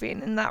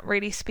moving, and that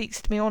really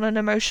speaks to me on an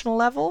emotional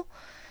level.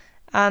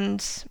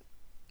 And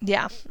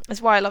yeah,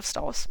 that's why I love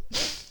Star Wars,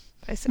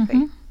 basically.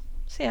 Mm-hmm.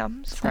 So yeah,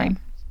 it's Same. great.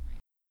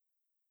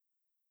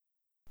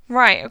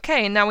 Right,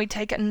 okay, now we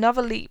take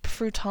another leap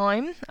through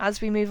time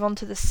as we move on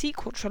to the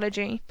sequel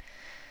trilogy.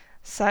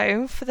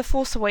 So, for The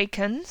Force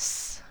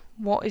Awakens,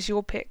 what is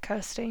your pick,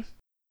 Kirsty?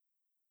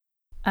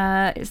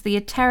 It's the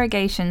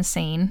interrogation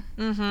scene.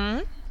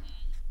 Mm-hmm.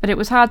 But it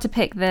was hard to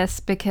pick this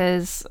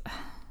because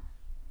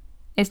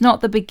it's not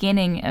the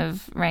beginning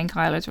of Rey and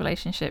Kylo's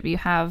relationship. You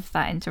have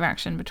that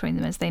interaction between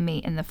them as they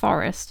meet in the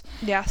forest.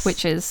 Yes.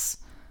 Which is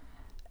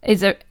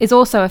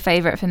also a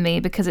favourite for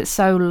me because it's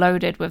so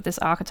loaded with this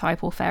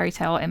archetypal fairy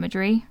tale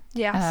imagery.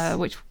 Yes.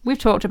 Which we've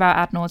talked about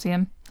ad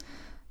nauseum.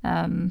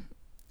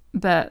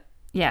 But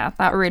yeah,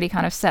 that really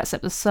kind of sets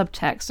up the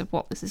subtext of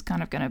what this is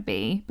kind of going to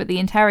be. But the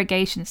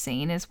interrogation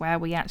scene is where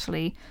we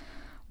actually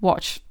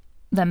watch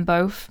them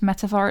both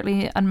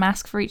metaphorically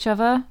unmask for each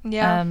other.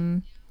 Yeah.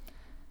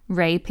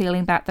 Rey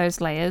peeling back those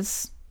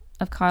layers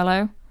of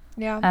Kylo.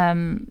 Yeah.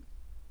 And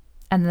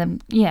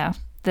then, yeah,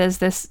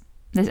 there's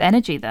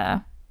energy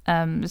there.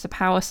 There's a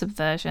power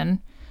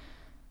subversion.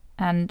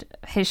 And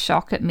his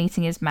shock at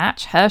meeting his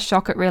match, her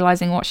shock at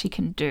realizing what she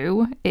can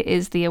do, it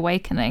is the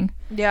awakening.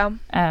 Yeah.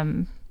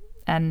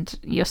 And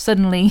you're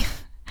suddenly...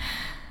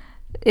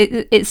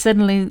 it's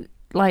suddenly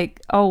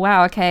like, oh,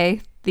 wow,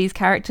 okay, these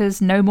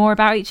characters know more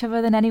about each other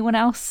than anyone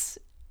else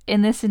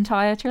in this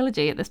entire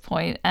trilogy at this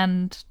point,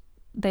 and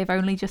they've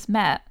only just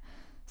met.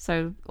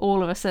 So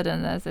all of a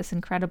sudden there's this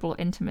incredible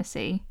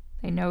intimacy.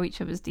 They know each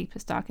other's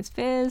deepest, darkest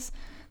fears.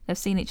 They've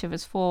seen each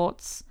other's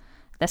thoughts.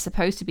 They're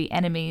supposed to be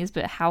enemies,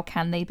 but how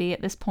can they be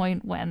at this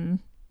point when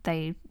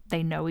they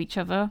know each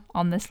other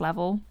on this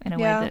level in a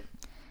way that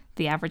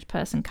the average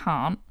person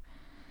can't?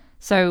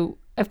 So,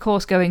 of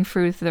course, going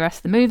through the rest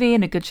of the movie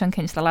and a good chunk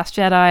into The Last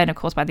Jedi, and of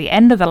course by the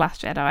end of The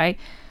Last Jedi,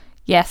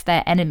 yes,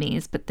 they're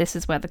enemies, but this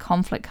is where the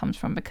conflict comes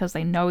from because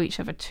they know each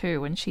other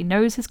too, and she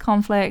knows his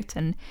conflict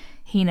and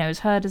he knows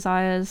her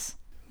desires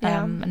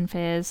and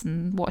fears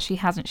and what she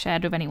hasn't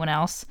shared with anyone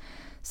else.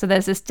 So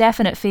there's this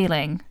definite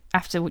feeling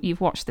after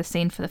you've watched this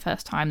scene for the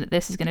first time that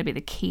this is going to be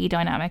the key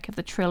dynamic of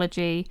the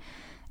trilogy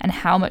and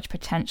how much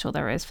potential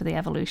there is for the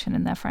evolution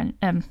in their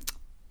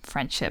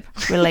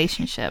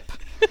relationship.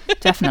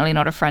 Definitely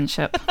not a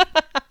friendship.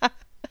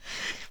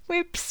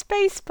 We're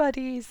space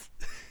buddies.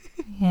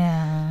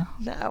 Yeah.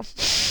 No.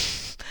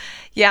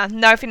 Yeah,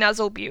 no, I think that's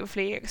all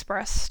beautifully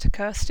expressed,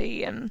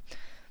 Kirsty. And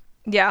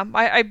yeah,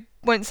 I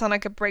won't sound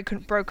like a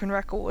broken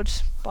record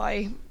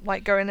by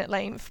like going at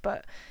length,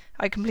 but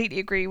I completely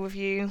agree with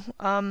you.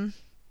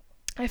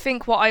 I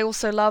think what I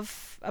also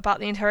love about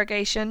the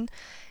interrogation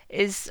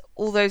is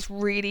all those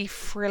really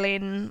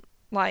thrilling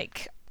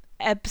like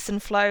ebbs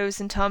and flows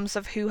in terms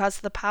of who has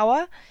the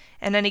power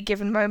in any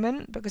given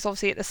moment, because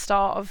obviously at the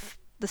start of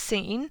the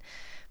scene,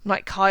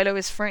 like Kylo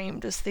is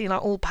framed as the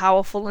like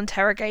all-powerful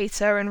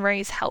interrogator and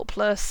Rey's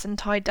helpless and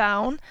tied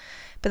down,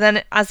 but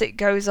then as it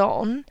goes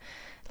on,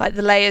 like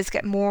the layers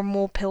get more and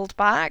more peeled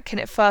back, and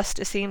at first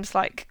it seems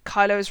like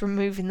Kylo is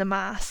removing the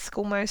mask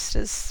almost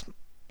as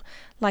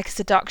like a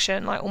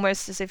seduction, like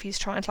almost as if he's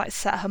trying to like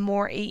set her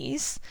more at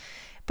ease,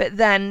 but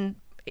then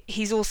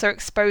he's also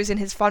exposing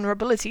his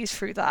vulnerabilities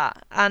through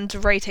that, and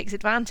Rey takes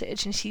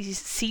advantage and she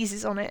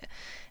seizes on it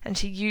and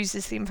she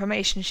uses the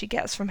information she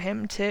gets from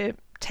him to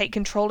take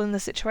control in the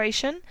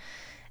situation.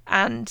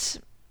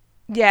 And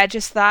yeah,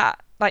 just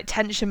that like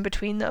tension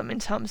between them in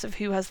terms of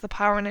who has the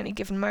power in any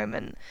given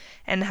moment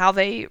and how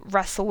they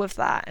wrestle with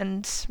that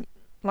and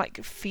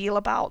like feel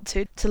about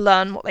to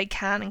learn what they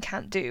can and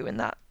can't do in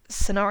that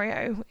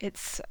scenario.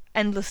 It's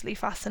endlessly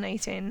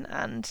fascinating,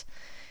 and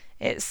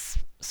it's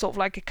sort of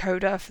like a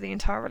coda for the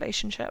entire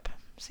relationship.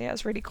 So yeah,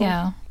 it's really cool.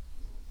 Yeah.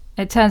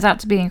 It turns out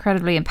to be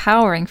incredibly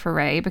empowering for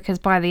Rey because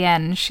by the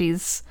end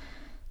she's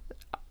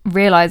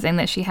realizing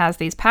that she has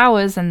these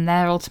powers, and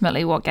they're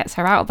ultimately what gets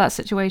her out of that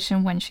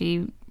situation when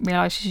she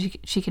realizes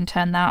she can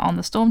turn that on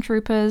the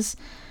stormtroopers.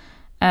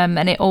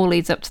 And it all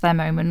leads up to their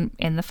moment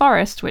in the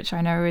forest, which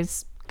I know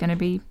is going to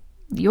be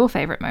your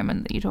favorite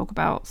moment that you talk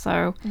about.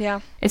 So yeah,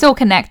 it's all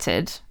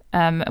connected.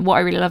 What I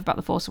really love about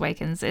The Force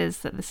Awakens is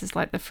that this is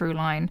like the through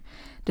line.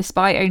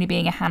 Despite only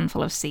being a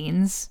handful of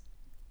scenes,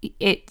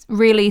 it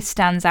really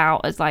stands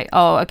out as like,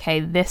 oh,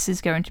 okay, this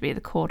is going to be the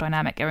core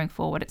dynamic going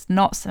forward. It's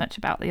not so much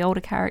about the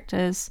older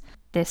characters.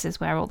 This is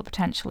where all the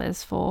potential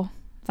is for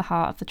the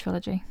heart of the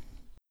trilogy.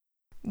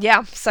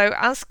 Yeah, so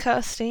as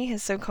Kirsty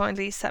has so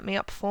kindly set me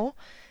up for,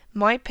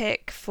 My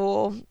pick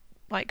for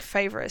like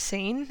favourite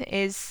scene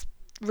is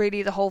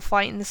really the whole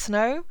fight in the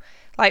snow.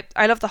 Like,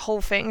 I love the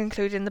whole thing,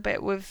 including the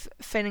bit with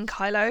Finn and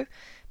Kylo,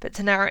 but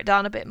to narrow it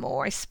down a bit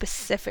more, I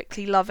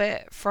specifically love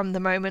it from the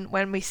moment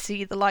when we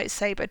see the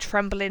lightsaber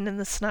trembling in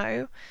the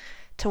snow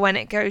to when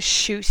it goes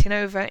shooting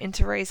over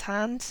into Rey's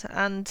hand,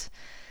 and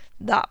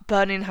that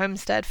Burning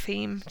Homestead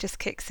theme just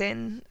kicks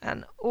in,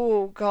 and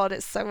oh god,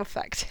 it's so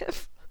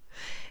effective.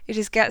 It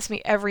just gets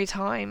me every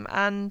time,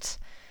 and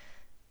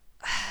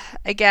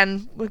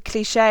again, with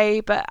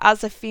cliche, but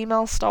as a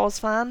female Star Wars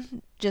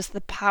fan, just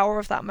the power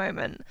of that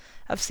moment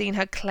of seeing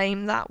her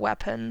claim that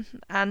weapon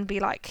and be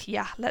like,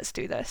 yeah, let's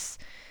do this.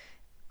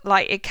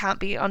 Like, it can't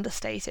be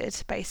understated,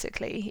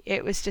 basically.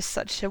 It was just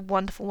such a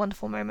wonderful,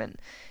 wonderful moment.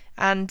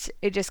 And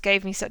it just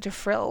gave me such a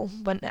thrill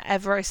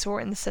whenever I saw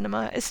it in the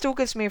cinema. It still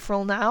gives me a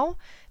thrill now,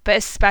 but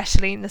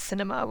especially in the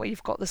cinema where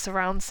you've got the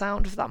surround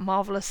sound of that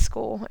marvellous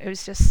score. It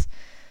was just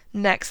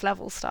next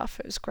level stuff.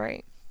 It was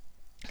great.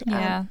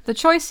 Yeah, the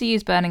choice to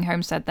use Burning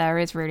Homestead there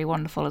is really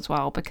wonderful as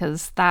well,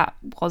 because that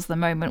was the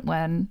moment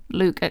when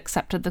Luke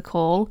accepted the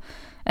call.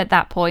 At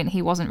that point,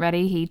 he wasn't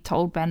ready. He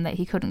told Ben that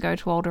he couldn't go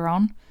to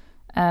Alderaan.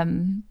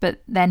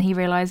 But then he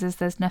realizes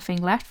there's nothing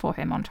left for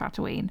him on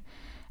Tatooine.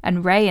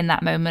 And Rey in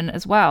that moment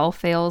as well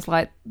feels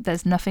like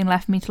there's nothing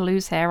left for me to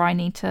lose here. I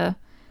need to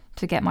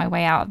get my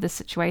way out of this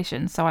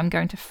situation. So I'm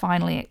going to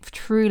finally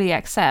truly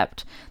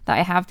accept that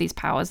I have these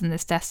powers and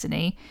this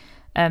destiny.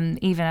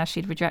 Even as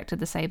she'd rejected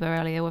the saber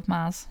earlier with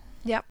Maz.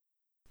 Yep,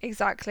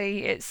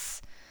 exactly.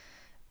 It's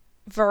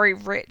very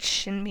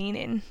rich in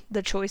meaning,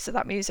 the choice of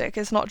that music.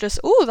 It's not just,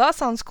 oh, that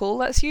sounds cool,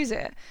 let's use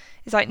it.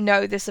 It's like,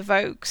 no, this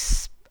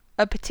evokes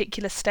a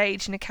particular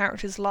stage in a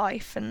character's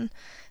life and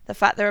the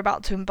fact they're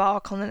about to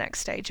embark on the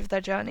next stage of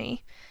their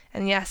journey.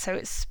 And yeah, so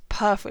it's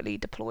perfectly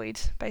deployed,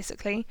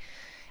 basically.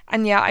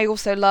 And yeah, I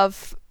also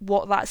love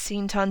what that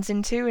scene turns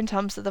into in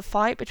terms of the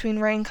fight between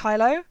Rey and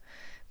Kylo,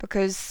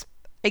 because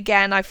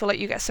again, I feel like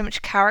you get so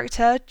much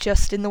character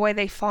just in the way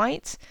they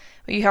fight.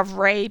 Where you have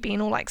Rey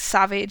being all like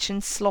savage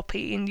and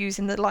sloppy and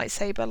using the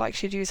lightsaber like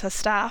she'd use her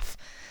staff,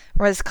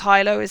 whereas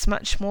Kylo is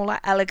much more like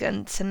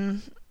elegant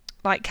and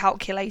like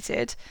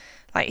calculated.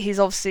 Like, he's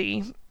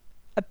obviously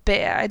a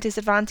bit at a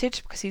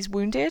disadvantage because he's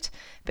wounded,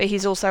 but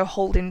he's also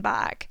holding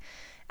back.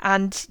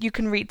 And you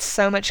can read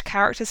so much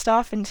character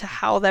stuff into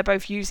how they're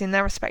both using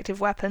their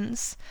respective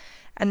weapons.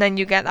 And then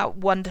you get that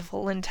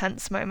wonderful,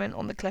 intense moment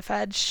on the cliff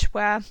edge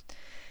where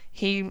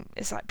he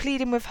is like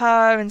pleading with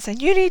her and saying,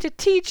 you need a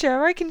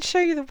teacher, I can show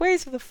you the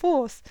ways of the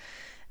Force.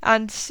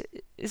 And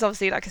it's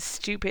obviously like a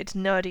stupid,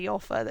 nerdy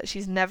offer that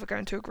she's never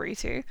going to agree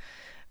to.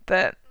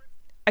 But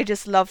I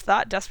just love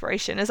that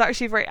desperation. It's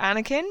actually very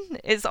Anakin.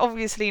 It's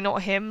obviously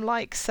not him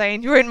like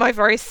saying, you're in my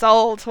very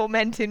soul,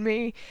 tormenting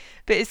me.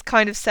 But it's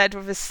kind of said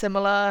with a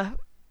similar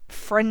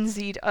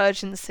frenzied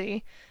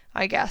urgency,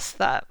 I guess,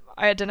 that,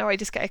 I don't know, I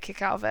just get a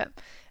kick out of it.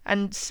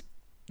 And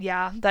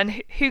yeah,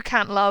 then who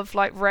can't love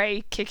like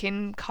Rey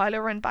kicking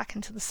Kylo Ren back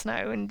into the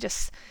snow and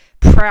just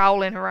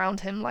prowling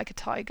around him like a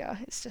tiger?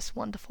 It's just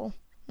wonderful.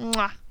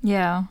 Mwah.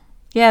 Yeah,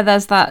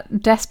 there's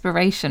that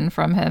desperation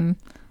from him.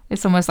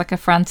 It's almost like a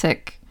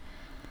frantic,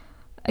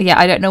 yeah,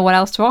 I don't know what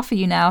else to offer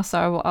you now,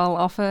 so I'll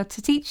offer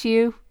to teach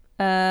you.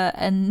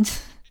 And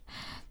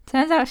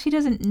turns out she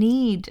doesn't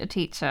need a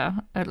teacher,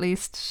 at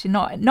least she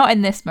not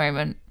in this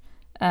moment.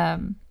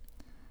 And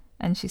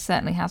she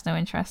certainly has no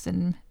interest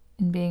in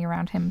being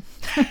around him,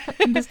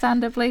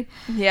 understandably.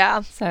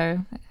 Yeah. So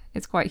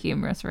it's quite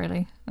humorous,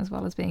 really, as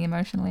well as being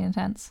emotionally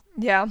intense.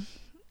 Yeah.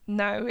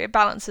 No, it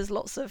balances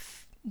lots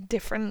of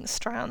different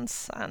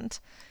strands, and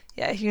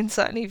yeah, you can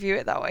certainly view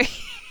it that way.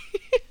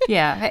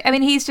 Yeah, I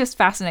mean, he's just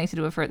fascinated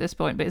with her at this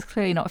point, but he's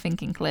clearly not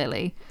thinking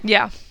clearly.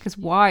 Yeah. Because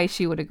why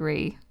she would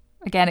agree.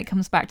 Again, it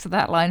comes back to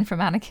that line from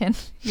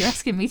Anakin. You're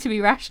asking me to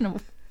be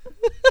rational.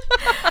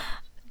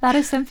 That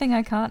is something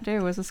I can't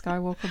do as a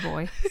Skywalker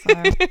boy.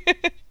 So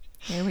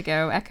here we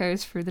go,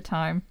 echoes through the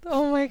time.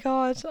 Oh my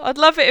god. I'd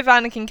love it if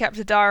Anakin kept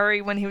a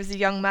diary when he was a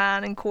young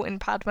man and caught in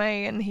Padme,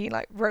 and he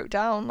like wrote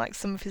down like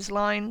some of his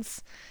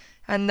lines.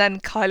 And then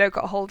Kylo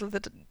got hold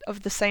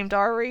of the same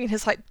diary and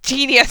is like,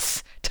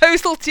 genius!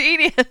 Total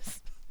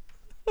genius!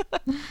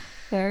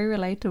 Very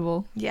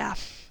relatable. Yeah.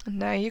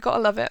 No, you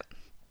gotta love it.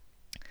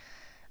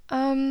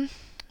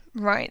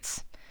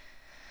 Right.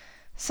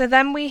 So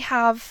then we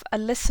have a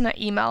listener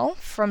email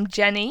from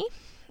Jenny,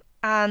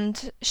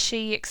 and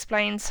she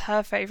explains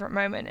her favourite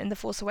moment in The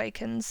Force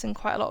Awakens in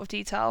quite a lot of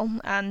detail,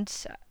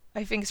 and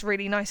I think it's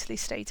really nicely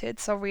stated,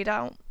 so I'll read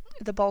out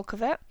the bulk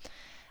of it.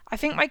 I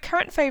think my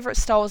current favourite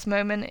Star Wars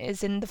moment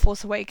is in The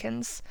Force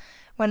Awakens,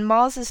 when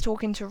Maz is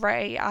talking to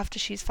Rey after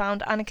she's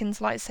found Anakin's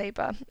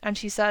lightsaber, and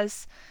she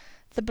says,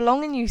 "The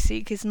belonging you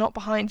seek is not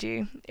behind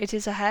you, it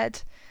is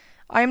ahead.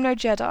 I am no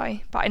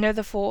Jedi, but I know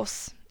the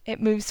Force. It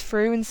moves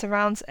through and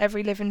surrounds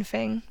every living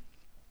thing.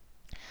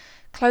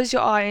 Close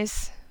your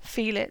eyes,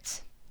 feel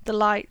it, the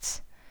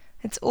light.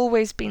 It's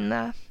always been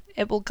there.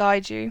 It will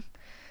guide you.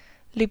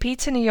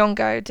 Lupita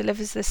Nyong'o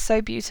delivers this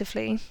so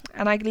beautifully,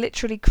 and I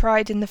literally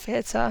cried in the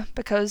theatre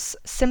because,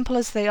 simple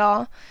as they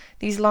are,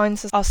 these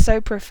lines are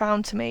so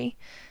profound to me.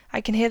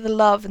 I can hear the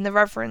love and the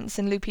reverence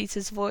in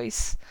Lupita's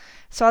voice.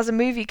 So as a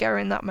moviegoer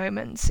in that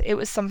moment, it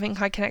was something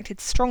I connected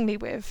strongly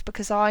with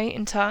because I,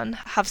 in turn,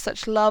 have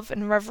such love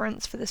and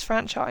reverence for this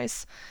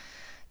franchise.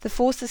 The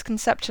Force is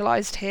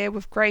conceptualized here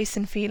with grace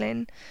and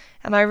feeling,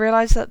 and I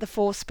realised that the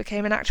Force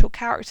became an actual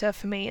character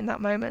for me in that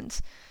moment.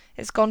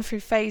 It's gone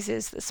through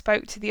phases that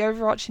spoke to the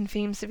overarching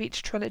themes of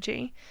each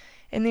trilogy.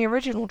 In the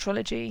original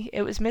trilogy,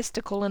 it was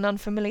mystical and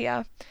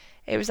unfamiliar.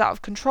 It was out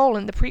of control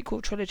in the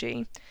prequel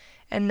trilogy.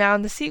 And now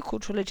in the sequel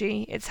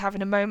trilogy, it's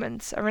having a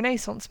moment, a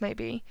renaissance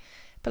maybe.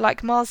 But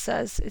like Mars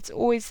says, it's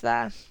always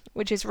there,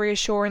 which is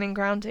reassuring and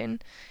grounding,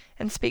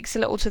 and speaks a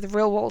little to the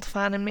real-world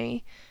fan in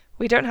me.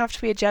 We don't have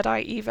to be a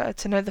Jedi either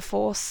to know the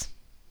Force.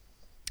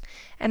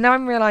 And now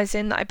I'm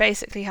realising that I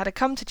basically had a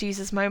come to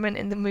Jesus moment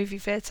in the movie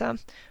theatre,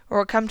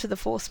 or a come to the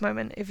Force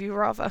moment, if you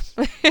rather.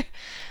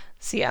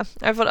 So yeah,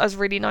 I thought that was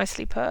really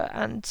nicely put,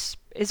 and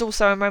is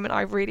also a moment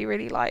I really,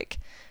 really like.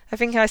 I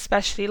think I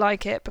especially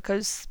like it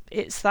because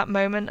it's that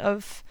moment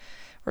of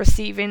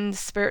receiving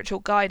spiritual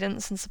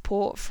guidance and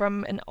support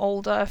from an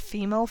older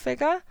female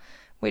figure,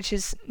 which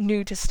is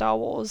new to Star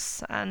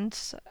Wars, and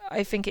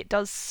I think it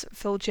does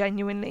feel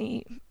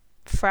genuinely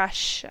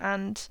fresh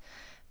and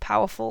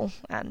powerful,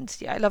 and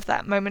yeah, I love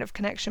that moment of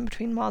connection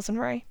between Mars and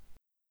Rey.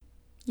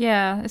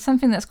 Yeah, it's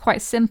something that's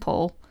quite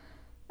simple,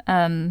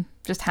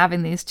 just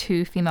having these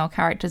two female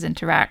characters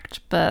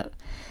interact, but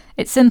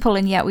it's simple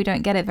and yet we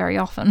don't get it very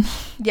often.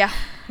 Yeah,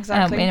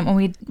 exactly.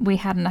 And we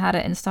hadn't had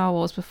it in Star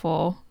Wars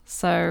before,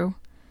 so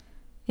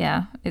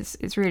yeah,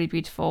 it's really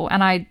beautiful.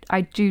 And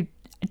I do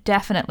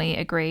definitely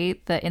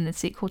agree that in the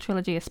sequel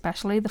trilogy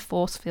especially, the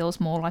Force feels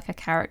more like a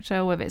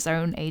character with its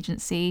own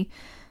agency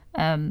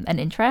and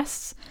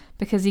interests,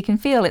 because you can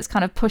feel it's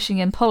kind of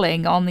pushing and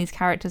pulling on these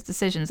characters'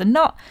 decisions, and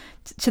not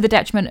to the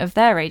detriment of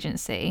their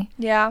agency.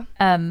 Yeah.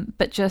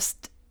 But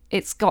just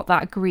it's got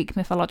that Greek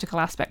mythological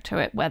aspect to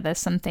it where there's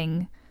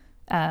something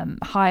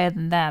higher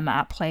than them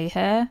at play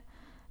here,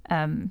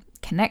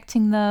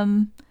 connecting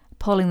them,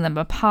 pulling them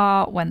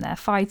apart when they're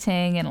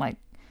fighting, and like,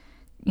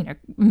 you know,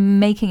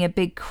 making a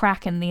big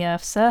crack in the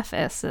Earth's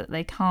surface so that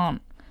they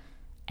can't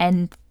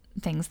end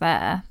things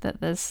there,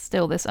 that there's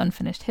still this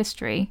unfinished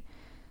history.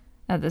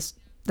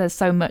 There's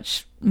so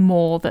much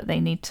more that they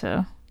need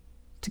to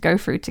go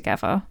through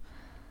together.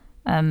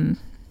 Yeah,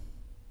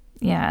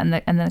 and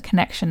the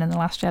connection in The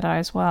Last Jedi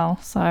as well.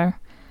 So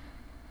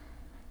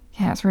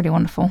yeah, it's really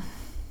wonderful.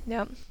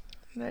 Yeah,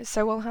 it's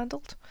so well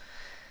handled.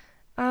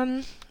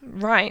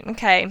 Right,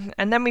 okay.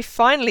 And then we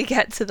finally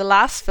get to the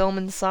last film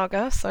in the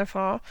saga so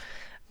far,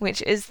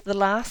 which is The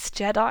Last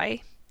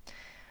Jedi.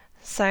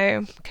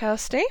 So,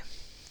 Kirsty?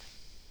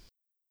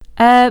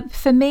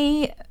 For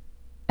me,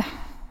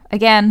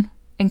 again,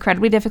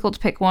 incredibly difficult to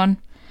pick one.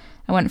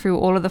 I went through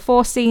all of the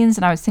Force scenes,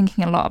 and I was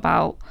thinking a lot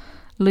about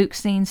Luke's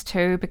scenes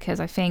too, because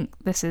I think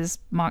this is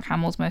Mark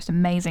Hamill's most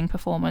amazing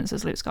performance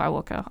as Luke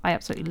Skywalker. I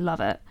absolutely love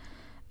it.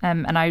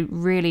 And I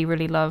really,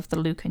 really love the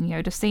Luke and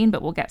Yoda scene,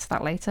 but we'll get to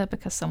that later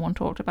because someone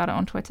talked about it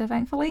on Twitter,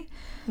 thankfully.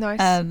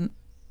 Nice.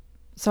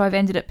 So I've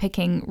ended up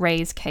picking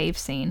Rey's cave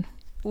scene.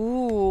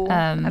 Ooh,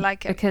 I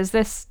like it. Because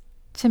this,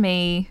 to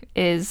me,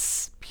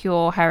 is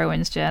pure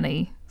heroine's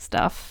journey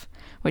stuff,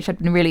 which I'd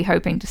been really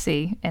hoping to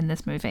see in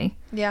this movie.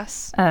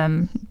 Yes.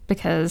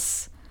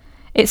 Because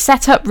it's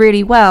set up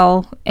really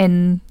well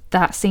in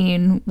that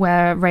scene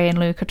where Rey and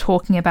Luke are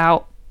talking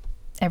about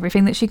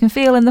everything that she can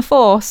feel in the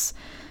Force.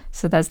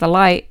 So there's the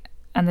light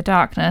and the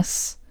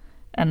darkness,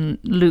 and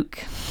Luke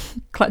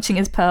clutching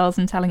his pearls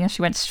and telling her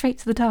she went straight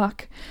to the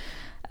dark.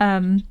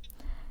 And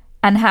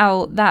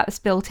how that's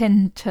built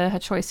into her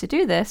choice to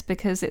do this,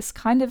 because it's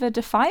kind of a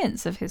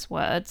defiance of his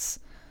words.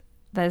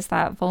 There's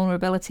that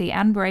vulnerability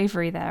and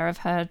bravery there of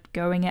her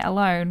going it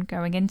alone,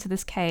 going into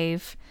this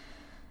cave,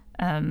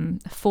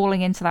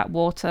 falling into that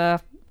water,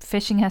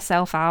 fishing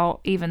herself out,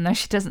 even though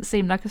she doesn't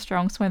seem like a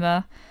strong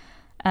swimmer,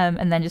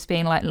 and then just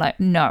being like,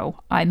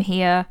 no, I'm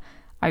here.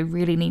 I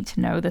really need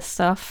to know this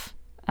stuff.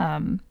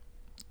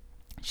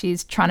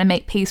 She's trying to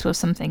make peace with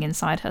something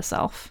inside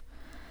herself.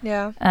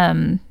 Yeah.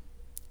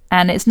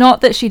 And it's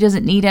not that she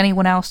doesn't need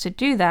anyone else to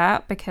do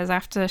that, because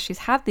after she's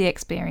had the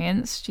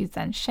experience, she's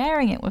then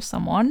sharing it with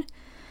someone.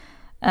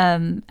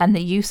 And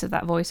the use of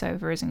that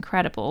voiceover is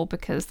incredible,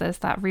 because there's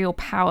that real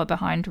power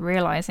behind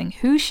realizing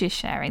who she's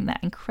sharing that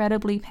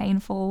incredibly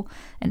painful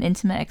and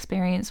intimate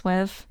experience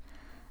with.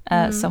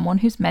 Someone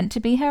who's meant to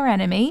be her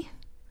enemy.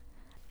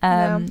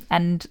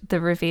 And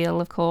the reveal,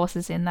 of course,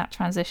 is in that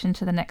transition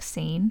to the next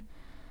scene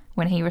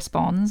when he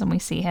responds and we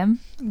see him.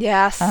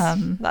 Yes,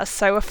 that's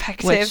so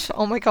effective.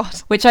 Oh my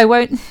god. Which I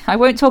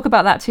won't talk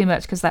about that too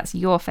much because that's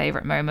your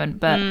favorite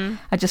moment, but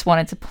I just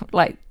wanted to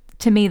put,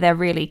 to me they're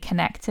really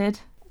connected.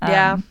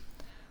 And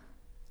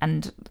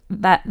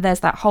that there's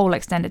that whole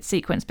extended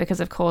sequence,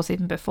 because of course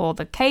even before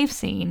the cave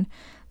scene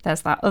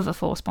there's that other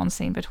Force bond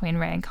scene between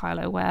Rey and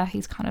Kylo where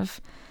he's kind of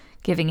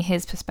giving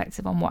his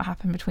perspective on what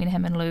happened between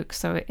him and Luke.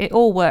 So it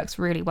all works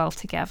really well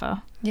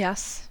together.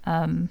 Yes.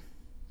 And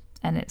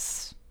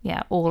it's,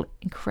 all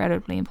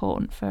incredibly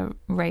important for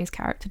Rey's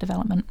character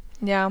development.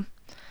 Yeah.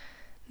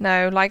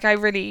 No, like, I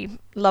really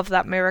love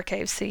that mirror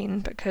cave scene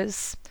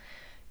because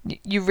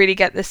you really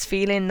get this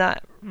feeling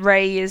that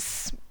Rey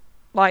is,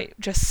 like,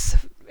 just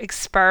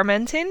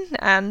experimenting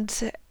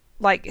and,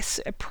 like,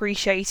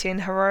 appreciating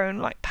her own,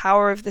 like,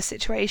 power of the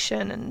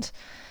situation. And,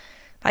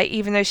 like,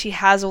 even though she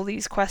has all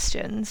these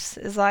questions,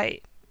 is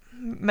like,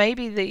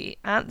 maybe the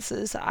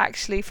answers are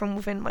actually from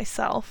within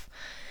myself.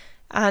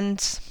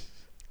 And,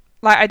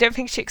 like, I don't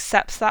think she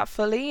accepts that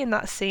fully in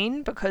that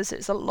scene because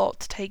it's a lot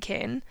to take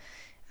in,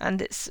 and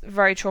it's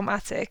very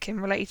traumatic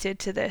and related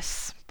to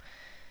this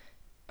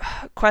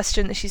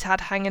question that she's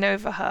had hanging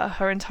over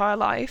her entire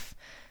life.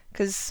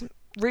 Because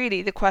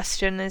really the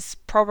question is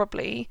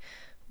probably,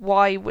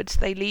 why would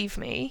they leave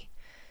me?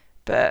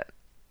 But,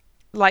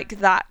 like,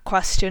 that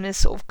question is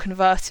sort of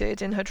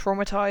converted in her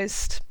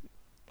traumatized,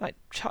 like,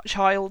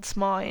 child's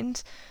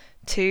mind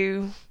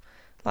to,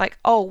 like,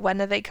 oh,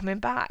 when are they coming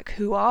back?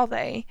 Who are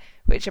they?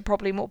 Which are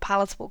probably more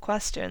palatable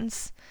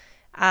questions.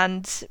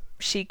 And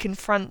she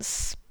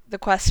confronts the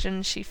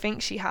questions she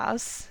thinks she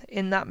has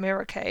in that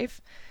mirror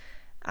cave.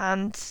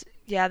 And,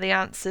 the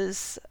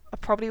answers are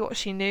probably what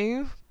she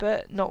knew,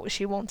 but not what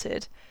she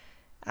wanted.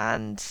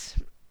 And,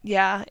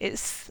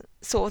 it's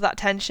sort of that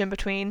tension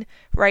between,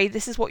 Rey,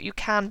 this is what you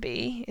can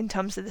be in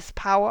terms of this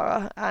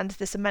power and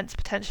this immense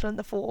potential in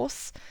the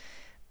Force,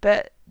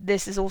 but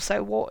this is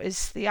also what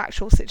is the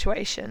actual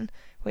situation,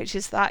 which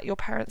is that your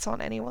parents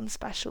aren't anyone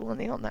special and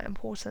they're not that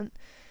important.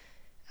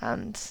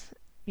 And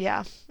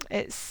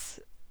it's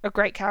a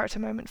great character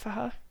moment for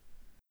her.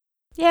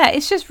 Yeah,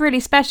 it's just really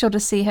special to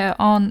see her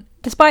on,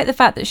 despite the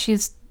fact that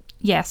she's,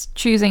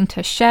 choosing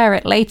to share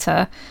it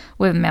later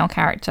with a male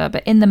character,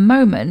 but in the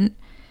moment,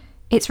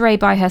 it's Rey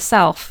by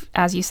herself,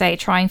 as you say,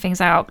 trying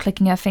things out,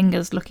 clicking her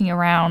fingers, looking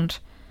around.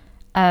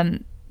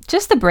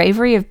 Just the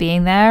bravery of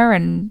being there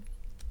and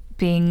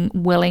being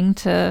willing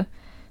to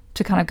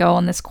kind of go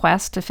on this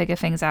quest to figure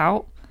things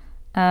out.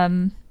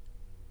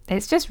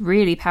 It's just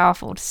really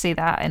powerful to see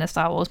that in a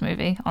Star Wars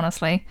movie,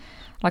 honestly.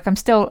 Like, I'm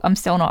still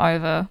not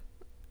over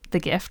the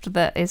gift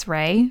that is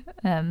Rey.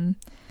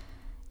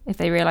 If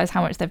they realise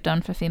how much they've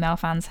done for female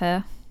fans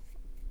here.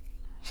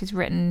 She's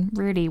written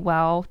really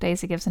well.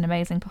 Daisy gives an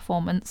amazing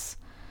performance.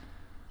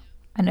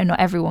 I know not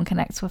everyone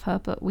connects with her,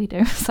 but we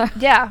do. So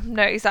yeah,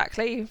 no,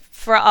 exactly.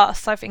 For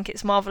us, I think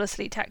it's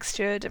marvellously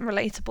textured and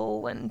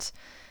relatable, and,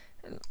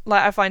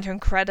 like, I find her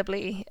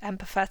incredibly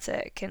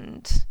empathetic,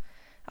 and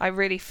I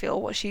really feel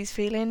what she's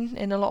feeling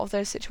in a lot of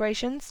those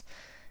situations.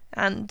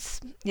 And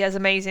it's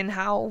amazing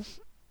how,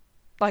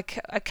 like,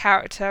 a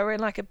character in,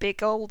 like, a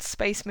big old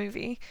space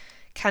movie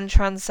can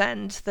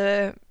transcend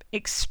the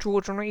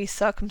extraordinary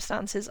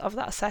circumstances of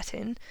that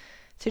setting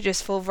to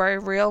just feel very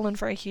real and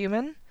very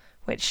human,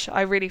 which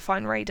I really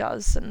find Rey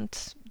does, and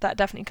that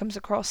definitely comes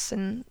across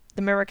in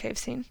the mirror cave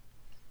scene.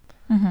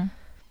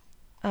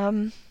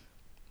 Mm-hmm.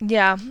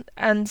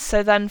 And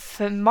so then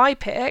for my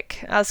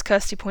pick, as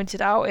Kirsty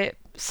pointed out, it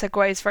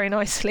segues very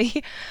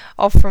nicely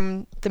off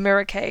from the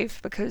mirror cave,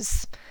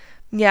 because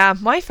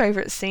my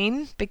favourite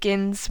scene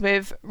begins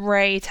with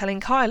Rey telling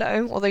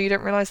Kylo, although you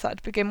don't realise that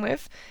to begin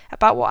with,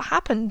 about what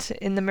happened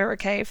in the mirror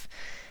cave.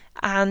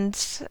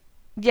 And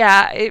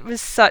it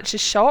was such a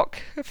shock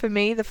for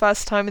me the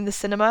first time in the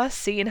cinema,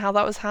 seeing how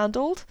that was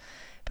handled,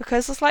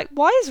 because I was like,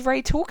 why is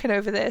Rey talking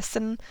over this?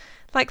 And,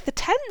 like, the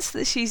tense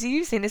that she's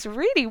using is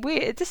really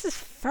weird. This is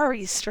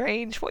very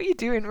strange. What are you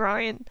doing,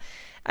 Ryan?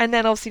 And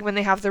then obviously when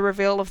they have the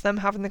reveal of them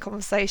having the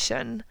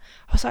conversation,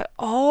 I was like,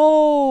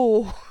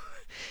 oh...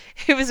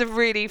 It was a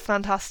really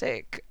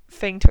fantastic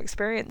thing to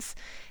experience.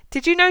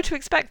 Did you know to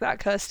expect that,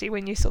 Kirsty,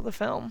 when you saw the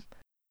film?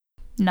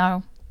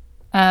 No.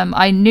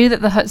 I knew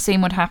that the hut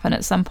scene would happen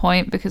at some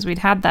point because we'd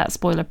had that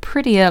spoiler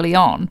pretty early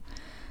on,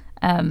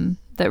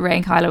 that Rey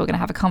and Kylo were going to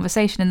have a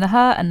conversation in the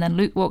hut, and then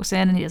Luke walks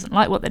in and he doesn't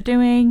like what they're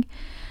doing.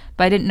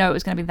 But I didn't know it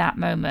was going to be that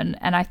moment.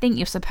 And I think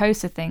you're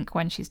supposed to think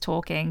when she's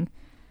talking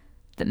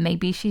that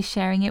maybe she's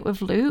sharing it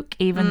with Luke,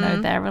 even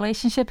though their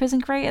relationship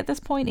isn't great at this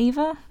point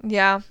either.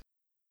 Yeah.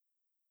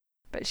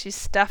 But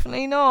she's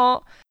definitely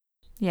not.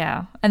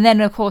 Yeah. And then,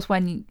 of course,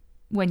 when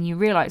you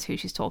realise who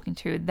she's talking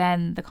to,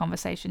 then the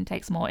conversation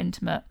takes a more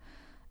intimate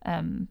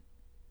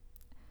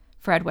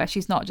thread, where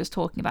she's not just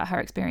talking about her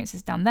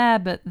experiences down there,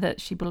 but that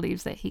she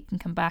believes that he can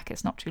come back,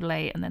 it's not too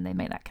late, and then they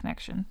make that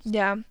connection.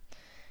 Yeah.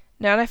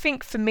 No, and I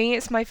think for me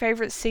it's my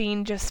favourite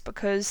scene just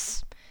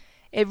because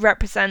it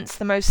represents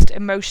the most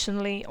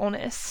emotionally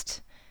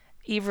honest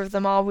either of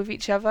them are with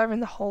each other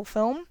in the whole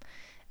film.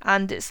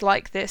 And it's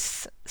like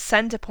this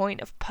centre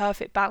point of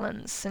perfect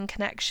balance and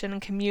connection and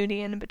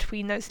communion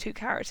between those two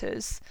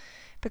characters.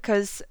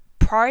 Because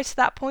prior to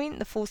that point,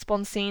 the Force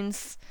Bond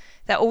scenes,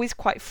 they're always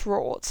quite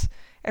fraught.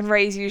 And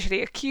Rey's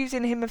usually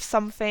accusing him of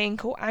something,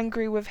 or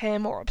angry with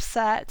him, or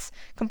upset,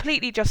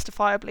 completely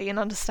justifiably and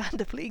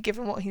understandably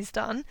given what he's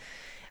done.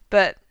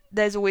 But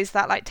there's always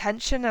that, like,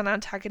 tension and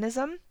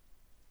antagonism.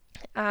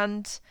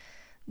 And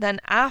Then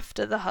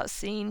after the hut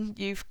scene,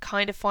 you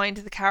kind of find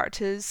the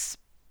characters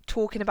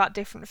talking about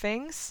different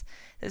things.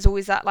 There's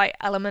always that like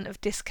element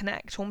of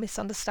disconnect or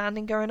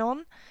misunderstanding going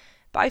on.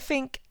 But I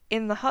think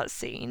in the hut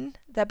scene,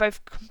 they're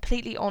both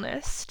completely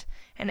honest,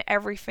 and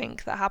everything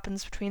that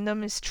happens between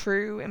them is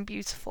true and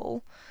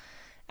beautiful.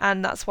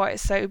 And that's why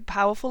it's so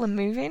powerful and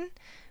moving.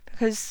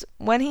 Because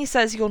when he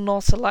says you're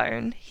not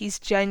alone, he's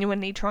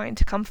genuinely trying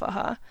to comfort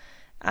her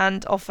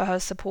and offer her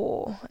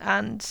support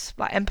and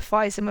like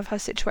empathizing with her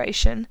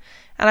situation.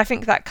 And I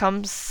think that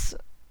comes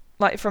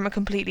like from a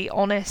completely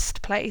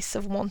honest place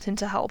of wanting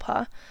to help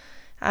her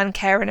and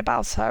caring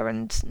about her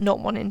and not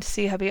wanting to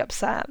see her be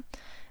upset.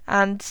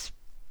 And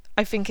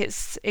I think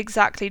it's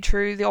exactly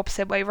true the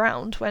opposite way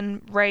round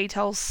when Ray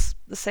tells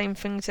the same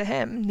thing to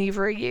him,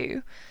 neither are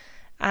you.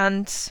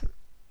 And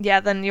yeah,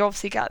 then you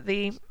obviously get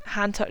the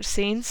hand touch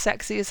scene,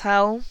 sexy as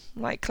hell,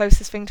 like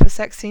closest thing to a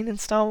sex scene in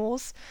Star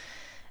Wars.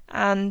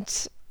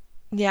 And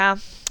yeah,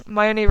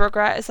 my only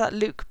regret is that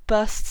Luke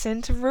bursts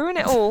in to ruin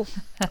it all.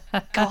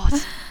 God,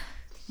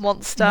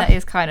 monster. That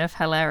is kind of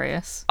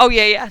hilarious. Oh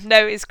yeah,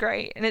 no, it's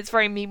great, and it's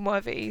very meme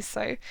worthy.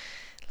 So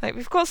like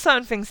we've got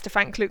certain things to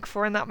thank Luke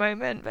for in that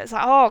moment, but it's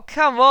like, oh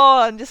come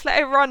on, just let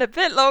it run a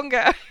bit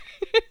longer.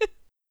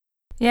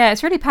 Yeah,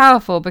 it's really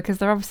powerful because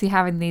they're obviously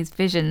having these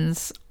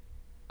visions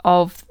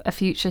of a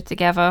future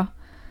together.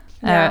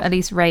 At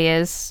least Rey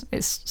is.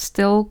 It's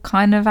still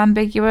kind of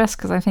ambiguous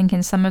because I think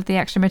in some of the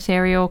extra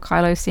material,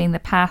 Kylo's seeing the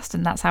past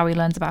and that's how he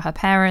learns about her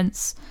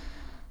parents.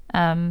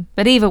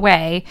 But either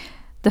way,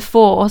 the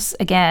Force,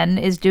 again,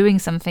 is doing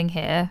something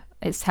here.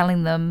 It's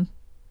telling them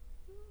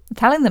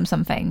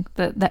something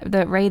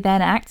that Rey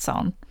then acts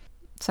on.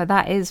 So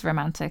that is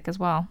romantic as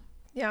well.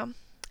 Yeah,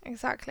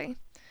 exactly.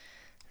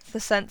 The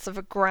sense of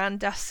a grand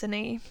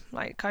destiny,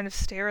 like kind of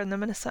steering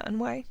them in a certain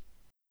way.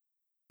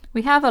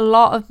 We have a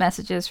lot of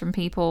messages from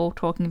people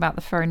talking about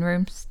the throne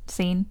room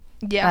scene.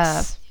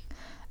 Yes.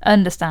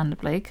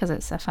 Understandably, because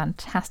it's a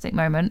fantastic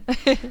moment.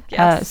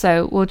 Yes.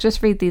 So we'll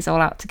just read these all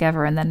out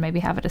together and then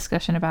maybe have a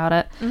discussion about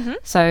it. Mm-hmm.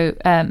 So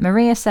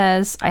Maria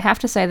says, I have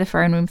to say the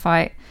throne room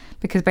fight,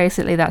 because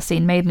basically that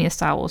scene made me a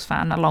Star Wars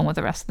fan along with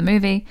the rest of the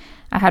movie.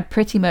 I had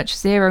pretty much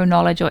zero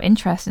knowledge or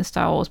interest in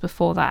Star Wars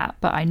before that,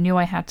 but I knew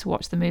I had to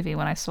watch the movie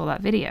when I saw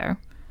that video.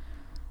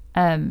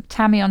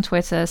 Tammy on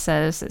Twitter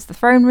says, it's the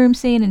throne room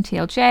scene in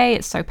TLJ,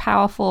 it's so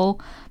powerful,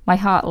 my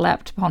heart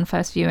leapt upon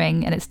first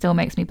viewing and it still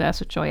makes me burst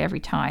with joy every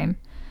time.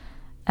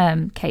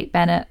 Kate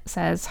Bennett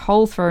says,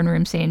 whole throne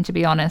room scene to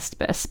be honest,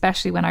 but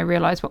especially when I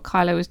realised what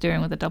Kylo was doing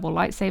with a double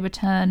lightsaber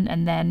turn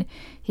and then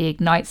he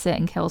ignites it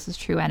and kills his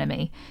true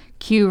enemy.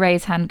 Cue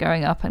Rey's hand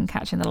going up and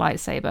catching the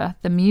lightsaber.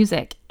 The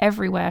music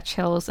everywhere,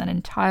 chills, an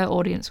entire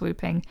audience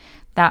whooping.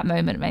 That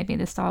moment made me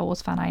the Star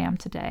Wars fan I am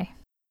today.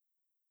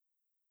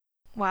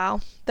 Wow,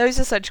 those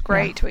are such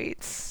great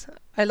tweets.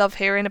 I love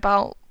hearing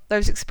about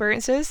those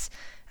experiences.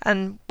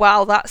 And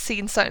wow, that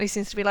scene certainly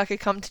seems to be like a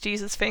come to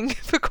Jesus thing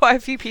for quite a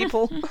few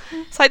people.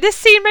 It's like, this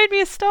scene made me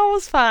a Star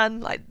Wars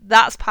fan. Like,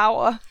 that's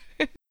power.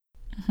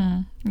 Mm-hmm.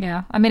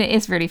 Yeah, I mean, it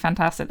is really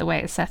fantastic the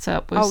way it's set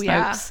up with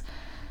Snoke's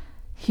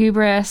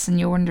hubris, and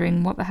you're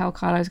wondering what the hell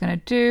Kylo's going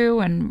to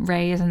do, and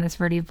Rey is in this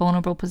really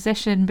vulnerable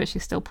position, but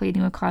she's still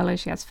pleading with Kylo.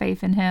 She has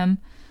faith in him,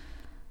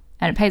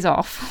 and it pays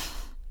off.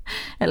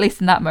 At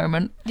least in that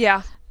moment.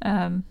 Yeah.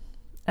 And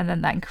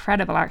then that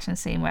incredible action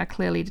scene where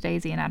clearly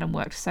Daisy and Adam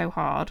worked so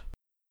hard.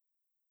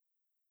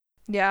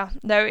 Yeah.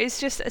 No,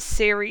 it's just a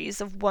series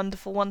of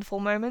wonderful, wonderful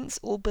moments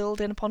all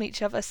building upon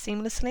each other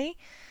seamlessly.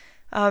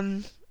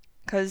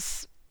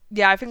 Because,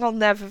 I think I'll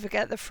never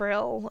forget the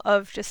thrill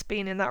of just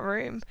being in that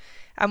room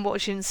and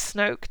watching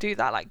Snoke do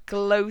that, like,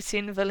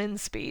 gloating villain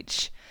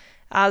speech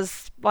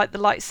as, like, the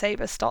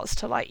lightsaber starts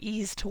to, like,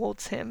 ease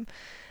towards him.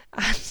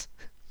 And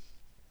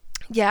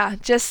yeah,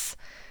 just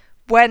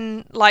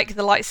when like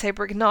the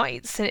lightsaber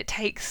ignites and it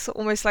takes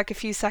almost like a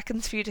few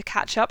seconds for you to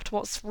catch up to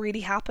what's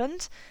really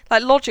happened.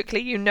 Like logically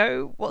you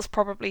know what's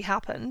probably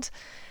happened,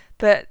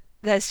 but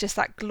there's just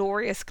that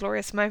glorious,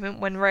 glorious moment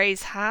when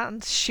Rey's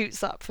hand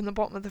shoots up from the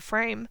bottom of the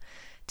frame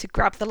to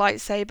grab the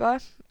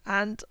lightsaber,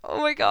 and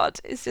oh my god,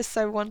 it's just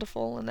so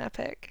wonderful and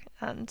epic.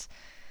 And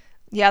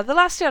yeah, The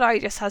Last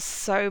Jedi just has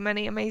so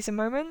many amazing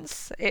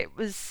moments. It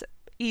was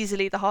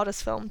easily the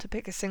hardest film to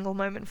pick a single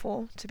moment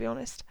for, to be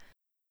honest.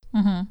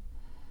 Mm-hmm.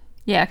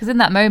 Yeah, because in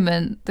that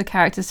moment, the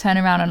characters turn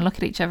around and look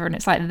at each other and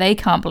it's like they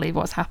can't believe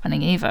what's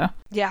happening either.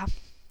 Yeah,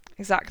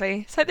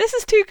 exactly. It's like, this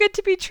is too good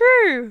to be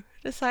true.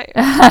 It's like,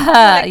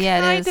 yeah,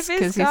 it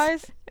is,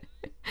 guys.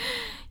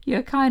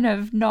 You're kind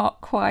of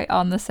not quite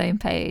on the same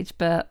page,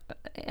 but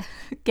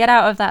get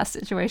out of that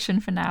situation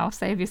for now,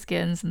 save your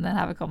skins, and then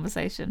have a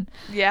conversation.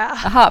 Yeah.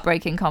 A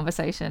heartbreaking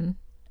conversation.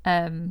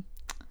 I don't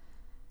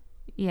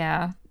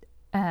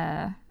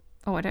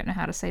know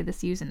how to say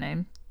this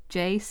username.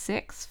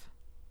 J6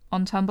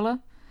 on Tumblr.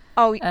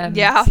 Oh,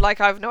 yeah,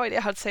 like I have no idea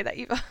how to say that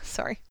either.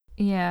 Sorry.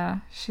 Yeah,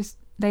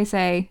 they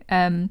say,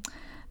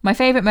 my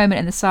favourite moment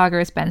in the saga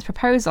is Ben's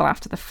proposal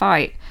after the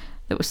fight.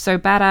 That was so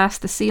badass,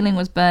 the ceiling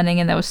was burning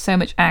and there was so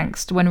much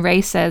angst. When Rey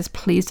says,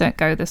 please don't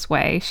go this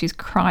way, she's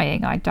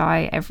crying, I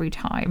die every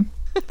time.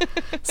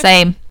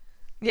 Same.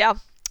 Yeah,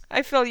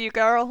 I feel you,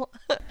 girl.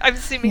 I'm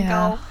assuming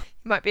girl.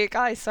 You might be a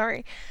guy,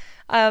 sorry.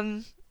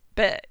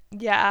 But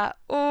yeah,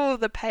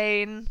 the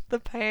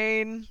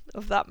pain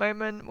of that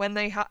moment when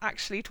they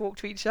actually talk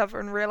to each other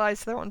and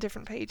realise they're on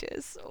different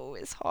pages. Oh,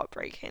 it's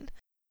heartbreaking.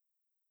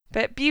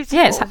 But beautiful.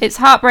 Yeah, it's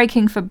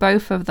heartbreaking for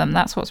both of them.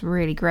 That's what's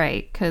really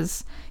great,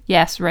 because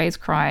yes, Rey's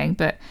crying,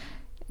 but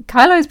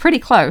Kylo's pretty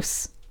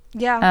close.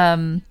 Yeah.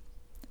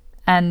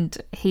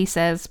 And he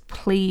says,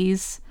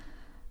 please.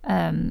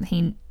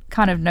 He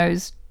kind of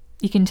knows,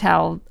 you can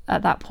tell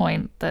at that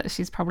point that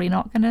she's probably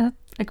not going to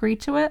agree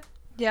to it.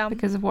 Yeah.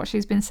 Because of what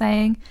she's been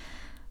saying.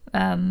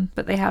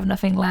 But they have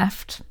nothing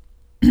left.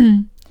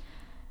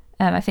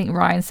 I think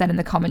Ryan said in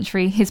the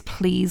commentary, his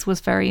please was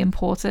very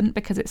important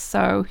because it's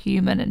so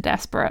human and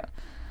desperate.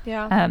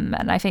 Yeah.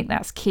 And I think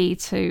that's key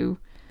to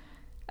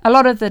a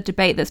lot of the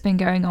debate that's been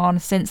going on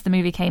since the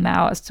movie came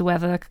out as to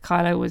whether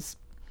Kylo was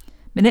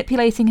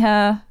manipulating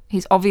her.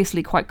 He's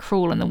obviously quite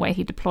cruel in the way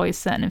he deploys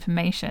certain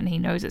information. He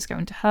knows it's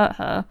going to hurt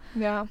her.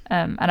 Yeah.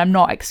 And I'm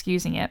not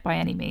excusing it by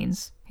any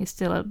means. He's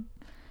still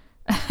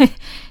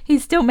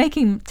he's still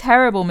making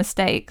terrible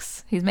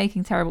mistakes. He's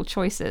making terrible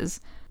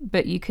choices.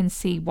 But you can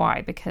see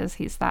why, because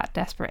he's that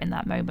desperate in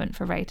that moment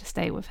for Rey to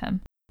stay with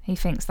him. He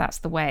thinks that's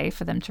the way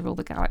for them to rule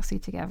the galaxy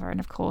together. And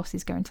of course,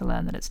 he's going to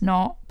learn that it's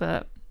not.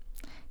 But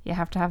you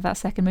have to have that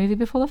second movie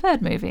before the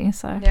third movie.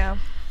 So yeah,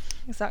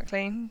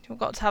 exactly. You've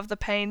got to have the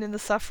pain and the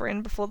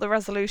suffering before the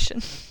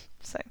resolution.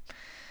 So,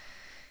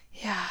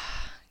 yeah.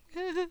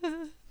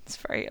 It's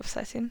very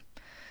upsetting.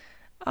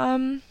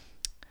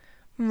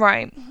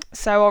 Right.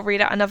 So I'll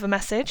read out another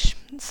message.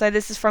 So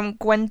this is from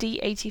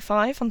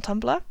Gwendy85 on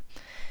Tumblr.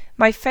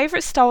 My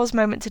favourite Star Wars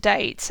moment to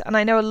date, and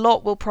I know a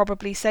lot will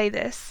probably say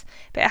this,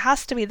 but it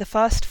has to be the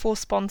first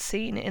Force Bond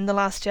scene in The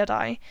Last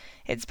Jedi.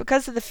 It's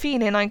because of the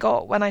feeling I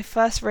got when I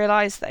first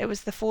realised that it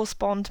was the Force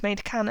Bond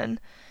made canon.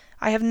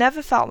 I have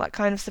never felt that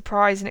kind of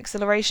surprise and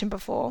exhilaration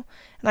before,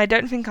 and I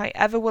don't think I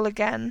ever will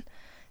again.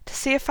 To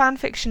see a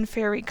fanfiction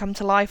theory come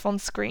to life on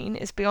screen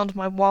is beyond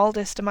my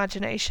wildest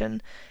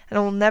imagination, and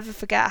I will never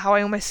forget how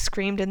I almost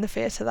screamed in the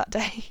theatre that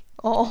day.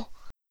 Oh.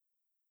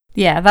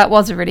 Yeah, that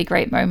was a really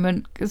great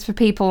moment, because for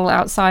people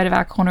outside of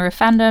our corner of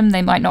fandom,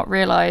 they might not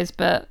realise,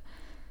 but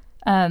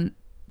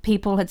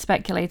people had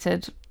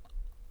speculated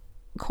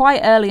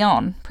quite early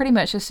on, pretty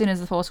much as soon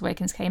as The Force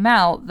Awakens came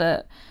out,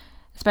 that,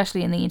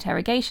 especially in the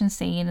interrogation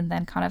scene, and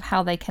then kind of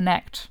how they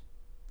connect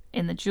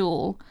in the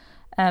duel,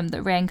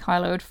 that Rey and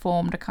Kylo had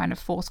formed a kind of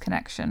Force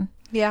connection.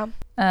 Yeah.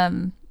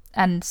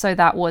 And so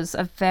that was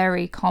a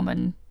very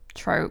common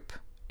trope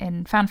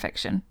in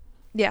fanfiction.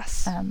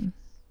 Yes.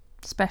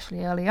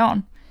 Especially early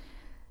on.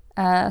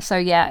 So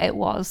yeah, it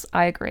was,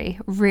 I agree,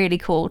 really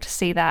cool to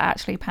see that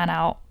actually pan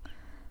out,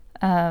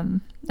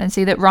 and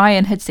see that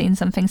Ryan had seen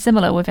something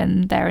similar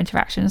within their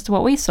interactions to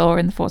what we saw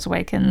in The Force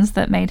Awakens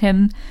that made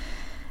him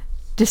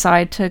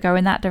decide to go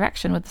in that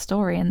direction with the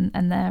story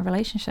and their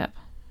relationship.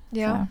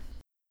 Yeah. So.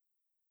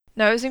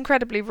 No, it was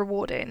incredibly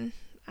rewarding,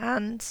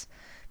 and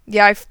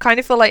yeah, I kind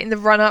of feel like in the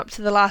run-up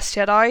to The Last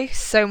Jedi,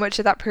 so much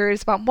of that period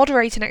is about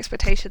moderating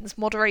expectations.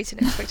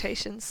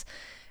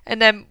 And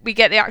then we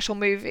get the actual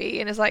movie,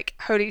 and it's like,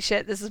 holy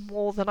shit, this is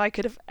more than I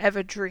could have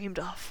ever dreamed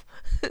of.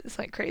 It's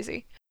like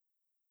crazy.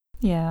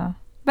 Yeah.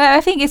 But I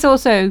think it's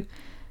also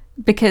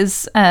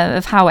because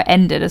of how it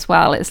ended as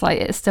well. It's like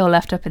it's still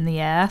left up in the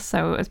air,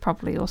 so it's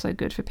probably also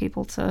good for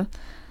people to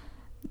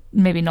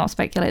maybe not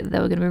speculate that they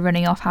were going to be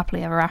running off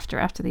happily ever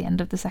after the end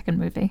of the second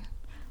movie.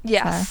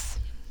 Yes.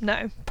 So,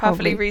 no,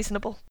 perfectly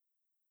reasonable.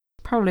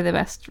 Probably the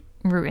best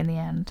route in the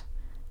end.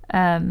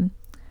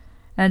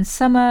 And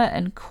Summer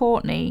and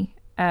Courtney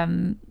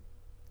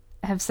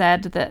have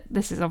said that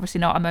this is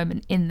obviously not a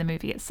moment in the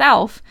movie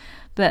itself,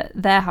 but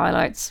their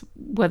highlights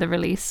were the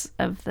release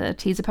of the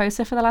teaser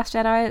poster for The Last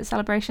Jedi at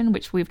Celebration,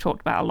 which we've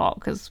talked about a lot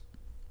because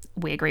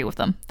we agree with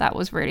them. That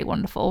was really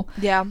wonderful.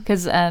 Yeah.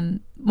 Because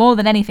more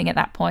than anything at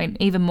that point,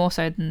 even more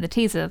so than the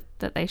teaser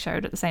that they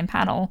showed at the same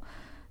panel,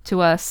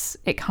 to us,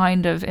 it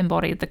kind of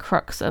embodied the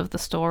crux of the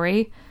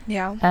story.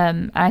 Yeah.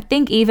 I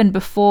think even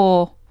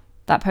before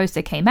that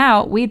poster came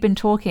out, we'd been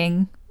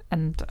talking,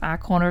 and our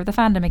corner of the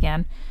fandom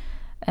again,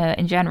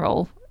 in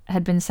general,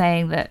 had been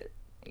saying that,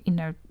 you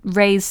know,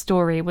 Rey's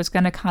story was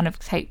going to kind of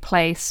take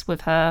place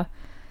with her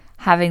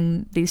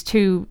having these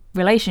two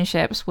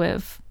relationships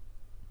with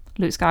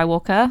Luke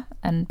Skywalker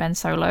and Ben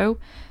Solo,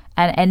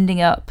 and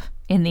ending up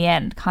in the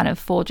end kind of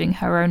forging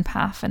her own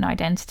path and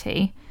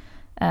identity,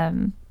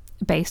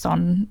 based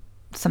on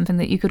something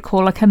that you could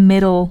call like a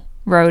middle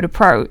road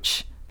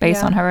approach,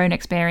 based on her own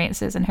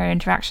experiences and her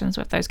interactions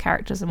with those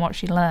characters and what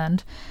she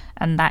learned.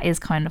 And that is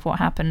kind of what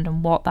happened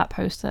and what that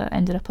poster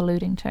ended up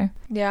alluding to.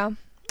 Yeah.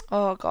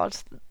 Oh god,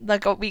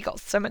 we got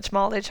so much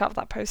mileage out of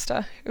that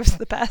poster. It was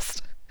the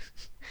best.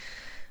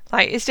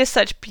 Like, it's just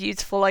such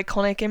beautiful,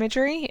 iconic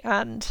imagery,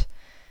 and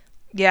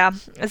yeah,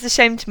 it's a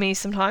shame to me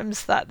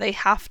sometimes that they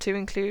have to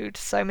include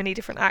so many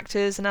different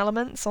actors and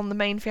elements on the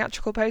main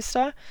theatrical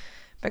poster,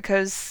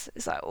 because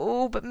it's like,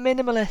 oh, but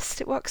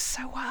minimalist, it works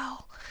so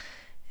well.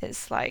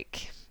 It's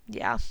like,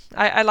 yeah,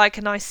 I like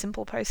a nice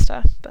simple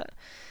poster, but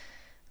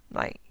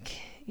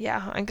like,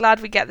 yeah, I'm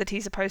glad we get the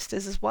teaser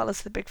posters as well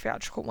as the big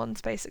theatrical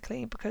ones,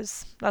 basically,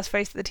 because let's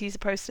face it, the teaser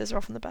posters are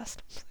often the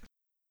best.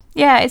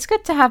 Yeah, it's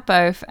good to have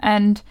both,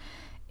 and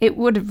it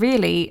would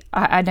really,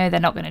 I know they're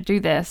not going to do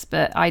this,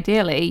 but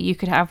ideally you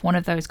could have one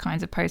of those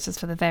kinds of posters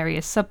for the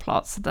various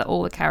subplots so that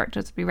all the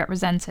characters would be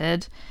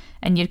represented,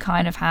 and you'd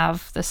kind of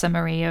have the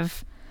summary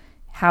of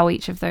how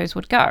each of those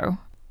would go.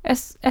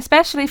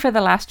 Especially for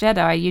The Last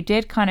Jedi, you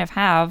did kind of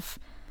have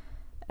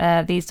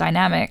these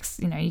dynamics.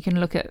 You know, you can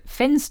look at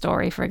Finn's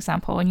story, for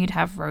example, and you'd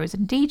have Rose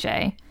and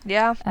DJ.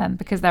 Yeah.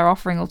 Because they're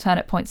offering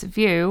alternate points of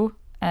view,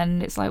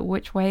 and it's like,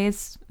 which way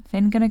is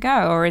Finn going to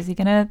go? Or is he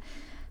going to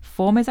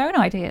form his own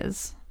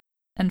ideas?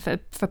 And for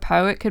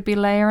Poe, it could be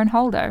Leia and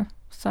Holdo.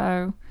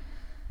 So,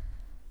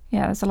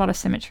 yeah, there's a lot of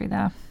symmetry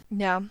there.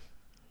 Yeah.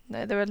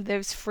 No, there are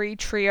those 3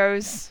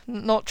 trios.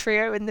 Not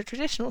trio in the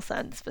traditional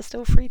sense, but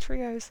still 3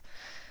 trios.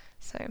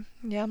 So,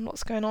 yeah,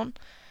 lots going on.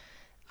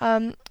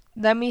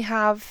 Then we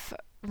have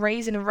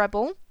Raisin a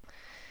Rebel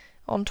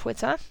on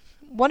Twitter.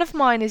 One of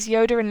mine is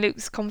Yoda and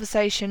Luke's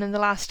conversation in The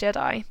Last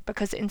Jedi,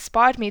 because it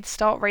inspired me to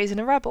start Raisin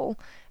a Rebel.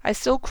 I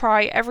still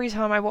cry every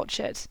time I watch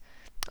it.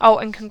 Oh,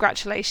 and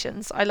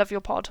congratulations. I love your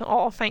pod.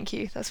 Oh, thank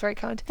you. That's very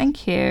kind.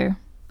 Thank you.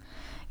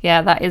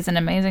 Yeah, that is an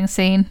amazing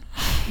scene.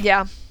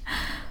 Yeah.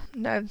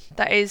 No,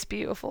 that is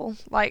beautiful.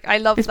 Like, I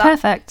love it's that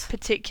perfect.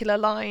 particular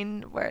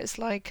line where it's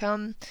like,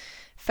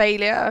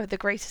 failure, the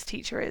greatest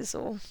teacher is,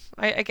 or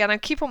I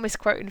keep on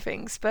misquoting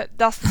things, but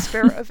that's the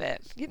spirit of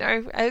it, you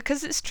know,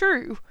 because it's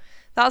true.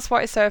 That's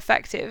why it's so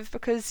effective,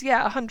 because,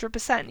 yeah,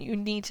 100%, you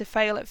need to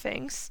fail at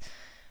things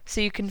so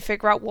you can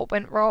figure out what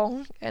went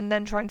wrong and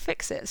then try and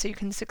fix it so you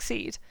can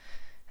succeed.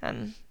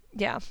 And,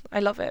 yeah, I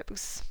love it,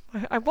 because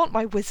I want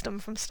my wisdom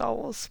from Star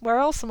Wars. Where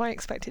else am I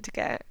expected to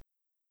get it?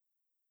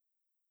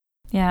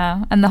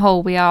 Yeah, and the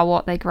whole we are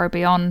what they grow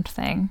beyond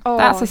thing. Oh,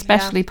 that's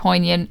especially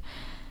poignant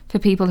for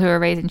people who are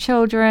raising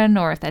children,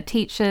 or if they're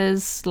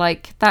teachers.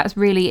 Like, that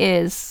really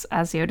is,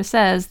 as Yoda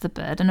says, the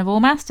burden of all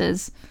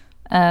masters.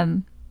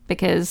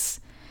 Because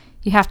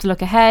you have to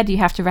look ahead, you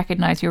have to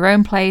recognize your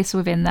own place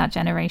within that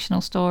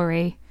generational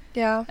story.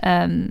 Yeah.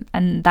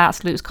 And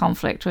that's Luke's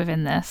conflict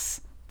within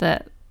this,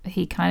 that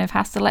he kind of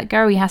has to let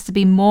go. He has to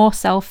be more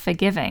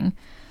self-forgiving.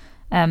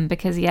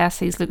 Because yes,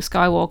 he's Luke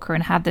Skywalker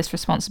and had this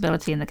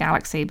responsibility in the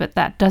galaxy, but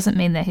that doesn't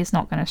mean that he's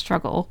not going to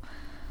struggle.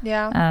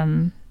 Yeah.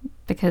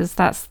 Because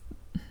that's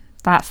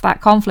that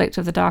conflict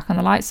of the dark and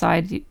the light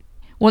side.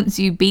 Once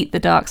you beat the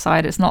dark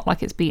side, it's not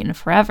like it's beaten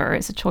forever.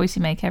 It's a choice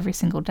you make every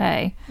single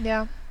day.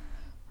 Yeah.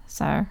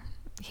 So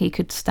he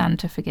could stand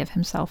to forgive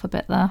himself a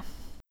bit there.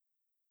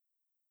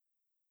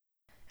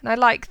 And I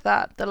like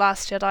that The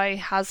Last Jedi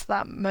has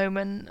that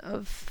moment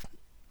of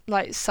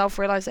like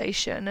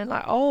self-realization and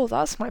like, oh,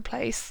 that's my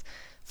place,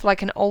 for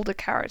like an older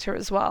character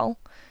as well,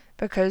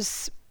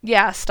 because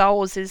yeah, Star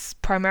Wars is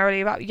primarily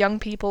about young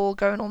people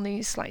going on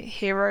these like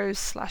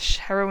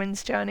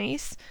heroes/heroines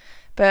journeys,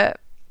 but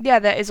yeah,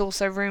 there is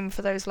also room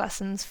for those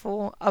lessons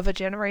for other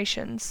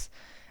generations.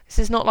 This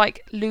is not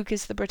like Luke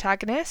is the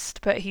protagonist,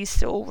 but he's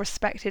still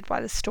respected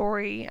by the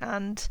story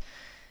and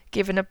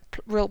given a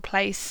real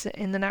place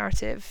in the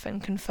narrative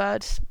and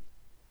conferred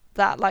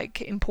that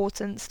like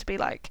importance to be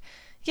like,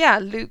 yeah,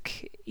 Luke,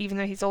 even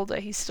though he's older,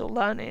 he's still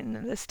learning,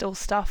 and there's still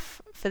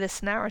stuff for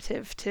this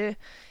narrative to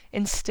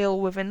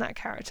instill within that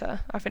character.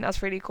 I think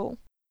that's really cool.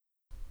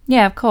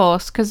 Yeah, of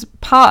course, because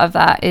part of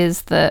that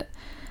is that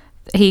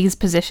he's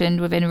positioned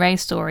within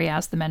Rey's story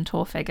as the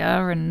mentor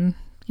figure, and,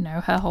 you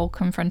know, her whole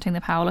confronting the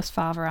powerless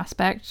father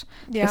aspect.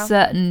 Yeah. There's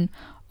certain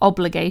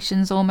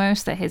obligations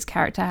almost that his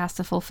character has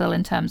to fulfill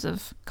in terms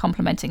of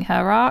complementing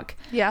her arc.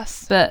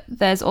 Yes. But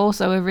there's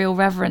also a real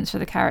reverence for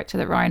the character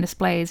that Rian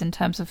displays in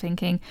terms of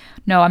thinking,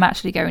 no, I'm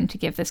actually going to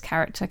give this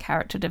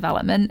character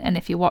development. And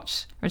if you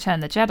watch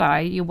Return of the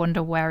Jedi, you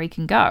wonder where he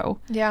can go.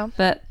 Yeah.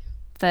 But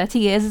 30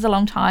 years is a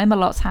long time. A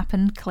lot's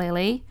happened,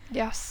 clearly.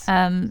 Yes.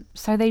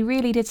 So they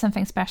really did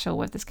something special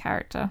with this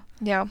character.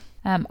 Yeah.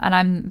 And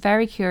I'm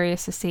very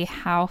curious to see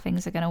how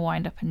things are going to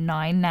wind up in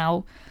 9.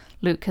 Now,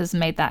 Luke has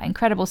made that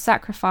incredible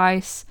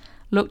sacrifice,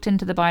 looked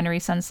into the binary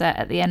sunset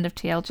at the end of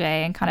TLJ,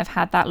 and kind of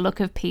had that look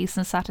of peace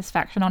and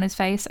satisfaction on his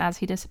face as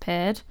he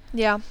disappeared.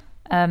 Yeah.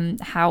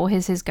 How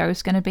is his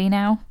ghost going to be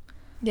now?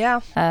 Yeah.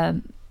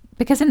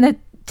 Because in the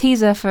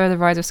teaser for The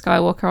Rise of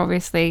Skywalker,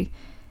 obviously,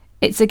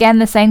 it's again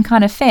the same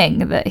kind of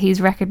thing, that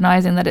he's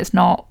recognizing that it's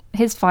not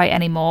his fight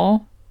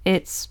anymore.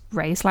 It's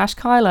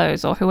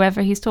Rey/Kylo's, or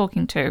whoever he's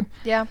talking to.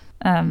 Yeah.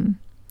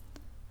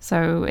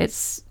 So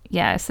it's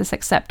this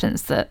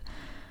acceptance that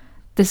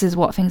this is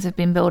what things have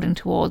been building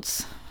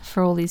towards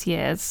for all these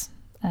years.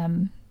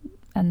 And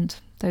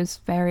those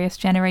various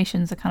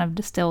generations are kind of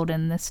distilled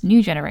in this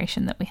new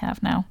generation that we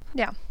have now.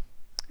 Yeah,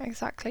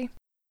 exactly.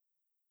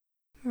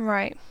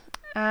 Right.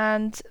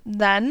 And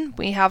then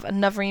we have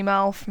another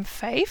email from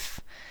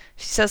Faith.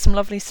 She says some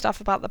lovely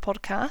stuff about the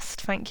podcast.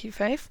 Thank you,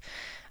 Faith.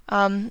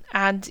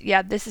 And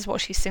yeah, this is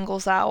what she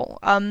singles out.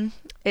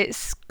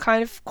 It's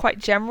kind of quite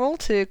general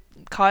to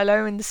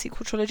Kylo in the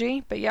sequel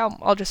trilogy, but yeah,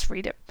 I'll just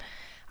read it.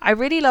 I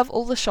really love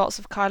all the shots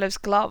of Kylo's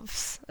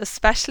gloves,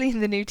 especially in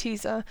the new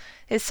teaser.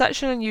 It's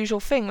such an unusual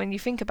thing when you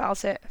think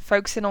about it,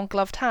 focusing on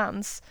gloved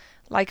hands,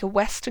 like a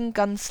Western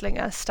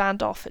gunslinger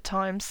standoff at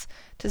times,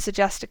 to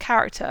suggest a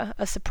character,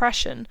 a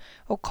suppression,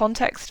 or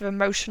context of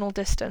emotional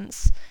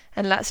distance,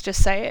 and let's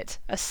just say it,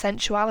 a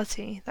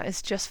sensuality that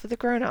is just for the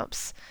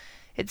grown-ups.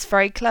 It's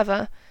very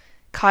clever.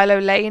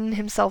 Kylo laying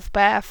himself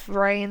bare for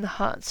Rey in the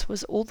hut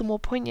was all the more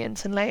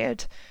poignant and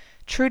layered.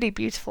 Truly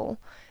beautiful.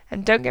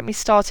 And don't get me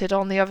started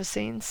on the other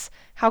scenes.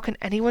 How can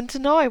anyone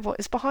deny what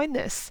is behind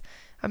this?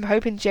 I'm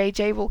hoping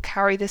JJ will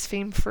carry this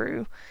theme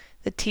through.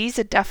 The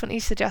teaser definitely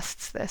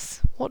suggests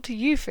this. What do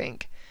you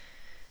think?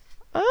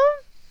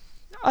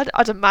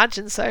 I'd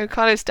imagine so.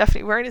 Kylo's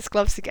definitely wearing his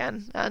gloves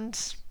again,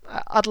 and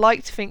I'd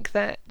like to think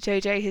that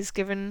JJ has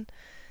given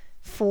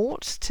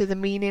thought to the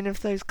meaning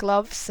of those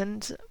gloves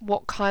and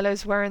what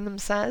Kylo's wearing them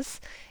says.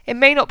 It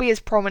may not be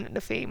as prominent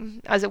a theme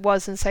as it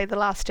was in, say, The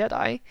Last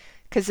Jedi,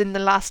 because in The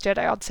Last Jedi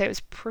I'd say it was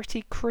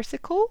pretty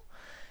critical.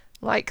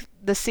 Like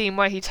the scene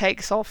where he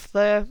takes off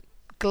the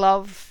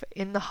glove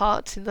in the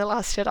hut in The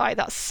Last Jedi,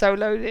 that's so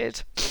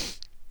loaded.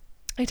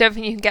 I don't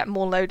think you can get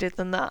more loaded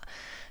than that.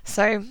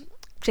 So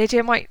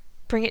JJ might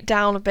bring it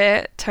down a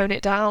bit, tone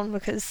it down,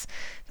 because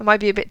there might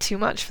be a bit too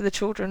much for the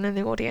children in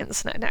the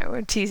audience. No,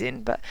 we're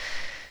teasing, but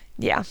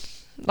yeah,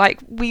 like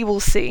we will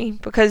see,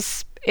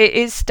 because it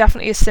is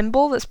definitely a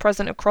symbol that's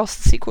present across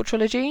the sequel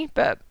trilogy,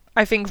 but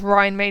I think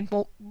Ryan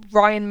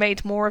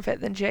made more of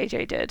it than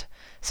JJ did,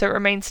 so it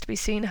remains to be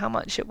seen how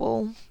much it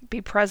will be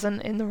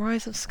present in The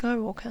Rise of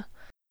Skywalker.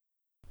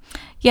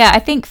 Yeah, I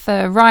think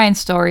for Ryan's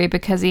story,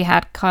 because he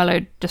had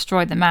Kylo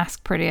destroy the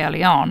mask pretty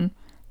early on,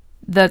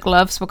 the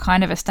gloves were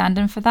kind of a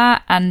stand-in for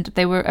that, and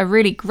they were a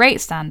really great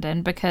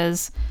stand-in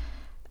because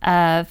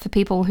for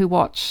people who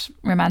watch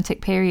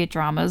romantic period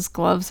dramas,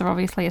 gloves are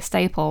obviously a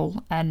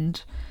staple,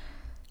 and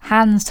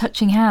hands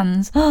touching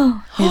hands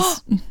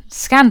is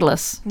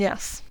scandalous.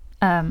 Yes.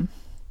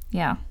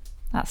 Yeah,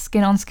 that's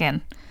skin on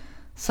skin.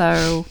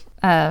 So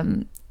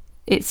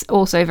it's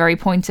also very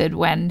pointed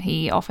when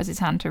he offers his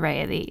hand to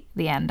Rey at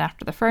the end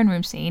after the throne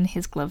room scene.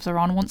 His gloves are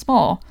on once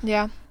more.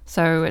 Yeah.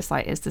 So it's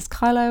like, is this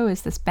Kylo?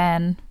 Is this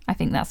Ben? I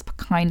think that's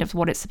kind of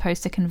what it's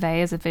supposed to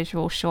convey as a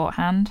visual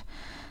shorthand.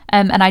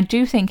 And I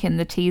do think in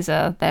the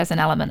teaser there's an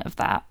element of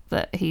that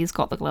he's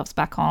got the gloves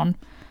back on.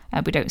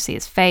 We don't see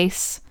his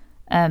face.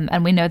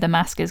 And we know the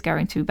mask is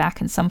going to be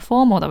back in some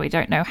form, although we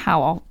don't know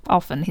how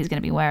often he's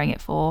going to be wearing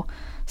it for.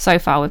 So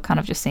far, we've kind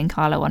of just seen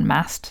Kylo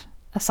unmasked,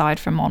 aside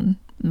from on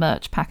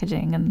merch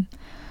packaging and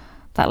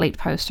that leaked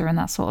poster and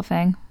that sort of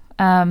thing.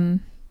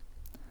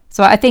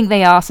 So I think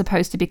they are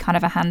supposed to be kind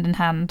of a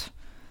hand-in-hand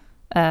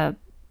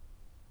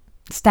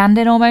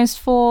stand-in almost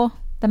for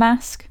the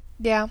mask.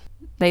 Yeah.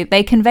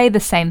 They convey the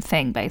same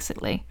thing,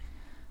 basically,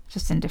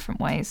 just in different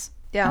ways.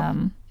 Yeah.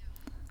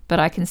 But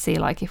I can see,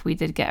 like, if we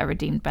did get a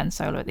redeemed Ben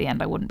Solo at the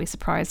end, I wouldn't be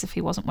surprised if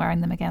he wasn't wearing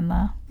them again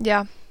there.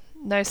 Yeah.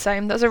 No,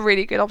 same. That's a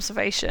really good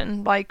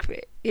observation.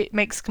 Like, it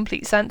makes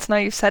complete sense now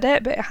you've said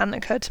it, but it hadn't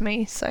occurred to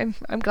me, so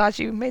I'm glad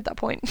you made that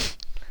point.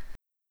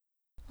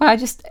 Well,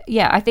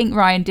 I think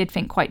Ryan did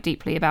think quite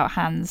deeply about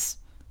hands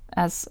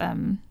as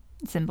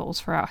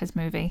symbols throughout his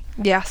movie.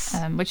 Yes.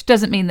 Which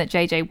doesn't mean that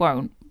JJ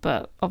won't,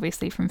 but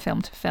obviously from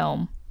film to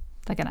film,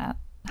 they're going to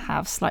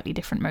have slightly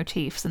different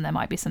motifs, and there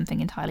might be something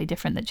entirely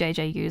different that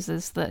JJ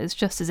uses that is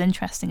just as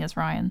interesting as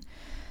Ryan,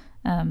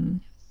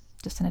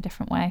 just in a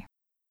different way.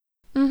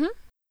 Mm-hmm.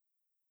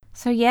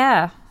 So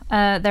yeah,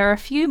 there are a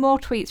few more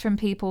tweets from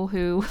people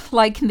who,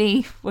 like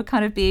me, were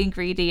kind of being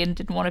greedy and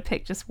didn't want to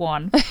pick just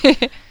one.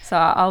 So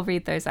I'll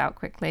read those out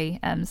quickly.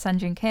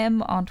 Sunjin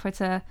Kim on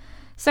Twitter: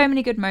 so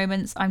many good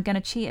moments. I'm going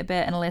to cheat a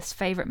bit and list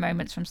favourite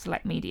moments from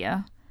select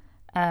media.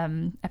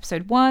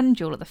 Episode 1,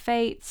 Duel of the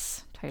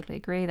Fates. Totally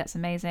agree, that's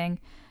amazing.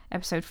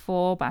 Episode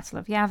 4, Battle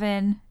of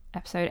Yavin.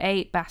 Episode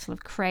 8, Battle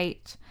of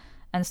Crate.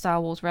 And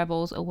Star Wars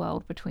Rebels, A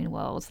World Between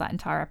Worlds. That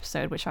entire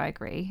episode, which I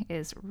agree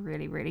is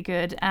really, really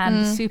good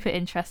and super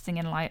interesting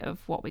in light of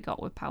what we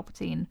got with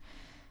Palpatine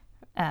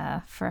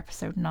for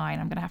episode 9.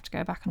 I'm going to have to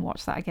go back and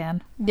watch that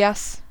again.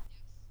 Yes.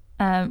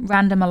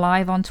 Random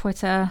Alive on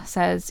Twitter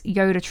says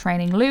Yoda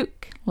training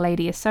Luke,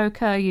 Lady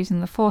Ahsoka using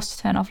the Force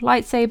to turn off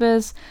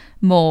lightsabers,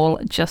 Maul,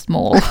 just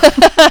Maul.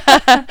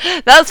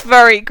 That's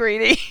very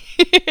greedy.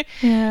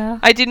 Yeah.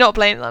 I do not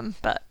blame them,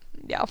 but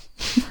yeah.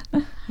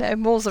 No,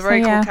 Maul's a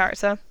very cool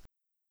character.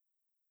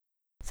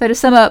 So to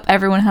sum up,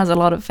 everyone has a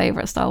lot of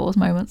favourite Star Wars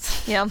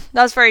moments. Yeah,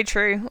 that's very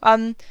true.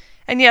 And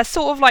yeah,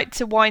 sort of like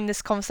to wind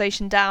this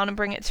conversation down and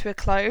bring it to a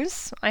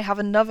close, I have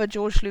another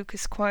George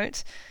Lucas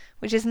quote,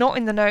 which is not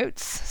in the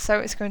notes, so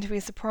it's going to be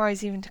a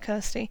surprise even to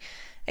Kirsty.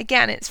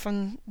 Again, it's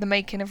from The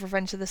Making of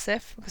Revenge of the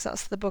Sith, because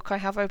that's the book I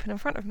have open in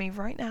front of me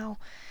right now.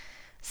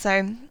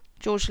 So,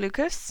 George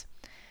Lucas: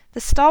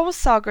 the Star Wars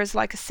saga is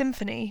like a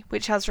symphony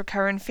which has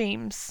recurring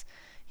themes.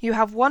 You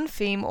have one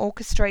theme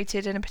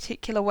orchestrated in a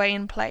particular way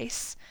in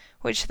place,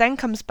 which then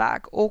comes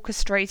back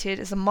orchestrated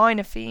as a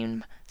minor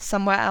theme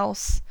somewhere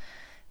else.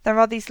 There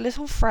are these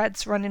little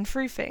threads running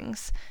through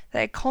things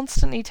that are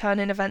constantly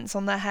turning events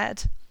on their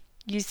head.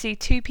 You see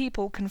two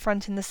people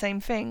confronting the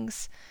same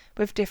things,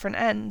 with different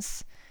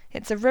ends.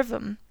 It's a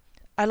rhythm.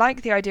 I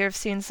like the idea of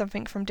seeing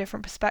something from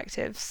different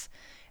perspectives.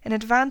 An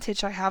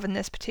advantage I have in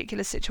this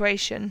particular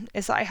situation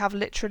is that I have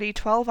literally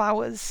 12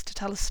 hours to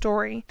tell a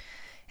story.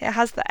 It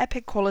has the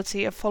epic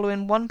quality of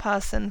following one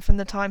person from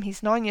the time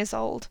he's 9 years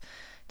old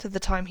to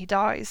the time he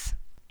dies.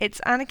 It's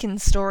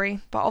Anakin's story,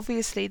 but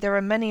obviously there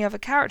are many other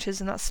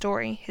characters in that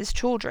story, his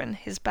children,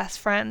 his best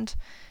friend,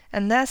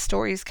 and their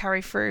stories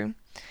carry through.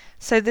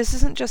 So this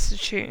isn't just a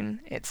tune,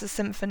 it's a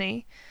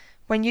symphony.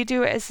 When you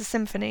do it as a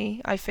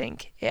symphony, I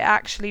think, it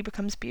actually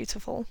becomes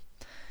beautiful.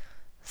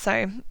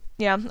 So,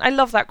 yeah, I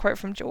love that quote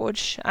from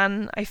George,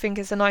 and I think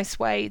it's a nice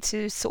way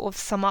to sort of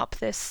sum up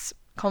this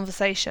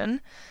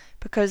conversation,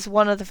 because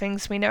one of the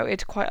things we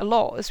noted quite a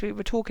lot as we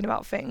were talking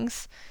about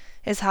things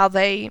is how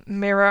they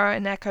mirror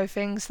and echo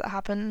things that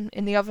happen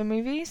in the other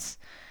movies.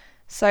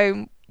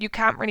 So you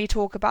can't really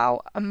talk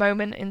about a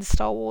moment in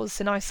Star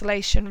Wars in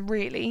isolation,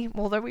 really,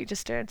 although we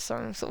just did, so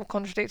I'm sort of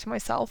contradicting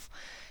myself.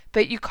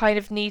 But you kind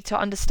of need to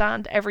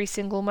understand every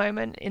single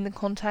moment in the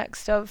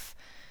context of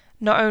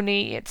not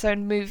only its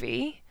own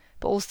movie,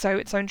 but also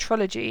its own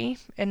trilogy,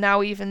 and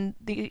now even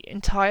the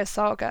entire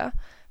saga,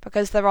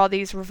 because there are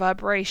these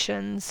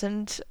reverberations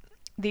and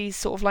these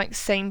sort of like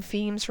same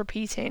themes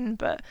repeating,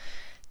 but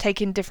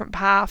taking different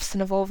paths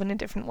and evolving in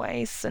different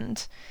ways,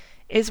 and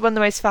is one of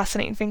the most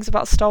fascinating things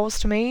about Star Wars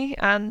to me.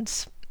 And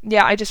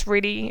yeah, I just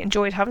really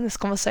enjoyed having this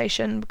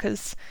conversation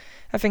because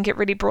I think it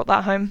really brought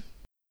that home.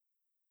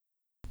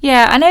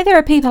 Yeah, I know there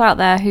are people out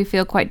there who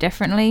feel quite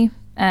differently,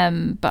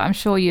 but I'm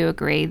sure you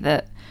agree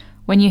that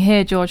when you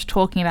hear George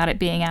talking about it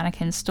being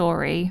Anakin's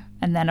story,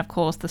 and then of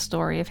course the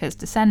story of his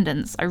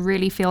descendants, I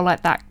really feel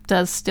like that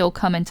does still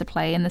come into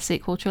play in the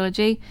sequel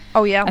trilogy.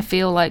 Oh yeah. I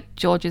feel like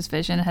George's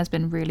vision has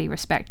been really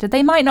respected.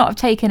 They might not have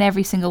taken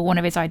every single one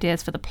of his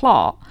ideas for the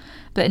plot,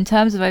 but in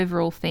terms of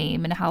overall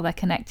theme and how they're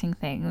connecting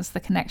things, the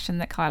connection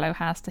that Kylo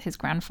has to his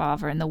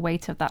grandfather and the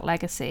weight of that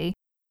legacy,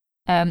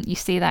 you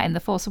see that in The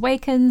Force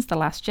Awakens, The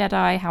Last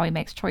Jedi, how he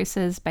makes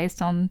choices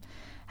based on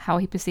how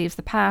he perceives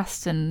the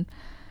past, and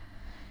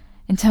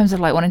in terms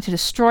of like wanting to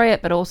destroy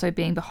it but also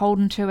being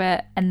beholden to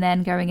it, and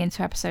then going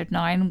into episode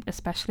 9,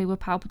 especially with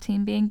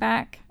Palpatine being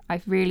back,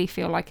 I really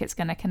feel like it's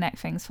going to connect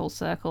things full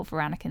circle for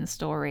Anakin's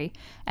story,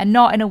 and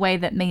not in a way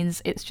that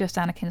means it's just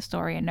Anakin's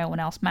story and no one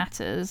else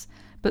matters,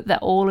 but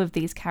that all of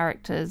these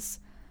characters,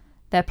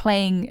 they're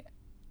playing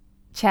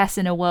chess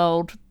in a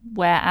world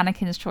where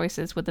Anakin's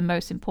choices were the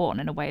most important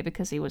in a way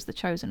because he was the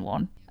chosen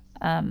one.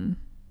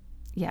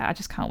 Yeah, I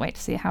just can't wait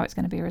to see how it's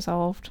going to be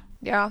resolved.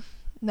 Yeah,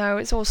 no,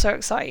 it's all so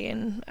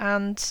exciting,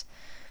 and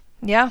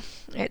yeah,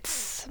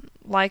 it's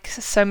like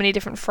so many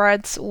different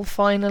threads all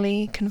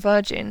finally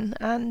converging,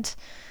 and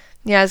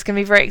yeah, it's going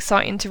to be very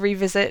exciting to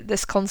revisit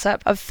this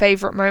concept of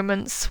favourite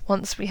moments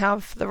once we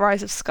have The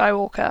Rise of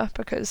Skywalker,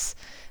 because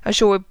I'm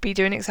sure we'll be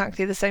doing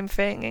exactly the same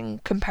thing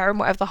and comparing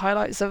whatever the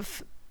highlights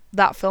of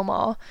that film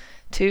are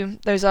to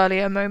those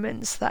earlier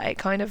moments that it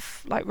kind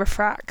of like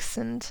refracts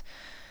and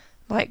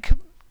like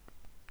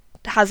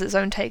has its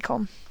own take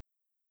on.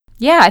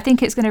 Yeah, I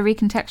think it's going to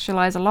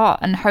recontextualize a lot,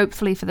 and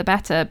hopefully for the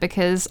better,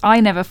 because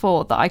I never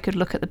thought that I could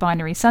look at the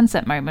binary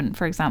sunset moment,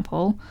 for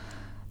example,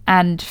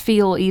 and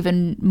feel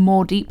even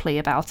more deeply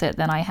about it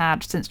than I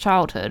had since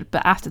childhood.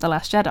 But after The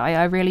Last Jedi,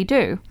 I really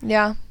do.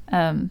 Yeah.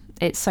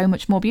 It's so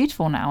much more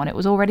beautiful now, and it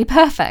was already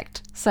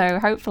perfect. So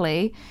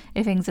hopefully,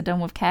 if things are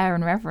done with care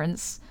and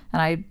reverence, and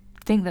I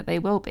think that they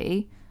will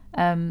be,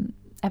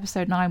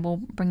 episode 9 will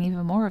bring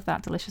even more of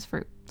that delicious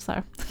fruit.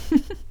 So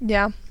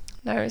yeah,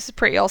 no, it's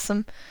pretty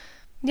awesome.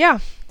 Yeah,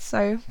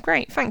 so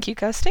great. Thank you,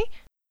 Kirsty.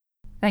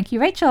 Thank you,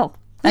 Rachel.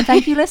 And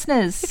thank you,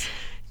 listeners.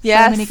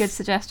 Yes. So many good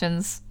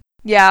suggestions.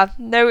 Yeah,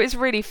 no, it's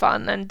really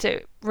fun, and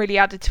it really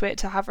added to it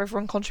to have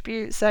everyone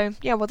contribute. So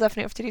yeah, we'll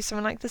definitely have to do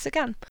something like this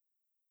again.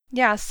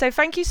 Yeah, so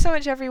thank you so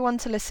much everyone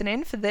to listen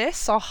in for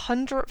this, our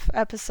 100th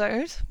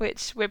episode,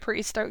 which we're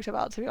pretty stoked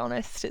about, to be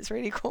honest. It's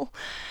really cool.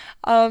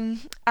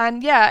 And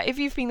yeah, if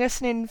you've been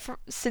listening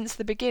since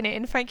the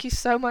beginning, thank you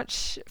so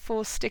much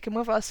for sticking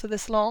with us for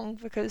this long,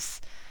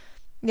 because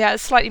yeah,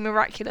 it's slightly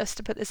miraculous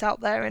to put this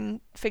out there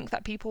and think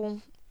that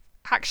people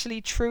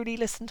actually truly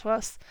listen to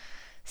us.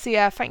 So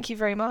yeah, thank you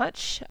very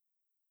much.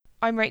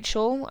 I'm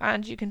Rachel,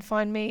 and you can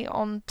find me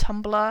on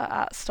Tumblr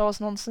at Star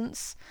Wars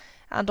Nonsense,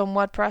 and on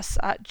WordPress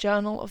at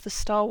Journal of the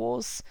Star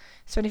Wars.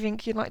 So anything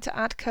you'd like to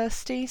add,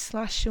 Kirsty,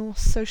 / your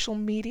social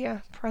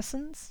media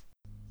presence?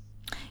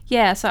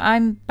 Yeah, so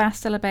I'm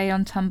Bastila Bay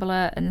on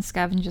Tumblr and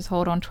Scavengers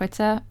Horde on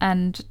Twitter.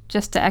 And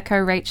just to echo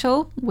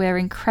Rachel, we're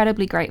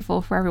incredibly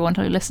grateful for everyone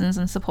who listens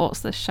and supports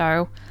this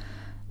show.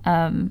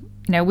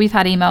 We've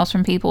had emails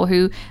from people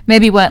who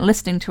maybe weren't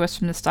listening to us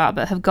from the start,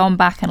 but have gone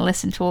back and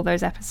listened to all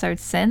those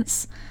episodes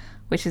since,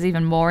 which is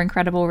even more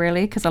incredible,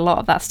 really, because a lot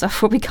of that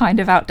stuff will be kind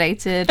of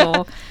outdated,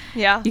 or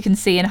yeah, you can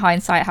see in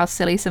hindsight how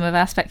silly some of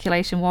our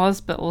speculation was,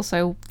 but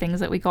also things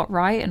that we got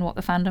right and what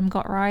the fandom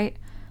got right.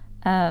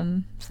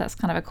 So that's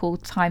kind of a cool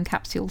time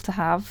capsule to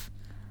have.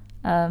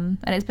 And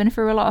it's been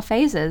through a lot of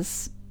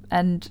phases,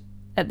 and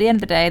at the end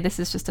of the day, this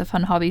is just a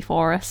fun hobby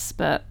for us,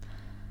 but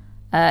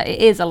it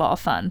is a lot of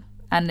fun,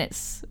 and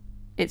it's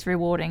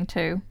rewarding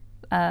too.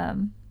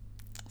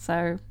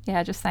 So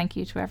yeah, just thank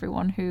you to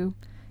everyone who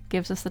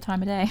gives us the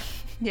time of day.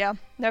 Yeah,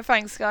 no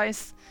thanks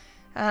guys.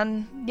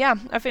 And yeah,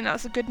 I think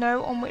that's a good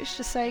note on which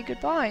to say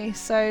goodbye.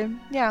 So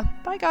yeah,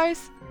 bye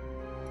guys.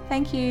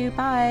 Thank you,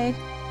 bye.